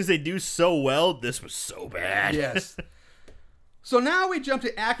 certain things they do so well, this was so bad. Yes. So now we jump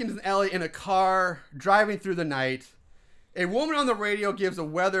to Atkins and Ellie in a car driving through the night. A woman on the radio gives a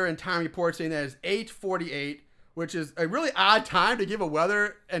weather and time report saying that it's 8:48, which is a really odd time to give a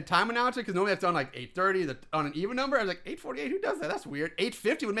weather and time announcer, because normally that's done like 8:30 on an even number. I was like, 8:48? Who does that? That's weird.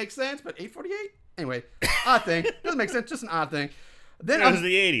 8:50 would make sense, but 8:48? Anyway, odd thing. Doesn't make sense. Just an odd thing. Then It was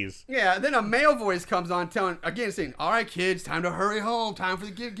the 80s. Yeah, then a male voice comes on saying, all right, kids, time to hurry home. Time for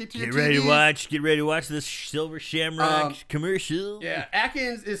the get to your Get ready to TVs." watch. Get ready to watch this Silver Shamrock commercial. Yeah,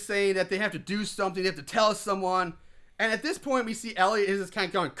 Atkins is saying that they have to do something. They have to tell someone. And at this point, we see Ellie is just kind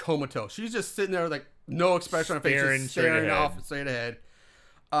of going comatose. She's just sitting there like no expression on her face, just staring off straight ahead.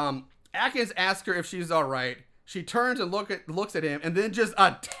 Atkins asks her if she's all right. She turns and looks at him and then just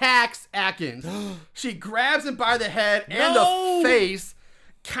attacks Atkins. She grabs him by the head and the face.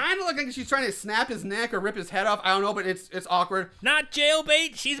 Kind of like she's trying to snap his neck or rip his head off. I don't know, but it's awkward. Not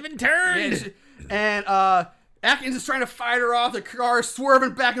jailbait. She's been turned. And Atkins is trying to fight her off. The car is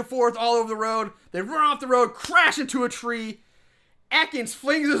swerving back and forth all over the road. They run off the road, crash into a tree. Atkins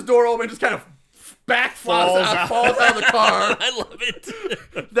flings his door open and just kind of falls out of the car. I love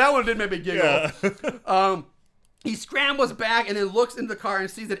it. That one did make me giggle. Yeah. He scrambles back and then looks into the car and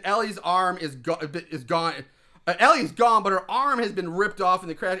sees that Ellie's arm is gone. Ellie's gone, but her arm has been ripped off in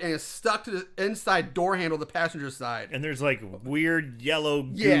the crash and is stuck to the inside door handle of the passenger side. And there's like weird yellow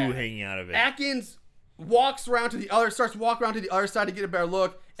goo hanging out of it. Atkins starts walking around to the other side to get a better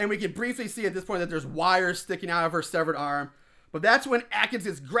look, and we can briefly see at this point that there's wires sticking out of her severed arm. But that's when Atkins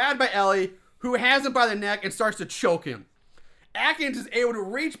gets grabbed by Ellie, who has him by the neck and starts to choke him. Atkins is able to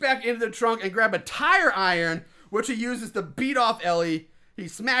reach back into the trunk and grab a tire iron, which he uses to beat off Ellie. He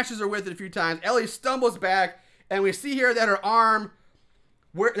smashes her with it a few times. Ellie stumbles back, and we see here that her arm,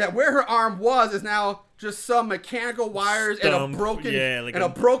 where her arm was, is now just some mechanical wires and a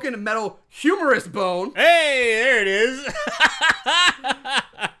broken metal humerus bone. Hey, there it is.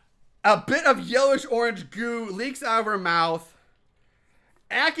 A bit of yellowish orange goo leaks out of her mouth.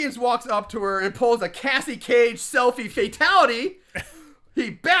 Atkins walks up to her and pulls a Cassie Cage selfie fatality.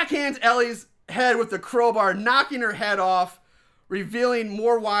 He backhands Ellie's head with the crowbar, knocking her head off, revealing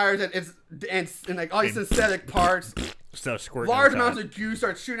more wires and like all these synthetic parts. Large amounts of goo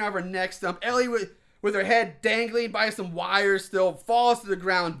start shooting out of her neck stump. Ellie, with her head dangling by some wires, still falls to the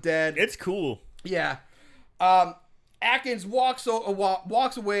ground dead. It's cool. Yeah. Atkins walks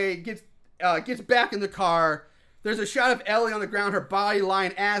away, gets back in the car, There's a shot of Ellie on the ground, her body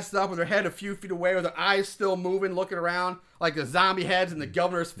lying ass up with her head a few feet away with her eyes still moving, looking around like the zombie heads in the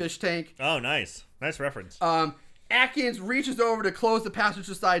governor's fish tank. Oh, nice. Nice reference. Atkins reaches over to close the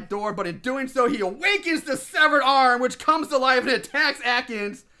passenger side door, but in doing so, he awakens the severed arm, which comes to life and attacks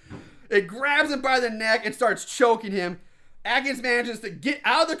Atkins. It grabs him by the neck and starts choking him. Atkins manages to get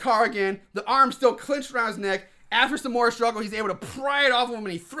out of the car again, the arm still clenched around his neck. After some more struggle, he's able to pry it off of him,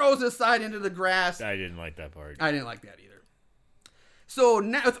 and he throws it aside into the grass. I didn't like that part. I didn't like that either. So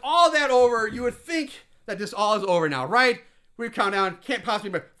now, with all that over, you would think that this all is over now, right? We count down, can't possibly,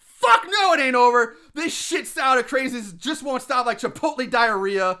 but fuck no, it ain't over. This shit sound of crazies just won't stop like Chipotle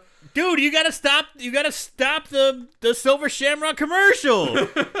diarrhea. Dude, you gotta stop the Silver Shamrock commercial.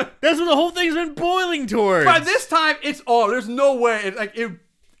 That's what the whole thing's been boiling towards. By this time, it's all. There's no way.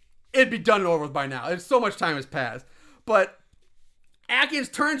 It'd be done and over with by now. It's so much time has passed. But Atkins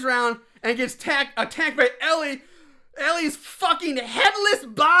turns around and gets attacked by Ellie. Ellie's fucking headless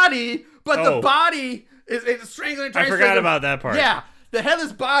body, but the body is strangling. I forgot about that part. Yeah, the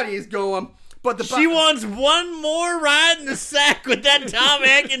headless body is going. But she wants one more ride in the sack with that Tom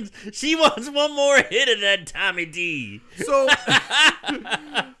Atkins. She wants one more hit of that Tommy D. So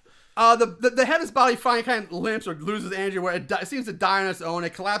the headless body finally kind of limps or loses energy where it seems to die on its own.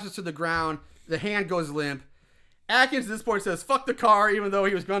 It collapses to the ground. The hand goes limp. Atkins at this point says, fuck the car, even though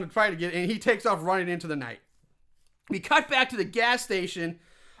he was going to try to get in. He takes off running into the night. We cut back to the gas station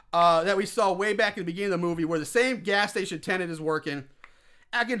that we saw way back in the beginning of the movie where the same gas station attendant is working.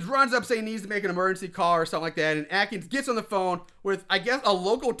 Atkins runs up saying he needs to make an emergency call or something like that. And Atkins gets on the phone with, I guess, a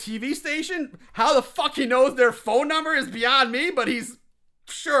local TV station. How the fuck he knows their phone number is beyond me, but he's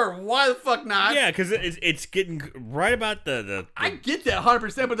sure. Why the fuck not? Yeah, because it's getting right about the I get that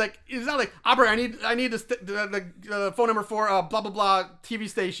 100%, but like it's not like operator. I need the phone number for blah blah blah TV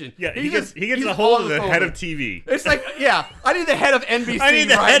station. Yeah, he gets a hold of the head of TV. It's like I need the head of NBC. I need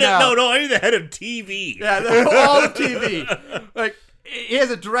the right head now. of I need the head of TV. Yeah, all of TV. Like he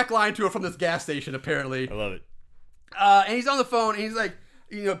has a direct line to it from this gas station apparently. I love it. And he's on the phone and he's like,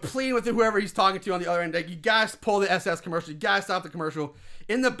 pleading with whoever he's talking to on the other end. Like, you guys pull the SS commercial. You guys stop the commercial.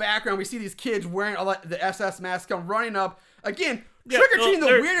 In the background, we see these kids wearing the SS masks come running up. Again, trick-or-treating the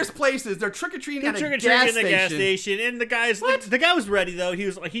weirdest places. They're trick-or-treating at a gas station. And the guy was ready, though.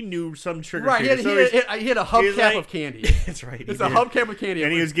 He knew some trick-or-treaters. Right, he had a hubcap of candy. That's right. It's a hubcap of candy.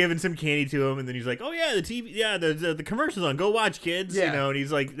 And he was giving some candy to him, and then he's like, oh, yeah, the TV, the commercial's on. Go watch, kids. Yeah. And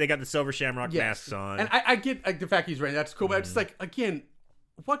he's like, they got the Silver Shamrock masks on. And I get the fact he's ready. That's cool, but it's just like, again,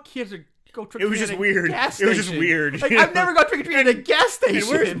 what kids are go trick or treating? It was just weird. It was just weird. Like, I've never gone trick or treating at a gas station. And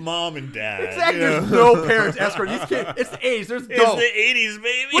where's mom and dad? Exactly. There's no parents escort these kids. It's the 80s. There's It's go. the 80s,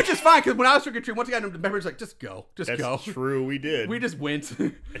 baby. Which is fine because when I was trick or treating, once again, the members like, just go, That's go. true. We did. We just went.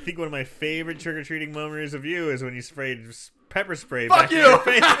 I think one of my favorite trick or treating memories of you is when you sprayed pepper spray. Fuck back in you. your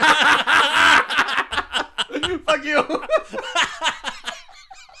face. Fuck you.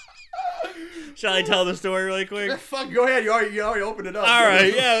 Shall I tell the story really quick? Fuck, go ahead. You already opened it up. All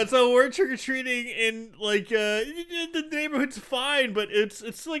right, yeah. So we're trick or treating, and like the neighborhood's fine, but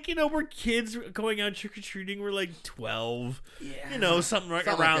it's like we're kids going out trick or treating. We're like 12, something right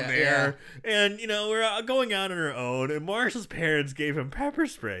Something around like that, there, and we're going out on our own. And Marshall's parents gave him pepper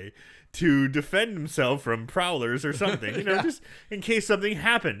spray to defend himself from prowlers or something, just in case something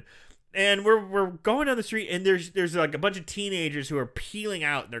happened. And we're going down the street, and there's like a bunch of teenagers who are peeling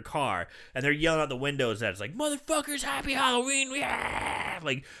out in their car, and they're yelling out the windows. That's like, motherfuckers, happy Halloween, yeah!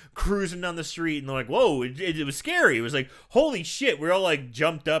 Like cruising down the street, and they're like, whoa, it was scary. It was like, holy shit. We're all like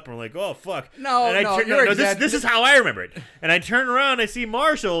jumped up, and we're like, oh fuck. This is how I remember it. And I turn around, and I see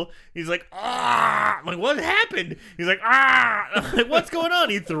Marshall. He's like, ah! I'm like, what happened? He's like, ah! I'm like, what's going on?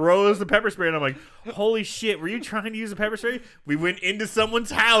 He throws the pepper spray, and I'm like, holy shit, were you trying to use a pepper spray? We went into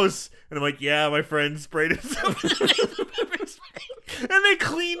someone's house. And I'm like, yeah, my friend sprayed himself with pepper spray. And they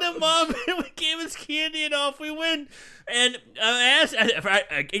cleaned him up, and we gave us candy, and off we went. And I asked,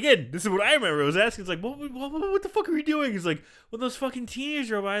 again, this is what I remember. I was asking, it's like, what the fuck are you doing? He's like, well, those fucking teenagers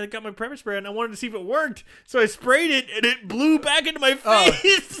drove by, they got my pepper spray, and I wanted to see if it worked. So I sprayed it, and it blew back into my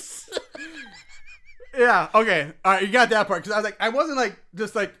face. Yeah, okay. All right, you got that part. Because I was like, I wasn't like,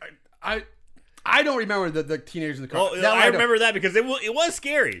 just like, I don't remember the teenagers in the car. Oh, I remember that because it was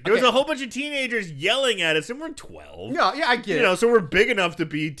scary. There was a whole bunch of teenagers yelling at us, and we're 12. Yeah, I get it. So we're big enough to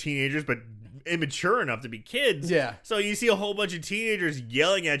be teenagers, but immature enough to be kids. Yeah. So you see a whole bunch of teenagers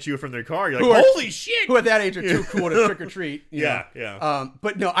yelling at you from their car. You're like, holy shit! Who at that age are too cool to trick or treat. Yeah.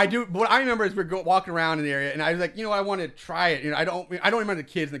 But no, I do. What I remember is we're walking around in the area, and I was like, I want to try it. I don't remember the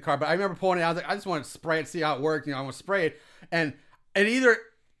kids in the car, but I remember pulling it out. I was like, I just want to spray it, see how it works. I want to spray it, and either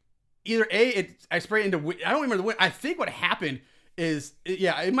either I sprayed into. I don't remember the wind. I think what happened is,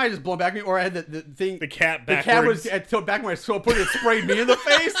 it might have just blown back at me, or I had the thing. The cap The backwards. cat was tilted back when I put it, sprayed me in the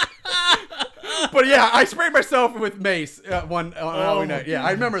face. But yeah, I sprayed myself with mace one Halloween night. Yeah,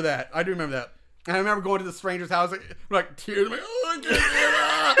 I remember that. I do remember that. And I remember going to the stranger's house, like tears, like, oh, I can't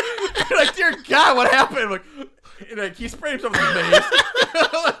get it. Like, dear God, what happened? Like he sprayed himself with mace.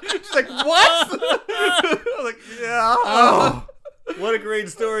 She's like, what? I was like, yeah. Oh, what a great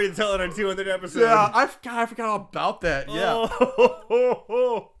story to tell in our 200th episode. Yeah, I forgot all about that. Yeah.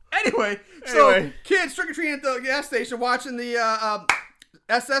 Oh. Anyway, so kids trick-or-treating at the gas station watching the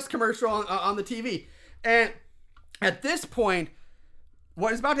SS commercial on the TV. And at this point,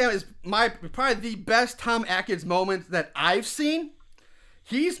 what is about to happen is probably the best Tom Atkins moment that I've seen.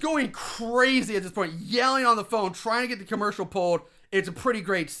 He's going crazy at this point, yelling on the phone, trying to get the commercial pulled. It's a pretty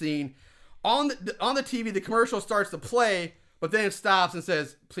great scene. On the TV, the commercial starts to play, but then it stops and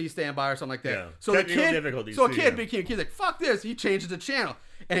says, "Please stand by," or something like that. Yeah. So the Technical kid, difficulties, kid's like, "Fuck this!" He changes the channel,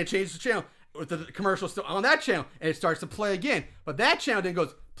 and it changes the channel with the commercial still on that channel, and it starts to play again. But that channel then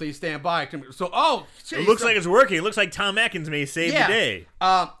goes, "Please stand by." So It looks like it's working. It looks like Tom Atkins may save the day.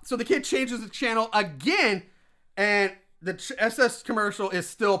 So the kid changes the channel again, and the SS commercial is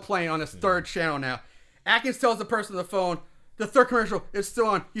still playing on his third channel now. Atkins tells the person on the phone, "The third commercial is still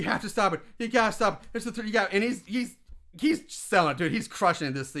on. You have to stop it. You gotta stop it. It's the third. You got." And he's selling it, dude. He's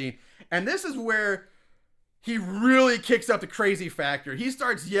crushing this scene, and this is where he really kicks up the crazy factor. He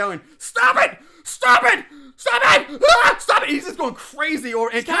starts yelling, "Stop it! Stop it! Stop it! Ah, stop it!" He's just going crazy.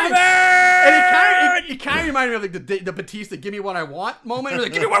 It kind of reminded me of like the Batista "Give me what I want" moment. He's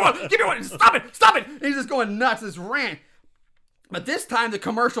like, "Give me what I want! Give me what! Stop it! Stop it!" And he's just going nuts. This rant. But this time, the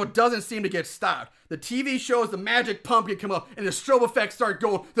commercial doesn't seem to get stopped. The TV shows the magic pumpkin come up, and the strobe effects start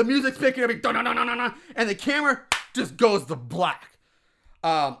going. The music's picking up, and the camera just goes to black.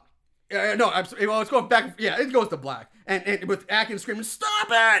 It's going back. Yeah, it goes to black. And with Atkins screaming, "Stop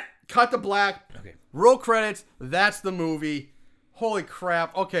it!" Cut to black. Okay. Roll credits. That's the movie. Holy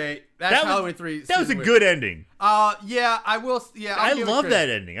crap. Okay. That's Halloween 3. That was a good ending. Yeah, I will. Yeah, I love that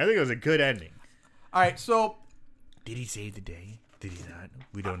ending. I think it was a good ending. All right, so. Did he save the day? Did he not?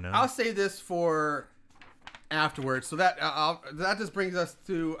 We don't know. I'll say this for afterwards. So that just brings us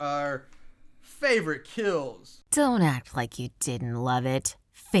to our favorite kills. Don't act like you didn't love it.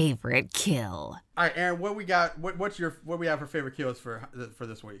 Favorite kill. All right, Aaron, what we got? What we have for favorite kills for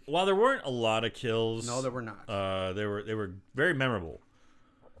this week? While there weren't a lot of kills, no, there were not. They were very memorable.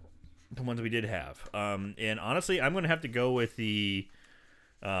 The ones we did have, and honestly, I'm going to have to go with the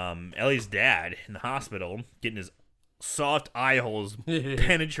Ellie's dad in the hospital getting his soft eye holes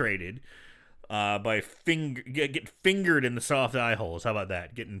penetrated by get fingered in the soft eye holes. How about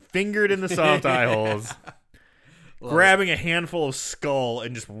that? Getting fingered in the soft eye holes. Grabbing a handful of skull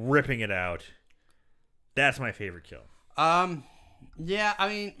and just ripping it out. That's my favorite kill. Yeah, I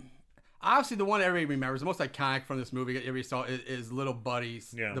mean, obviously the one everybody remembers, the most iconic from this movie everybody saw is Little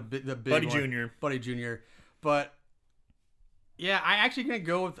Buddy's. Yeah. The big Buddy one. Jr. Buddy Jr. But yeah, I actually gonna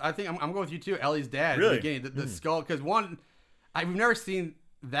go with. I think I'm going with you too. Ellie's dad. Really? At the beginning, the skull, because we've never seen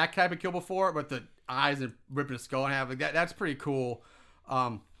that type of kill before, but the eyes and ripping the skull in half, like that's pretty cool.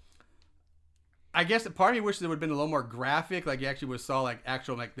 I guess part of me wishes it would have been a little more graphic, like you actually saw like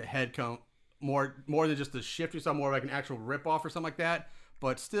actual like the head come more than just the shift. You saw more like an actual rip off or something like that.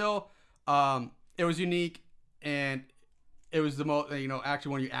 But still, it was unique, and it was the most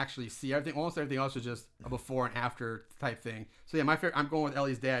actually when you actually see everything. Almost everything else was just a before and after type thing. So yeah, my favorite. I'm going with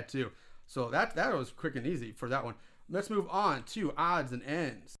Ellie's dad too. So that was quick and easy for that one. Let's move on to odds and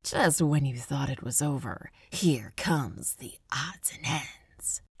ends. Just when you thought it was over, here comes the odds and ends.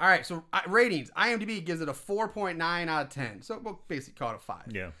 All right, so ratings. IMDb gives it a 4.9 out of 10. So we'll basically call it a 5.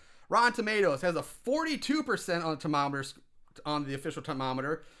 Yeah. Rotten Tomatoes has a 42% on the thermometer, on the official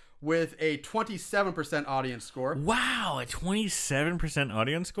thermometer, with a 27% audience score. Wow, a 27%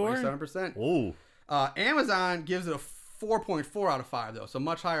 audience score? 27%. Oh. Amazon gives it a 4.4 out of 5, though, so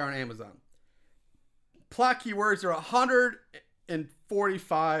much higher on Amazon. Plot keywords are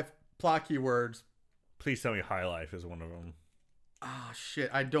 145 plot keywords. Please tell me High Life is one of them. Oh,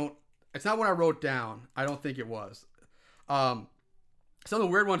 shit. It's not what I wrote down. I don't think it was. Some of the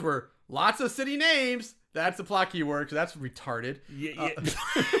weird ones were lots of city names. That's the plot keyword, because that's retarded. Yeah.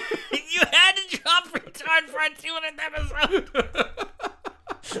 You had to drop retard for a 200th episode.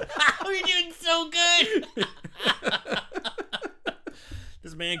 We're doing so good.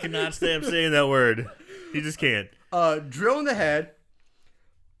 This man cannot stop saying that word. He just can't. Drill in the head.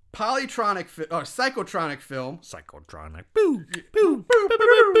 psychotronic film. Psychotronic. Boo, boo, boo,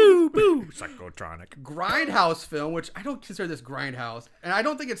 boo, boo, boo. Psychotronic. Grindhouse film, which I don't consider this Grindhouse, and I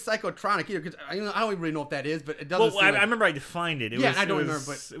don't think it's psychotronic either because I don't even really know what that is, but it doesn't. Well, I remember I defined it. I don't remember,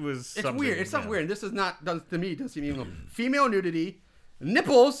 but it was. It's weird. It's something weird. And this is not to me. It doesn't seem even female nudity,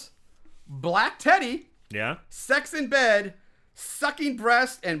 nipples, black teddy, sex in bed, sucking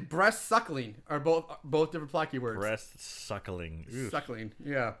breast, and breast suckling are both different plot keywords. Breast suckling. Oof. Suckling.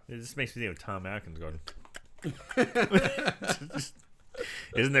 Yeah. It just makes me think of Tom Atkins going.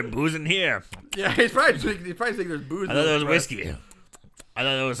 Isn't there booze in here? Yeah, he's probably thinking there's booze. I thought there was whiskey. I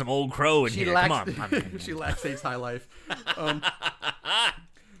thought there was some old crow in here. Come on. She laxates high life.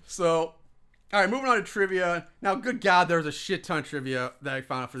 So, all right, moving on to trivia. Now, good God, there's a shit ton of trivia that I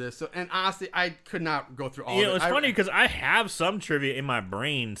found out for this. So, and honestly, I could not go through all of it. It's funny because I have some trivia in my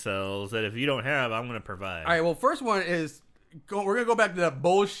brain cells that if you don't have, I'm going to provide. All right, well, first one is we're going to go back to that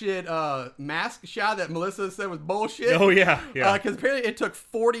bullshit mask shot that Melissa said was bullshit. Oh, yeah. Because apparently it took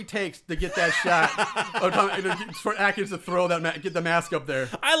 40 takes to get that shot for Atkins to throw get the mask up there.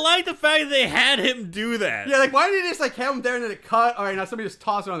 I like the fact that they had him do that. Yeah, like, why did they just have him there and then it cut? All right, now somebody just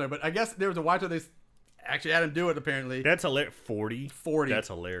toss it on there. But I guess there was a watch where they actually had him do it, apparently. That's hilarious. 40? 40. That's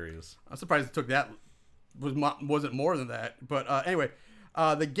hilarious. I'm surprised it took that. Wasn't more than that. But anyway,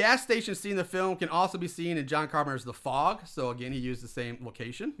 the gas station scene in the film can also be seen in John Carpenter's The Fog. So again, he used the same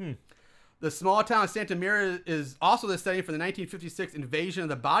location. The small town of Santa Mira is also the setting for the 1956 invasion of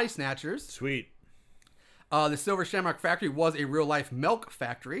the Body Snatchers. Sweet. The Silver Shamrock Factory was a real-life milk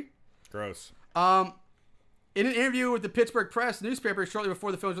factory. Gross. In an interview with the Pittsburgh Press newspaper shortly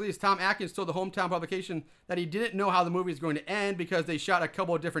before the film's release, Tom Atkins told the hometown publication that he didn't know how the movie was going to end because they shot a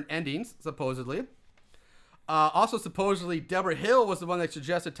couple of different endings, supposedly. Also, supposedly, Deborah Hill was the one that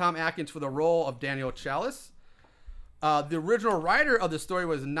suggested Tom Atkins for the role of Daniel Chalice. The original writer of the story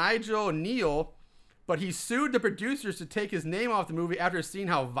was Nigel Neal, but he sued the producers to take his name off the movie after seeing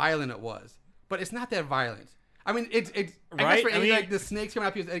how violent it was. But it's not that violent. I mean, it's right? I guess for like the snakes coming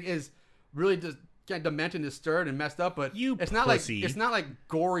up is really just kind of demented and disturbed and messed up, but it's not like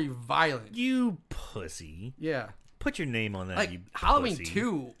gory violence. You pussy. Yeah. Put your name on that. Like you Halloween pussy.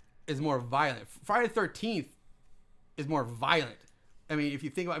 2 is more violent. Friday the 13th is more violent. I mean, if you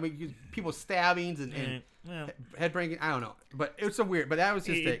think about people stabbings and head breaking, I don't know, but it's a weird. But that was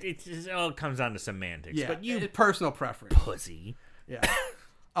just it all comes down to semantics. Yeah, but it's personal preference. Pussy. Yeah.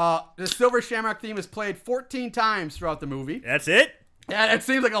 The Silver Shamrock theme is played 14 times throughout the movie. That's it? Yeah, it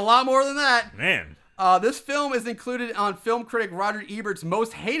seems like a lot more than that. Man. This film is included on film critic Roger Ebert's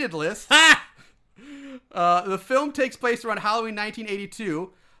most hated list. The film takes place around Halloween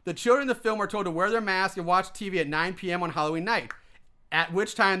 1982. The children in the film are told to wear their mask and watch TV at 9 p.m. on Halloween night, at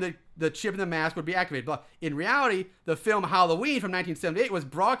which time the chip in the mask would be activated. In reality, the film Halloween from 1978 was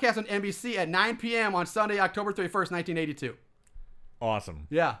broadcast on NBC at 9 p.m. on Sunday, October 31st, 1982. Awesome.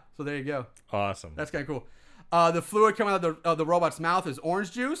 Yeah, so there you go. Awesome. That's kind of cool. The fluid coming out of the robot's mouth is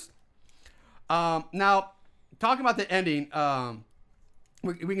orange juice. Now, talking about the ending,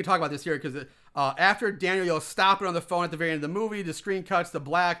 we can talk about this here because after Daniel yells "stop it" on the phone at the very end of the movie, the screen cuts to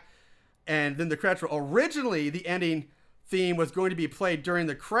black, and then the credits roll. Originally, the ending theme was going to be played during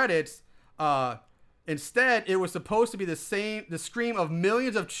the credits. Instead, it was supposed to be the scream of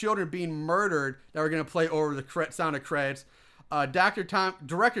millions of children being murdered that were going to play over the sound of credits. Director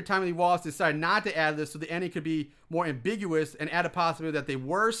Tommy Lee Wallace decided not to add this so the ending could be more ambiguous and add a possibility that they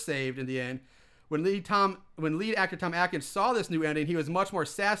were saved in the end. When lead actor Tom Atkins saw this new ending, he was much more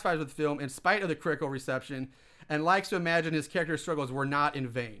satisfied with the film in spite of the critical reception, and likes to imagine his character's struggles were not in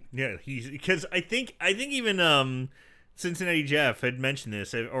vain. Yeah, because I think even Cincinnati Jeff had mentioned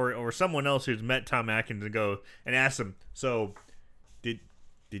this, or someone else who's met Tom Atkins and asked him, so did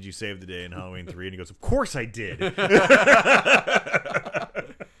you save the day in Halloween 3? And he goes, of course I did.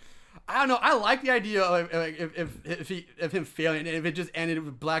 I don't know. I like the idea of if him failing, and if it just ended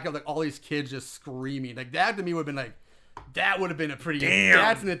with blackout, like all these kids just screaming. Like that to me would have been like, that would have been a pretty. Damn.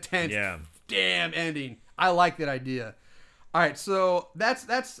 That's an intense. Yeah. Damn ending. I like that idea. All right, so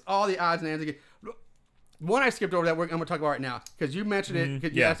that's all the odds and ends again. One I skipped over that I'm going to talk about right now because you mentioned it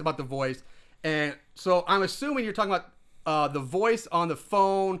because you asked about the voice, and so I'm assuming you're talking about the voice on the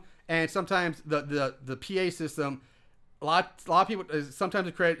phone and sometimes the PA system. A lot of people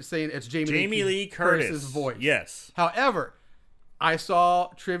sometimes credit saying it's Jamie Lee Curtis's voice. Yes. However, I saw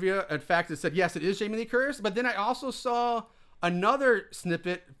trivia. In fact, it said yes, it is Jamie Lee Curtis. But then I also saw another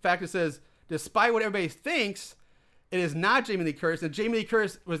snippet. In fact, it says despite what everybody thinks, it is not Jamie Lee Curtis. And Jamie Lee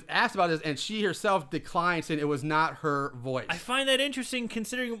Curtis was asked about this, and she herself declined, saying it was not her voice. I find that interesting,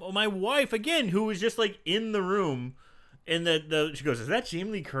 considering my wife again, who was just like in the room. And she goes, "Is that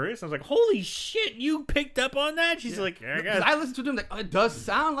Jamie Lee Curtis?" I was like, "Holy shit, you picked up on that?" She's like, "Yeah, I guess." I listened to them like, oh, it does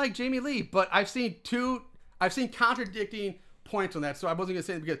sound like Jamie Lee, but I've seen contradicting points on that, so I wasn't gonna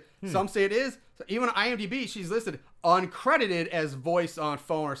say it because some say it is. So even on IMDb, she's listed uncredited as voice on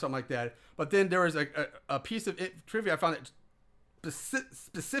phone or something like that. But then there was a piece of trivia I found that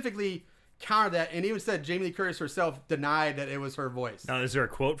specifically countered that, and even said Jamie Lee Curtis herself denied that it was her voice. Now, is there a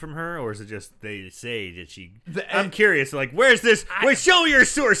quote from her, or is it just they say that she? I'm curious. Like, where's this? Wait, show me your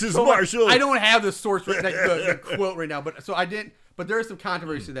sources, Marshall. I don't have the source, the quote right now, but so I didn't. But there is some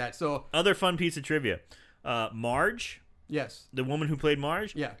controversy to that. So other fun piece of trivia: Marge, yes, the woman who played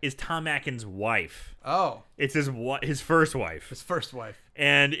Marge, yeah, is Tom Atkins' wife. Oh, it's his first wife. His first wife.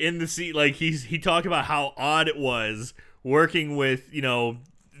 And in the scene, like he talked about how odd it was working with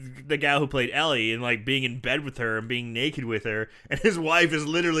the gal who played Ellie and like being in bed with her and being naked with her, and his wife is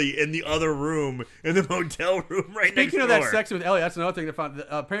literally in the other room in the motel room right next door. Speaking of that sex with Ellie, that's another thing I found.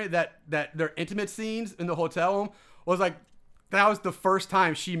 Apparently, that their intimate scenes in the hotel room was like that was the first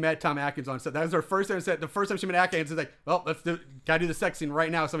time she met Tom Atkins on set. That was her first time set. The first time she met Atkins, it's like, well, gotta do the sex scene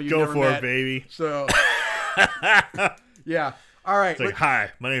right now. Some of you never met. Go for it, baby. So, yeah. All right. It's like, hi,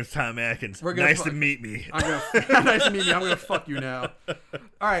 my name's Tom Atkins. Nice to meet me. Nice to meet me. I'm gonna fuck you now. All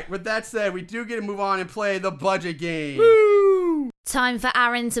right. With that said, we do get to move on and play the budget game. Woo! Time for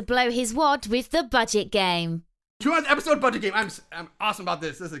Aaron to blow his wad with the budget game. 200th episode budget game. I'm awesome about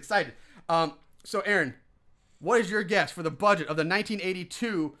this. This is exciting. So Aaron, what is your guess for the budget of the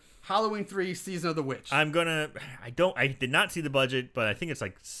 1982 Halloween 3 Season of the Witch? I did not see the budget, but I think it's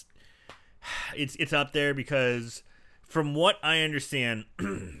like it's up there because from what I understand,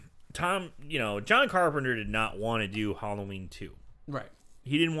 John Carpenter did not want to do Halloween 2. Right.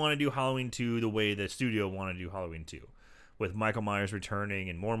 He didn't want to do Halloween 2 the way the studio wanted to do Halloween 2, with Michael Myers returning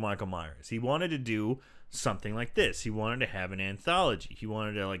and more Michael Myers. He wanted to do something like this. He wanted to have an anthology. He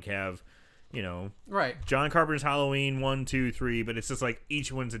wanted to like have, right, John Carpenter's Halloween 1, 2, 3, but it's just like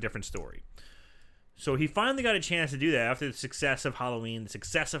each one's a different story. So he finally got a chance to do that after the success of Halloween, the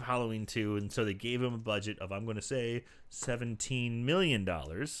success of Halloween 2, and so they gave him a budget of, I'm going to say, $17 million,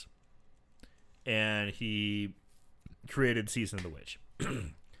 and he created Season of the Witch.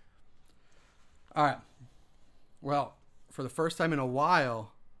 All right. Well, for the first time in a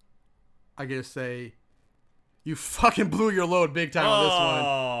while, I get to say, you fucking blew your load big time on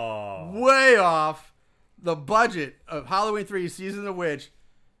this one. Way off. The budget of Halloween 3 Season of the Witch,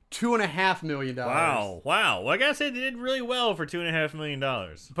 $2.5 million. Wow. Well, I gotta say they did really well for $2.5 million.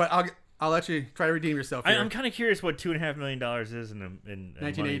 But I'll let you try to redeem yourself here. I'm kind of curious what $2.5 million is in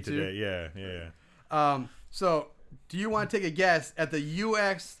 1982 today. Yeah. So, do you want to take a guess at the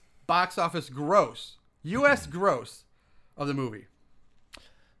U.S. box office gross? U.S. gross of the movie.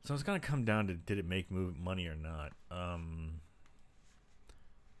 So it's gonna come down to did it make money or not.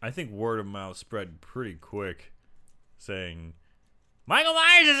 I think word of mouth spread pretty quick, saying Michael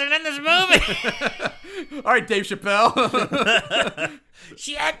Myers isn't in this movie. All right, Dave Chappelle.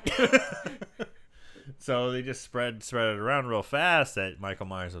 Shit. So they just spread it around real fast that Michael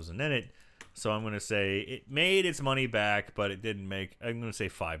Myers wasn't in it. So I'm going to say it made its money back, but it didn't make. I'm going to say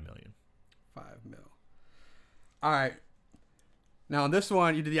 $5 million. $5 million. All right. Now on this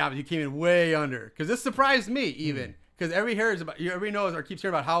one, you did the opposite. You came in way under because this surprised me even because everybody knows or keeps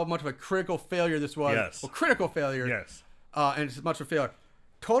hearing about how much of a critical failure this was. Yes. Well, critical failure. Yes. And it's much of a failure.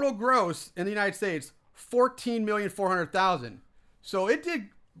 Total gross in the United States, $14,400,000. So it did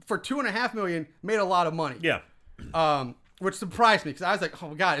for $2.5 million, made a lot of money. Yeah. Which surprised me because I was like, oh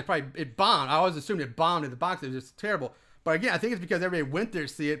my god, it bombed. I always assumed it bombed at the box. It was just terrible. But again, I think it's because everybody went there to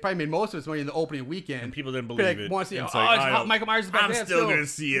see it. Probably made most of its money in the opening weekend. And people didn't believe it. Want to see It's Michael Myers is back. I'm still going to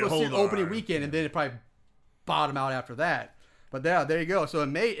see it. Hold on. Opening weekend, and then it probably bottomed out after that. But there you go. So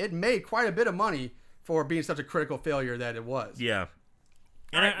it made quite a bit of money for being such a critical failure that it was. Yeah.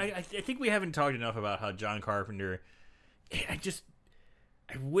 And I think we haven't talked enough about how John Carpenter. I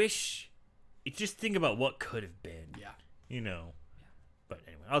wish. Just think about what could have been. Yeah. But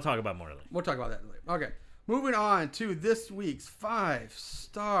anyway, I'll talk about more later. We'll talk about that later. Okay. Moving on to this week's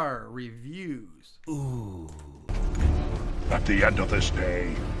 5-star reviews. Ooh. At the end of this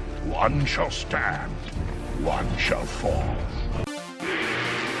day, one shall stand, one shall fall.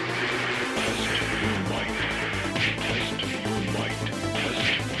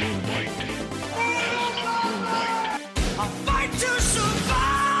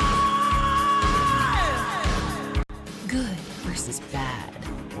 Good versus bad.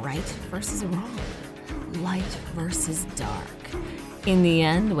 Right versus wrong. Light versus dark. In the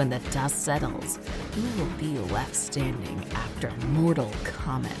end, when the dust settles, who will be left standing after Mortal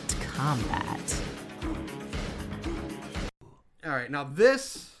Kombat combat? now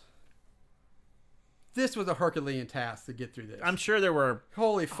this was a Herculean task to get through this. I'm sure there were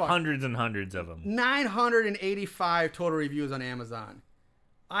Holy fuck. hundreds and hundreds of them. 985 total reviews on Amazon.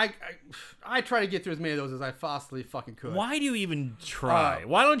 I try to get through as many of those as I possibly fucking could. Why do you even try?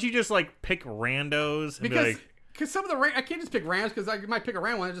 Why don't you just like pick randos? And Because some of the I can't just pick randos because I might pick a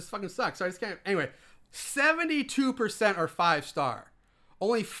random one that just fucking sucks. So I just can't. Anyway, 72% are 5-star.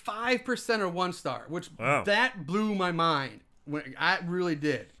 Only 5% are 1-star, which that blew my mind. I really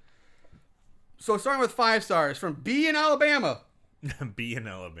did. So starting with 5 stars from B in Alabama. B in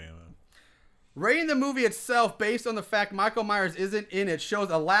Alabama. Rating the movie itself based on the fact Michael Myers isn't in it shows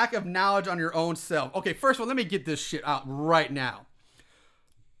a lack of knowledge on your own self. Okay, first of all, let me get this shit out right now.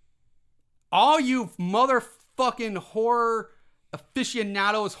 All you motherfucking horror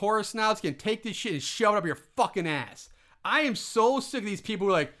aficionados, horror snobs can take this shit and shove it up your fucking ass. I am so sick of these people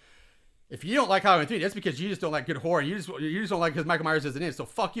who are like, if you don't like Halloween 3, that's because you just don't like good horror. You just don't like because Michael Myers isn't in it. So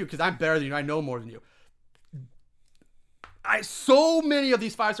fuck you because I'm better than you. I know more than you. So many of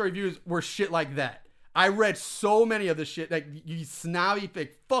these 5-star reviews were shit like that. I read so many of this shit. Like, you snobby,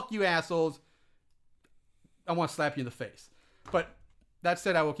 fuck you assholes. I want to slap you in the face. But that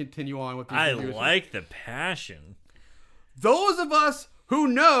said, I will continue on with these reviews. I like the passion. Those of us who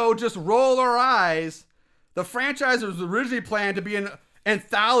know just roll our eyes. The franchise was originally planned to be an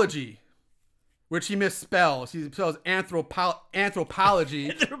anthology, which he misspells. He spells anthropology.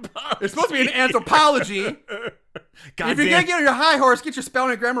 It's supposed to be an anthropology. If you're going to get on your high horse, get your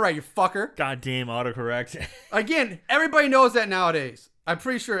spelling and grammar right, you fucker. Goddamn autocorrect. Again, everybody knows that nowadays. I'm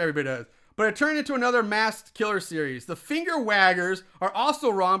pretty sure everybody does. But it turned into another masked killer series. The finger waggers are also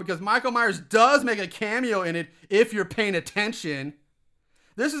wrong because Michael Myers does make a cameo in it if you're paying attention.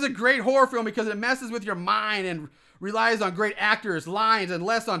 This is a great horror film because it messes with your mind and relies on great actors, lines, and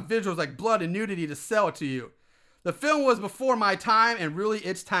less on visuals like blood and nudity to sell it to you. The film was before my time, and really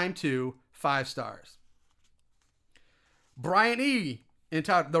it's time too. 5 stars. Brian E.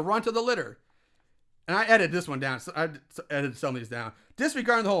 entitled The Runt of the Litter. And I edited this one down. So I edited some of these down.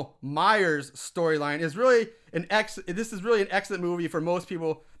 Disregarding the whole Myers storyline is really an excellent movie for most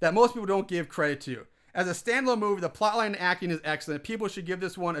people that most people don't give credit to. As a standalone movie, the plotline and acting is excellent. People should give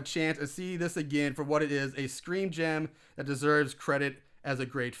this one a chance and see this again for what it is, a scream gem that deserves credit as a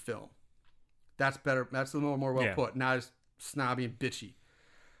great film. That's better. That's a little more well put, not as snobby and bitchy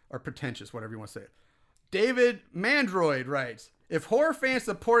or pretentious, whatever you want to say. David Mandroid writes, if horror fans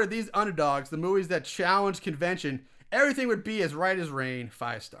supported these underdogs, the movies that challenge convention, everything would be as right as rain.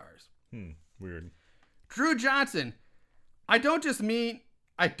 5 stars. Weird. Drew Johnson, I don't just mean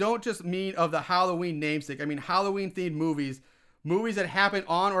of the Halloween namesake. I mean Halloween themed movies that happen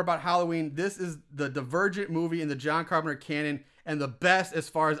on or about Halloween. This is the Divergent movie in the John Carpenter canon and the best as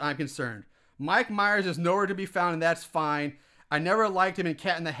far as I'm concerned. Mike Myers is nowhere to be found, and that's fine. I never liked him in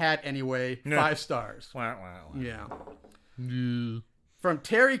Cat in the Hat anyway. 5 stars. Wow. Yeah. From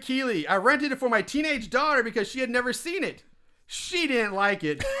Terry Keeley, I rented it for my teenage daughter because she had never seen it. She didn't like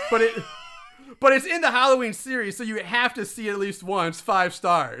it, but it's in the Halloween series, so you have to see it at least once. 5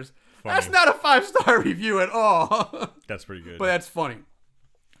 stars. Funny. That's not a 5-star review at all. That's pretty good. But that's funny.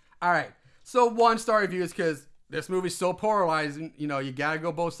 All right. So 1-star reviews because this movie's so polarizing. You know, you got to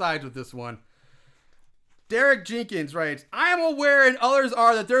go both sides with this one. Derek Jenkins writes, I am aware and others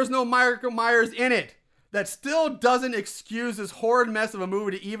are that there's no Michael Myers in it. That still doesn't excuse this horrid mess of a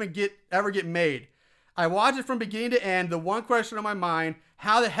movie to even ever get made. I watched it from beginning to end. The one question on my mind,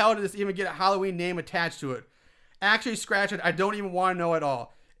 how the hell did this even get a Halloween name attached to it? Actually, scratch it. I don't even want to know at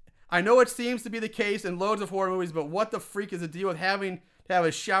all. I know it seems to be the case in loads of horror movies, but what the freak is the deal with having to have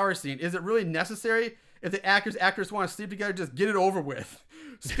a shower scene? Is it really necessary? If the actors want to sleep together, just get it over with.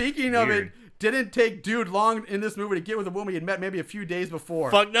 Speaking of it, didn't take dude long in this movie to get with a woman he had met maybe a few days before.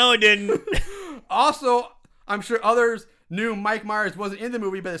 Fuck no, it didn't. Also, I'm sure others knew Mike Myers wasn't in the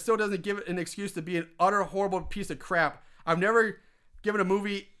movie, but it still doesn't give it an excuse to be an utter horrible piece of crap. I've never given a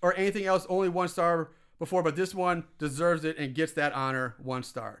movie or anything else only 1 star before, but this one deserves it and gets that honor. 1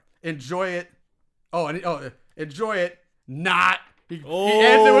 star. Enjoy it. Enjoy it. Not. He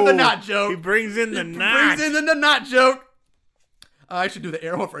ends it with the not joke. He brings in the not. Brings in the not joke. I should do the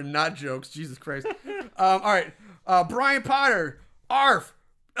arrow for not jokes. Jesus Christ. All right. Brian Potter. Arf.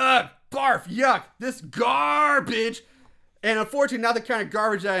 Barf. Yuck. This garbage. And unfortunately, not the kind of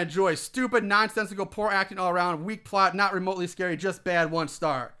garbage that I enjoy. Stupid, nonsensical, poor acting all around. Weak plot. Not remotely scary. Just bad. 1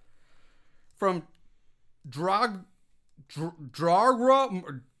 star. From Drarog. I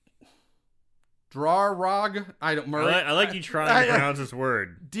like you trying to pronounce this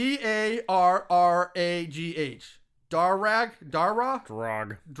word. Darragh.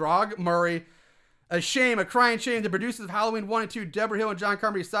 Drog Murray. A shame, a crying shame. The producers of Halloween 1 and 2, Deborah Hill and John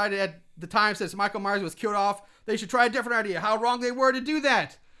Carpenter, decided at the time, since Michael Myers was killed off, they should try a different idea. How wrong they were to do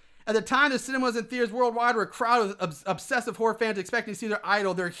that. At the time, the cinemas and theaters worldwide were a crowd of obsessive horror fans expecting to see their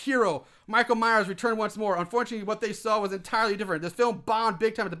idol, their hero, Michael Myers, return once more. Unfortunately, what they saw was entirely different. This film bombed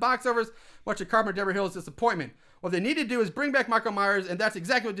big time at the box office, much to Carpenter and Deborah Hill's disappointment. What they need to do is bring back Michael Myers, and that's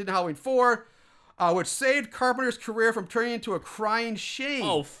exactly what they did in Halloween 4, which saved Carpenter's career from turning into a crying shame.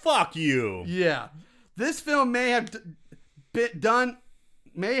 Oh, fuck you. Yeah. This film may have done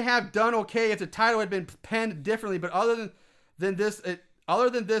okay if the title had been penned differently, but other than this,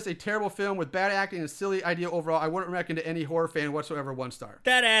 a terrible film with bad acting and a silly idea overall, I wouldn't recommend to any horror fan whatsoever 1 star.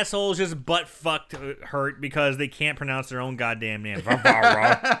 That asshole's just butt-fucked hurt because they can't pronounce their own goddamn name.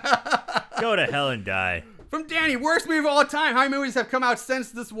 Go to hell and die. From Danny, worst movie of all time. How many movies have come out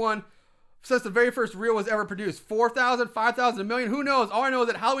since the very first reel was ever produced? 4,000, 5,000, a million? Who knows? All I know is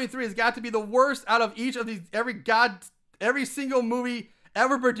that Halloween 3 has got to be the worst out of each of these, every single movie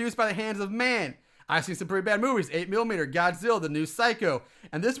ever produced by the hands of man. I've seen some pretty bad movies. 8mm, Godzilla, The New Psycho.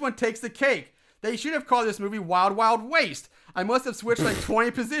 And this one takes the cake. They should have called this movie Wild Wild Waste. I must have switched like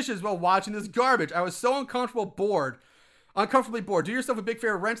 20 positions while watching this garbage. I was so uncomfortably bored. Do yourself a big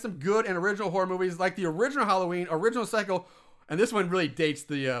favor. Rent some good and original horror movies like the original Halloween, original Psycho, and this one really dates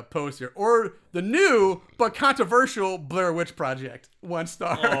the poster, or the new but controversial Blair Witch Project. 1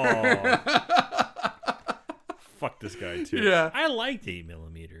 star. Oh. Fuck this guy, too. Yeah. I liked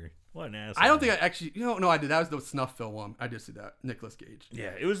 8mm. What an asshole. I don't think I actually... No, I did. That was the snuff film one. I did see that. Nicolas Cage.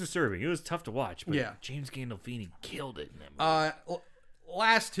 Yeah, it was disturbing. It was tough to watch, but yeah. James Gandolfini killed it in that movie.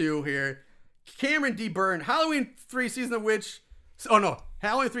 Last two here. Cameron D. Byrne. Halloween 3 Season of Witch...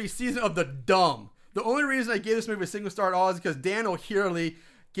 Halloween 3 Season of the Dumb. The only reason I gave this movie a single star at all is because Dan O'Hurley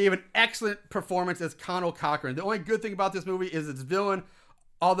gave an excellent performance as Connell Cochran. The only good thing about this movie is its villain,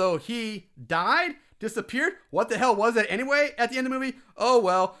 although he disappeared. What the hell was that anyway at the end of the movie? Oh,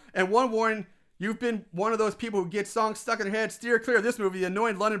 well. And one warning, you've been one of those people who get songs stuck in their head. Steer clear of this movie. The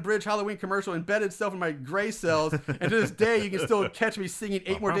annoying London Bridge Halloween commercial embedded itself in my gray cells. And to this day, you can still catch me singing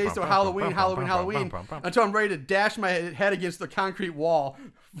 8 more days to Halloween, Halloween, Halloween, until I'm ready to dash my head against the concrete wall.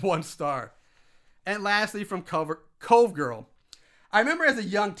 1 star. And lastly, from Cove Girl. I remember as a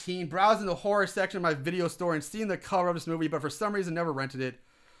young teen browsing the horror section of my video store and seeing the cover of this movie, but for some reason never rented it.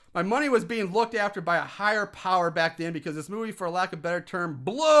 My money was being looked after by a higher power back then because this movie, for lack of a better term,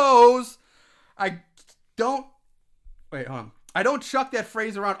 blows. I don't chuck that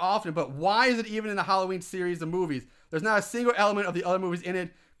phrase around often, but why is it even in the Halloween series of movies? There's not a single element of the other movies in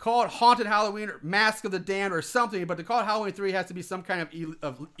it. Call it Haunted Halloween or Mask of the Damned or something, but to call it Halloween 3 has to be some kind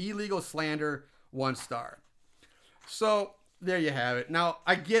of illegal slander. 1 star. So there you have it. Now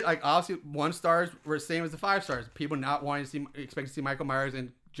I get, like, obviously 1 stars were the same as the 5 stars. People not wanting to expect to see Michael Myers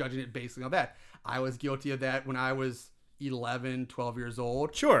and judging it basically on that. I was guilty of that when I was 11, 12 years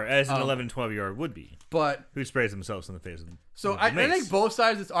old. Sure, as an 11, 12-year-old would be. But who sprays themselves in the face? So I think both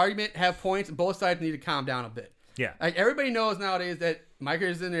sides of this argument have points, and both sides need to calm down a bit. Yeah. Like, everybody knows nowadays that Michael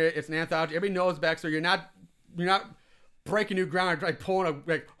is in there. It's an anthology. Everybody knows backstory. You're not breaking new ground, like pulling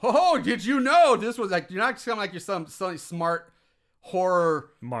did you know this was like, you're not sounding like you're some smart horror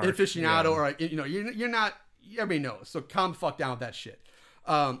aficionado, or like, you're not, everybody knows. So calm the fuck down with that shit.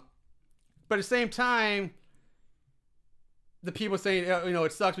 But at the same time, the people saying,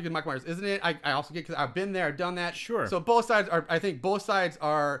 it sucks because Michael Myers, isn't it? I also get, because I've been there, I've done that. Sure. So I think both sides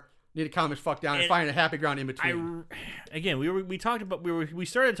need to calm the fuck down and find a happy ground in between. We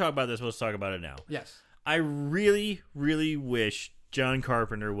started to talk about this. Let's talk about it now. Yes. I really, really wish John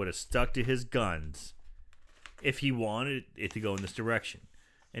Carpenter would have stuck to his guns if he wanted it to go in this direction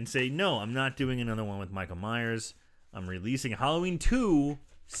and say, no, I'm not doing another one with Michael Myers. I'm releasing Halloween 2,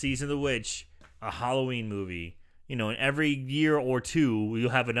 Season of the Witch, a Halloween movie. In every year or two,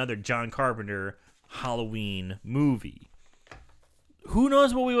 you'll have another John Carpenter Halloween movie. Who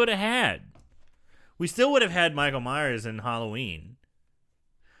knows what we would have had? We still would have had Michael Myers in Halloween.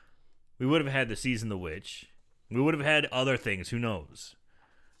 We would have had the Season of the Witch. We would have had other things. Who knows?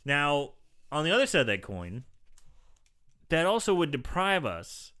 Now, on the other side of that coin, that also would deprive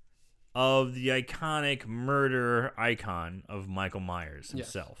us of the iconic murder icon of Michael Myers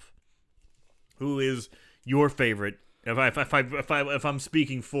himself, who is your favorite. If I'm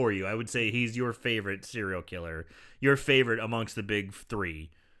speaking for you, I would say he's your favorite serial killer, your favorite amongst the big 3.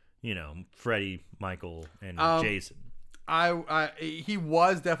 Freddy, Michael, and Jason. He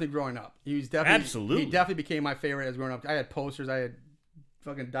was definitely growing up. He was definitely absolutely. He definitely became my favorite as growing up. I had posters. I had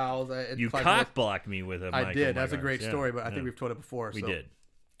fucking dolls. You cock blocked me with it. I did. That's a great story, but I think we've told it before. We did.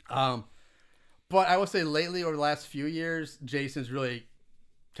 But I will say lately, over the last few years, Jason's really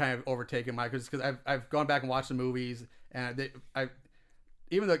kind of overtaken my because I've gone back and watched the movies and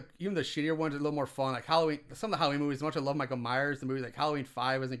even the shittier ones are a little more fun. Like Halloween, some of the Halloween movies. As much as I love Michael Myers, the movies like Halloween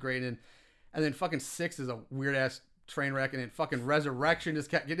 5 isn't great, and then fucking 6 is a weird ass train wreck, and then fucking Resurrection just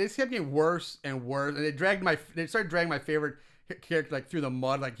kept getting worse and worse, and they started dragging my favorite character like through the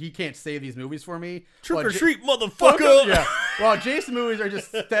mud. Like he can't save these movies for me. Trick or treat, motherfucker. Yeah. Well, Jason movies are just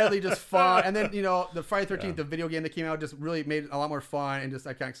steadily just fun, and then the Friday 13th, the video game that came out, just really made it a lot more fun, and just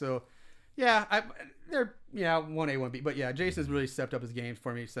they're 1A, 1B, but yeah, Jason's really stepped up his game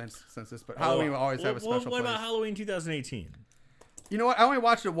for me since this. But Halloween will always have a special place. What about Halloween 2018? You know what? I only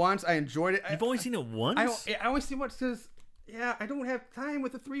watched it once. I enjoyed it. You've only seen it once? I only see what says. Yeah, I don't have time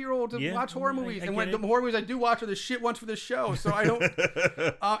with a 3-year-old to watch horror movies. And when the horror movies I do watch are the shit ones for the show. So I don't.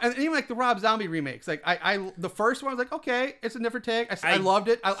 And even like the Rob Zombie remakes. Like the first one I was like, okay, it's a different take. I loved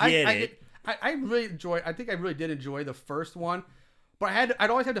it. I really enjoyed. I think I really did enjoy the first one, but I'd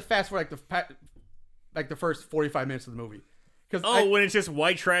always had to fast forward like the first 45 minutes of the movie. When it's just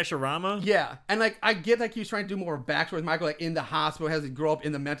white trash-orama? Yeah. And like I get like he was trying to do more backstory with Michael, like in the hospital, has to grow up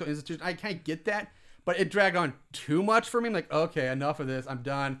in the mental institution. I kind of get that. But it dragged on too much for me. I'm like, okay, enough of this. I'm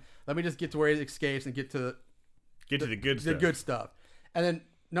done. Let me just get to where he escapes and get to the good stuff. And then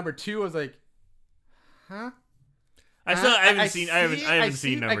number 2 was like, huh? I haven't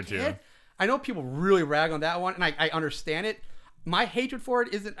seen number 2. I know people really rag on that one, and I understand it. My hatred for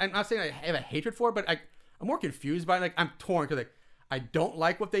it isn't. I'm not saying I have a hatred for it, but I'm more confused by it. Like I'm torn because like I don't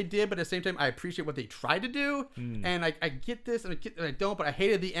like what they did, but at the same time I appreciate what they tried to do, and I get this and I don't, but I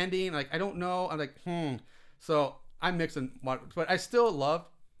hated the ending. Like I don't know. I'm like So I'm mixing, but I still love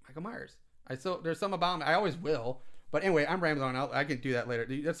Michael Myers. There's some about him. I always will. But anyway, I'm rambling on. I can do that later.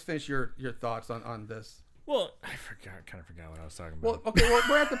 Let's finish your thoughts on this. Well, I kind of forgot what I was talking about. Well, okay. Well,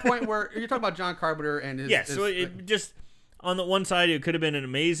 we're at the point where you're talking about John Carpenter and his. Yeah. So it just on the one side, it could have been an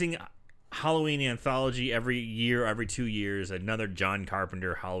amazing Halloween anthology every year, every 2 years, another John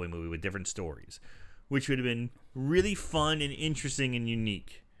Carpenter Halloween movie with different stories, which would have been really fun and interesting and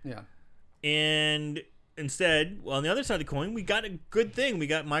unique. Yeah. And instead, on the other side of the coin, we got a good thing. We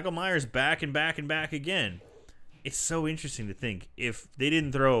got Michael Myers back and back and back again. It's so interesting to think if they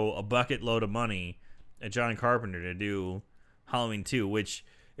didn't throw a bucket load of money at John Carpenter to do Halloween 2, which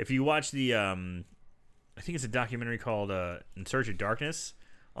if you watch the, I think it's a documentary called In Search of Darkness,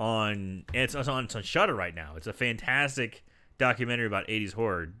 it's on Shudder right now. It's a fantastic documentary about 80s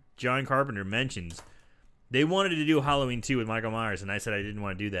horror. John Carpenter mentions they wanted to do Halloween 2 with Michael Myers, and I said I didn't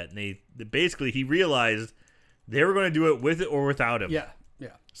want to do that. And basically he realized they were going to do it with it or without him. Yeah.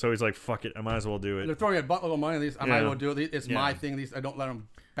 So he's like, "Fuck it, I might as well do it." They're throwing a buttload of money. At least I might as well do it. It's my thing. At least I don't let them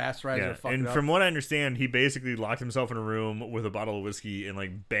bastardize it or fuck it up. And from what I understand, he basically locked himself in a room with a bottle of whiskey and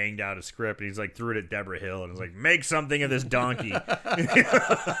like banged out a script. And he's like threw it at Deborah Hill and was like, "Make something of this donkey."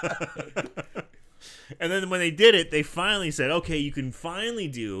 And then when they did it, they finally said, "Okay, you can finally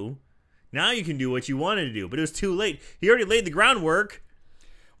do. Now you can do what you wanted to do." But it was too late. He already laid the groundwork.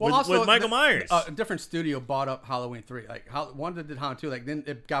 With Michael Myers. A different studio bought up Halloween 3. Like one that did Halloween 2, like then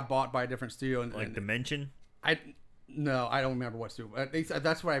it got bought by a different studio. And Dimension? No, I don't remember what studio.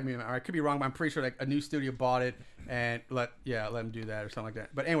 That's what I mean. I could be wrong, but I'm pretty sure like a new studio bought it and let them do that or something like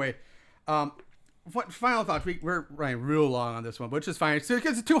that. But anyway, final thoughts. We're running real long on this one, which is fine. It's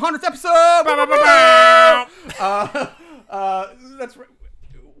because it's the 200th episode.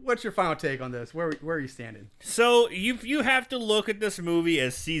 What's your final take on this? Where are you standing? So you have to look at this movie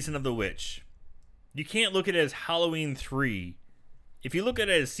as Season of the Witch. You can't look at it as Halloween 3. If you look at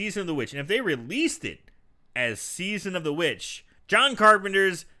it as Season of the Witch, and if they released it as Season of the Witch, John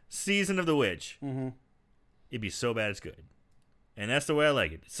Carpenter's Season of the Witch, it'd be so bad it's good. And that's the way I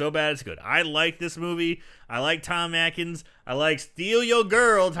like it. So bad it's good. I like this movie. I like Tom Atkins. I like Steal Your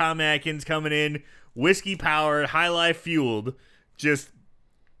Girl Tom Atkins coming in, whiskey powered, high life fueled, just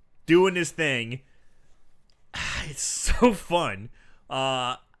doing his thing. It's so fun.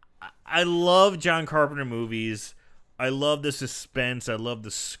 I love John Carpenter movies. I love the suspense. I love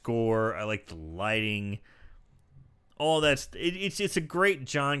the score. I like the lighting. All that's it's a great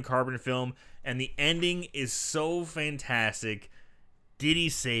John Carpenter film, and the ending is so fantastic. Did he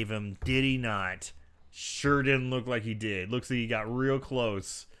save him? Did he not? Sure didn't look like he did. Looks like he got real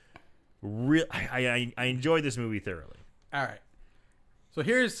close. I enjoyed this movie thoroughly. All right. So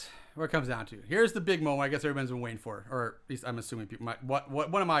here's what it comes down to. Here's the big moment I guess everyone's been waiting for, or at least I'm assuming people. What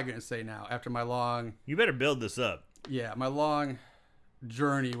am I going to say now after my long? You better build this up. Yeah, my long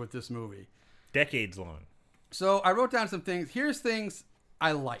journey with this movie. Decades long. So I wrote down some things. Here's things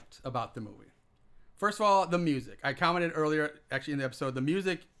I liked about the movie. First of all, the music. I commented earlier, actually in the episode, the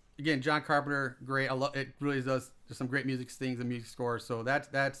music. again, John Carpenter, great. I love it. Really does. There's some great music things and music scores. So that's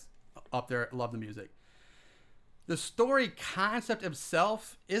up there. I love the music. The story concept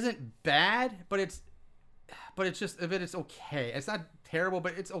itself isn't bad, but it's it's okay. It's not terrible,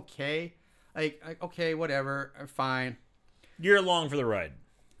 but it's okay. Like okay, whatever, fine. You're along for the ride.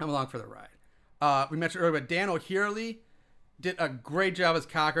 I'm along for the ride. We mentioned earlier, but Dan O'Herlihy did a great job as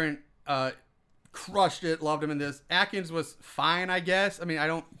Cochrane. Crushed it. Loved him in this. Atkins was fine, I guess. I mean,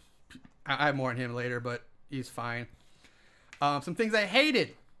 I have more on him later, but he's fine. Some things I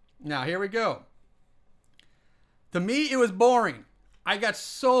hated. Now, here we go. To me, it was boring. I got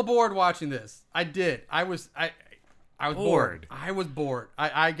so bored watching this. I did. I was bored. I was bored.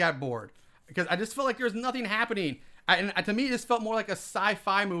 I got bored because I just felt like there was nothing happening. And to me, this felt more like a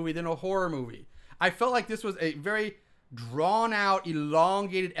sci-fi movie than a horror movie. I felt like this was a very drawn-out,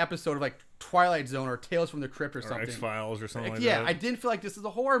 elongated episode of like Twilight Zone or Tales from the Crypt or something. X-Files or something like yeah, that. I didn't feel like this is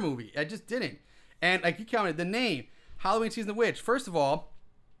a horror movie. I just didn't. And like you commented, the name, Halloween Season of the Witch. First of all,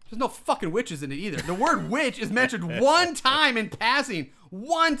 there's no fucking witches in it either. The word witch is mentioned one time in passing.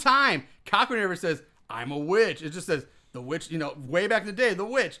 One time. Cochrane never says, I'm a witch. It just says, the witch, way back in the day, the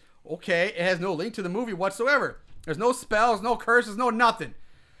witch. Okay, it has no link to the movie whatsoever. There's no spells, no curses, no nothing.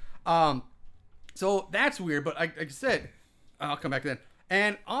 So that's weird, but like I said, I'll come back then.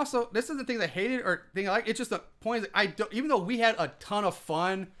 And also, this isn't things I hated or thing I like. It's just the point that even though we had a ton of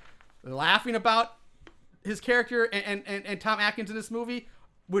fun laughing about his character and Tom Atkins in this movie,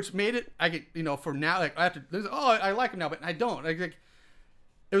 which made it, I get, for now, like I have to, I like him now, but I don't. Like,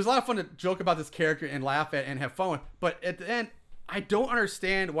 it was a lot of fun to joke about this character and laugh at and have fun with. But at the end, I don't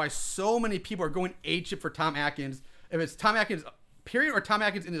understand why so many people are going apeshit for Tom Atkins. If it's Tom Atkins, period, or Tom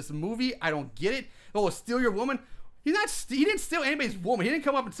Atkins in this movie, I don't get it. Oh, steal your woman. He didn't steal anybody's woman. He didn't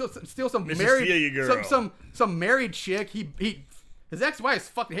come up and steal some married some married chick. His ex-wife's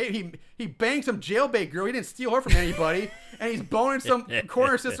fucking hate. He banged some jailbait girl. He didn't steal her from anybody, and he's boning some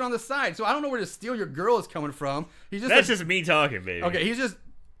corner sister on the side. So I don't know where to steal your girl is coming from. That's just me talking, baby. Okay, he's just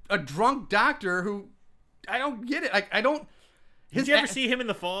a drunk doctor who I don't get it. I don't. Did you ever see him in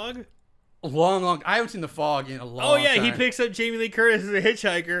The Fog? Long. I haven't seen The Fog in a long time. He picks up Jamie Lee Curtis as a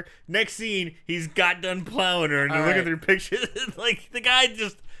hitchhiker. Next scene, he's got done plowing her, and you're looking through pictures. Like, the guy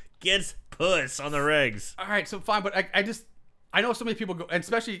just gets puss on the regs. All right, so fine, but I know so many people go, and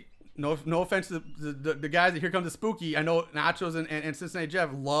especially, no offense to the guys that Here Comes the Spooky. I know Nachos and Cincinnati Jeff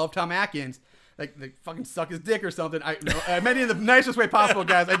love Tom Atkins. Like, they fucking suck his dick or something. I meant it in the nicest way possible,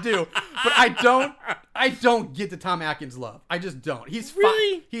 guys. I do. But I don't get the Tom Atkins love. I just don't. He's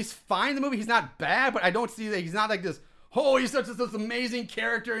really? He's fine in the movie. He's not bad, but I don't see that. He's not like this, he's such this amazing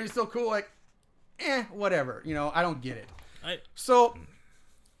character and he's so cool. Like, whatever. I don't get it. So,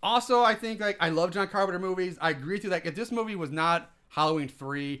 also, I think, like, I love John Carpenter movies. I agree with you. Like, if this movie was not Halloween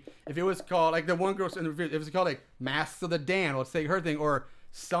 3, if it was called, like, the one girl in the review, if it was called, like, Masks of the Damned, let's say her thing, or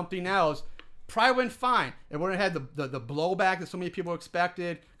something else, probably went fine. It wouldn't have had the blowback that so many people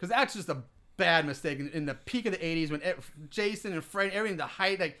expected, because that's just a bad mistake. In the peak of the 80s, when Jason and Fred, everything, the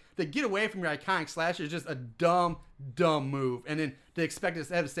height, like, to get away from your iconic slasher is just a dumb move. And then to expect it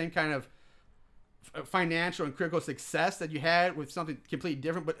to have the same kind of financial and critical success that you had with something completely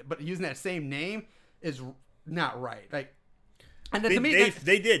different, but using that same name is not right. Like, and then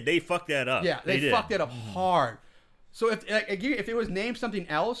they fucked that up. Yeah, they fucked that up hard. So if it was named something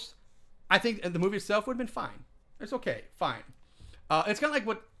else, I think the movie itself would have been fine. It's okay, fine. It's kind of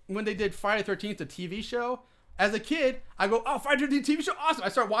like when they did Friday the 13th, the TV show. As a kid, I go, oh, Friday the 13th TV show, awesome. I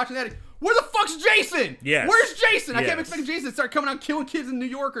start watching that. Where the fuck's Jason? Yes. Where's Jason? I kept expecting Jason to start coming out killing kids in New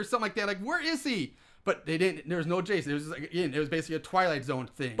York or something like that. Like, where is he? But they didn't. There was no Jason. It was it was basically a Twilight Zone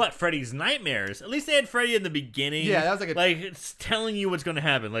thing. But Freddy's Nightmares. At least they had Freddy in the beginning. Yeah, that was like it's telling you what's going to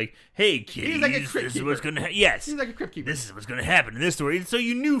happen. Like, hey kids, like a crypt this keeper. is what's going to yes. He's like a crypt keeper. This is what's going to happen in this story. So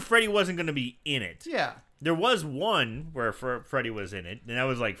you knew Freddy wasn't going to be in it. Yeah. There was one where Freddy was in it, and that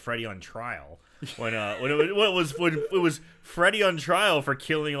was like Freddy on trial. When it was Freddy on trial for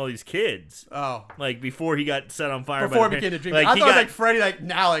killing all these kids. Oh, like before he got set on fire. Before he became a dream. I thought it was like Freddy, like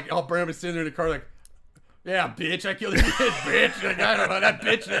now, like I'll bring him and sitting there in the car, like, yeah, bitch, I killed this kid, bitch. Like, I don't know that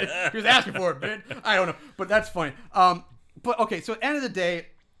bitch. He was asking for it, bitch. I don't know, but that's funny. But okay, so at the end of the day,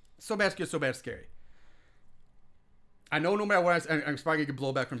 So Bad Scary. I know no matter what I'm probably gonna get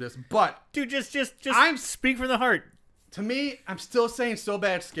blowback from this, but dude, just speak from the heart. To me, I'm still saying So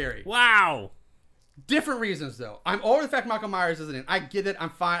Bad Scary. Wow. Different reasons though. I'm over the fact Michael Myers isn't in. I get it. I'm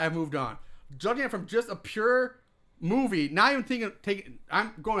fine. I've moved on. Judging it from just a pure movie, not even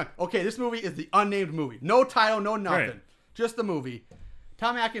I'm going like, okay, this movie is the unnamed movie. No title, no nothing. Right. Just the movie.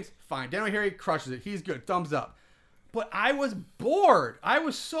 Tom Atkins, fine. Dan O'Herlihy crushes it. He's good. Thumbs up. but I was bored. I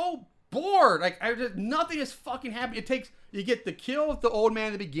was so bored. Like nothing is fucking happening. You get the kill of the old man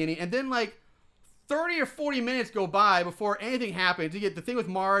in the beginning, and then like 30 or 40 minutes go by before anything happens. You get the thing with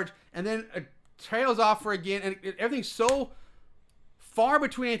Marge, and then it trails off for again, and everything's so far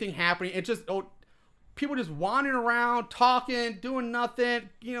between anything happening. It's just people just wandering around, talking, doing nothing.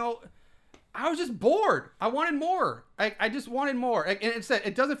 I was just bored. I wanted more. I just wanted more. And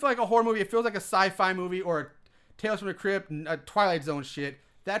it doesn't feel like a horror movie. It feels like a sci-fi movie or a Tales from the Crypt, a Twilight Zone shit.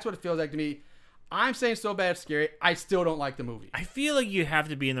 That's what it feels like to me. I'm saying So Bad It's Scary. I still don't like the movie. I feel like you have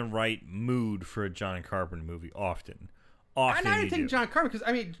to be in the right mood for a John Carpenter movie often. I'm not even thinking John Carpenter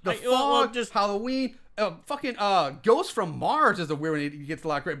because, The Fog, just Halloween, fucking Ghost from Mars is a weird one. It gets a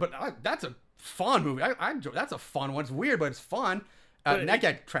lot of great, but that's a fun movie. I enjoy. That's a fun one. It's weird, but it's fun. And that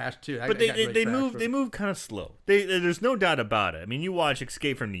got trashed too. But they move kind of slow. There's no doubt about it. I mean, you watch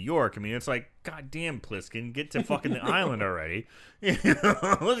Escape from New York. I mean, it's like, goddamn, Pliskin, get to fucking the island already.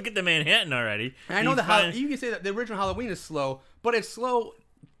 Let's get to Manhattan already. And I know you can say that the original Halloween is slow, but it's slow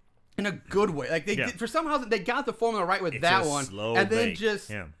in a good way. Like for somehow they got the formula right with that one, and then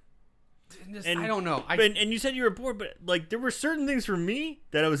just I don't know. And you said you were bored, but like there were certain things for me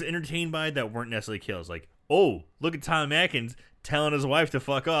that I was entertained by that weren't necessarily kills. Like, oh, look at Tom Atkins telling his wife to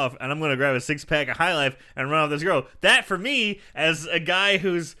fuck off, and I'm going to grab a 6-pack of High Life and run off this girl. That, for me, as a guy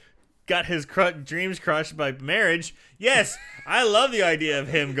who's got his dreams crushed by marriage, yes, I love the idea of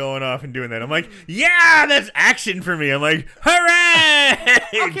him going off and doing that. I'm like, yeah, that's action for me. I'm like, hooray!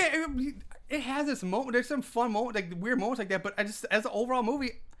 Okay, it has this moment. There's some fun moments, like weird moments like that, but I just, as an overall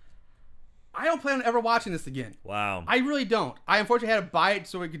movie, I don't plan on ever watching this again. Wow. I really don't. I unfortunately had to buy it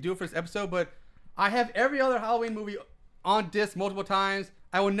so we could do it for this episode, but I have every other Halloween movie on disc multiple times.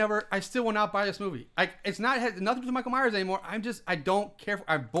 I still will not buy this movie. It's not, it has nothing to do with Michael Myers anymore. I don't care.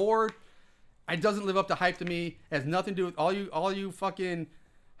 I'm bored. It doesn't live up to hype to me. It has nothing to do with all you fucking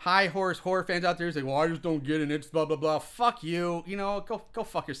high horse horror fans out there who say, well, I just don't get it. It's blah, blah, blah. Fuck you. Go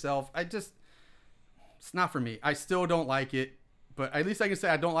fuck yourself. It's not for me. I still don't like it. But at least I can say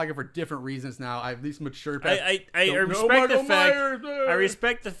I don't like it for different reasons now. I've at least matured past. I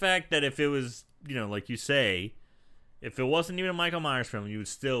respect the fact that if it was, like you say, if it wasn't even a Michael Myers film, you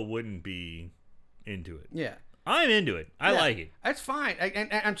still wouldn't be into it. Yeah. I'm into it. I like it. That's fine. And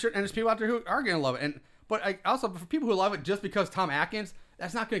I'm sure, and there's people out there who are going to love it. But also, for people who love it just because Tom Atkins,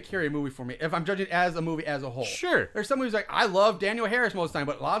 that's not going to carry a movie for me if I'm judging it as a movie as a whole. Sure. There's some movies like, I love Daniel Harris most of the time,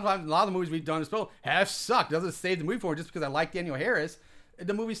 but a lot of times, a lot of the movies we've done in this film have sucked. It doesn't save the movie for me just because I like Daniel Harris.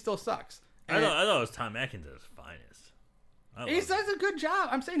 The movie still sucks. I thought it was Tom Atkins at his finest. He does a good job.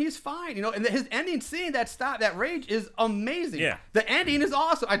 I'm saying he's fine, and his ending scene, that rage is amazing. Yeah. The ending is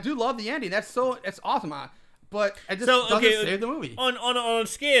awesome. I do love the ending. That's awesome. But it just doesn't save the movie. On a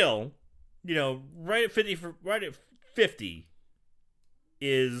scale, right at 50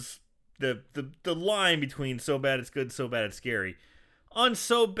 is the line between So Bad It's Good, So Bad It's Scary. On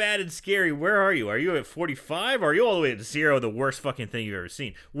So Bad It's Scary, where are you? Are you at 45? Or are you all the way at 0, the worst fucking thing you've ever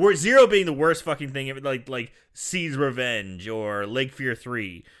seen? 0 being the worst fucking thing, like Seed's Revenge or Lake Fear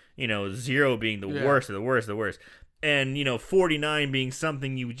 3. 0 being the worst of the worst of the worst. And, 49 being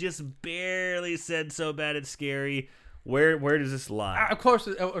something you just barely said So Bad It's Scary. Where does this lie? I'm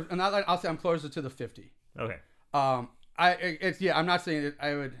closer, and I'll say I'm closer to the 50. Okay. I'm not saying that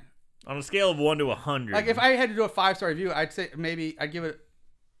I would... On a scale of 1 to 100. Like, if I had to do a 5-star review, I'd say maybe I'd give it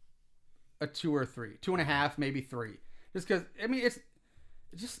a 2 or 3. 2.5, maybe 3. Just because, it's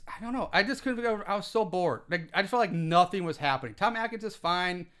just, I don't know. I just couldn't figure out, I was so bored. Like, I just felt like nothing was happening. Tom Atkins is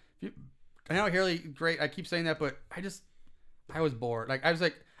fine. I know Harley, great. I keep saying that, but I was bored. Like, I was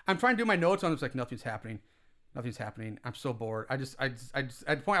like, I'm trying to do my notes on it. It's like, nothing's happening. Nothing's happening. I'm so bored. I just at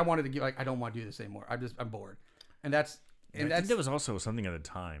the point I wanted to give, I don't want to do this anymore. I'm bored. And that's, I think there was also something at the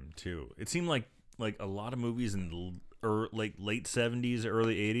time too. It seemed like a lot of movies in the late 70s,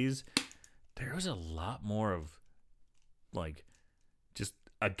 early 80s, there was a lot more of just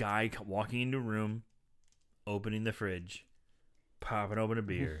a guy walking into a room, opening the fridge, popping open a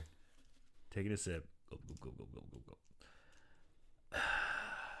beer, taking a sip, go.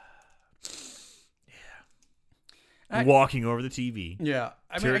 Yeah. Walking over the TV. Yeah.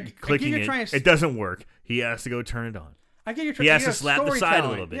 Clicking it. It doesn't work. He has to go turn it on. I get he has to slap the side a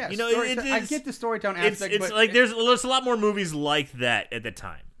little bit. Yeah, I get the storytelling aspect. It's like there's a lot more movies like that at the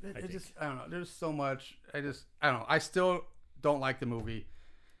time. I don't know. There's so much. I don't know. I still don't like the movie,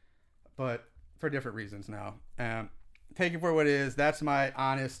 but for different reasons now. Take it for what it is. That's my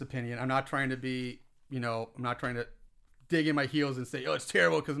honest opinion. I'm not trying to be, I'm not trying to dig in my heels and say, oh, it's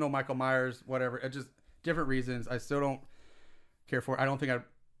terrible because no Michael Myers, whatever. It's just different reasons. I still don't care for it. I don't think I'd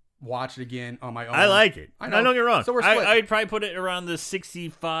watch it again on my own. I like it. I know. Don't get me wrong. So we're split. I'd probably put it around the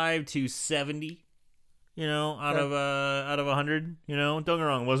 65 to 70. You know, out of 100. You know, don't get me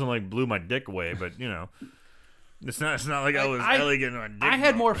wrong. It wasn't like blew my dick away, but you know, it's not like I was Ellie getting my dick. I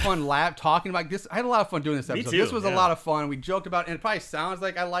had more fun talking about this. I had a lot of fun doing this episode. too, This was a yeah. lot of fun. We joked about it, and it probably sounds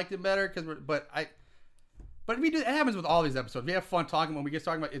like I liked it better but we do. It happens with all these episodes. We have fun talking when we get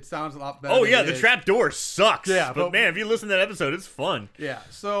talking about. It sounds a lot better. Oh than yeah, it the is. trap door sucks. Yeah, but but- man, if you listen to that episode, it's fun. Yeah.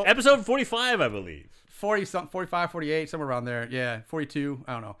 So Episode 45, I believe. 40 something, 45, 48, somewhere around there. Yeah, 42.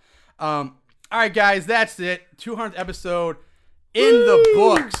 I don't know. All right, guys, that's it. 200th episode in the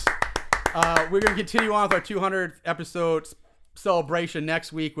books. We're gonna continue on with our 200th episode celebration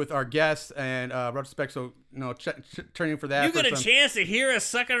next week with our guests and retrospect. So turning for that. You for get a some- chance to hear us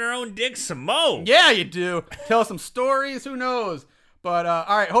sucking our own dick some more. Yeah, you do. Tell some stories. Who knows? But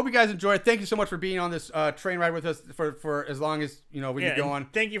all right, hope you guys enjoyed. Thank you so much for being on this train ride with us for as long as we can go on.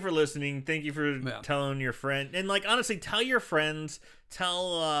 Thank you for listening. Thank you for telling your friend. And like honestly, tell your friends.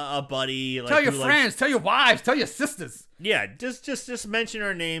 Tell a buddy. Like, Tell your who friends. Tell your wives. Tell your sisters. Yeah, just mention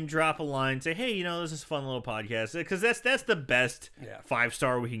our name, drop a line, say, hey, this is a fun little podcast, because that's the best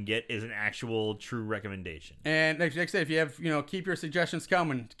 5-star we can get is an actual true recommendation. And like I said, if you have keep your suggestions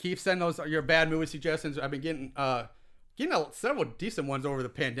coming. Keep sending those your bad movie suggestions. I've been getting several decent ones over the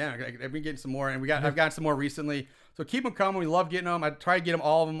pandemic. I've been getting some more, and I've gotten some more recently. So keep them coming. We love getting them. I try to get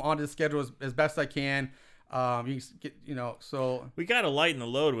all of them onto the schedule as best I can. You get, so we gotta lighten the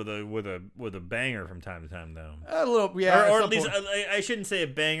load with a banger from time to time, though. A little, yeah, or at least I shouldn't say a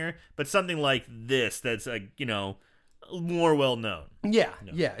banger, but something like this that's more well known. Yeah,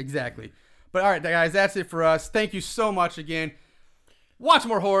 exactly. But all right, guys, that's it for us. Thank you so much again. Watch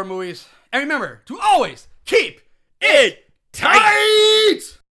more horror movies, and remember to always keep it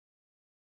tight.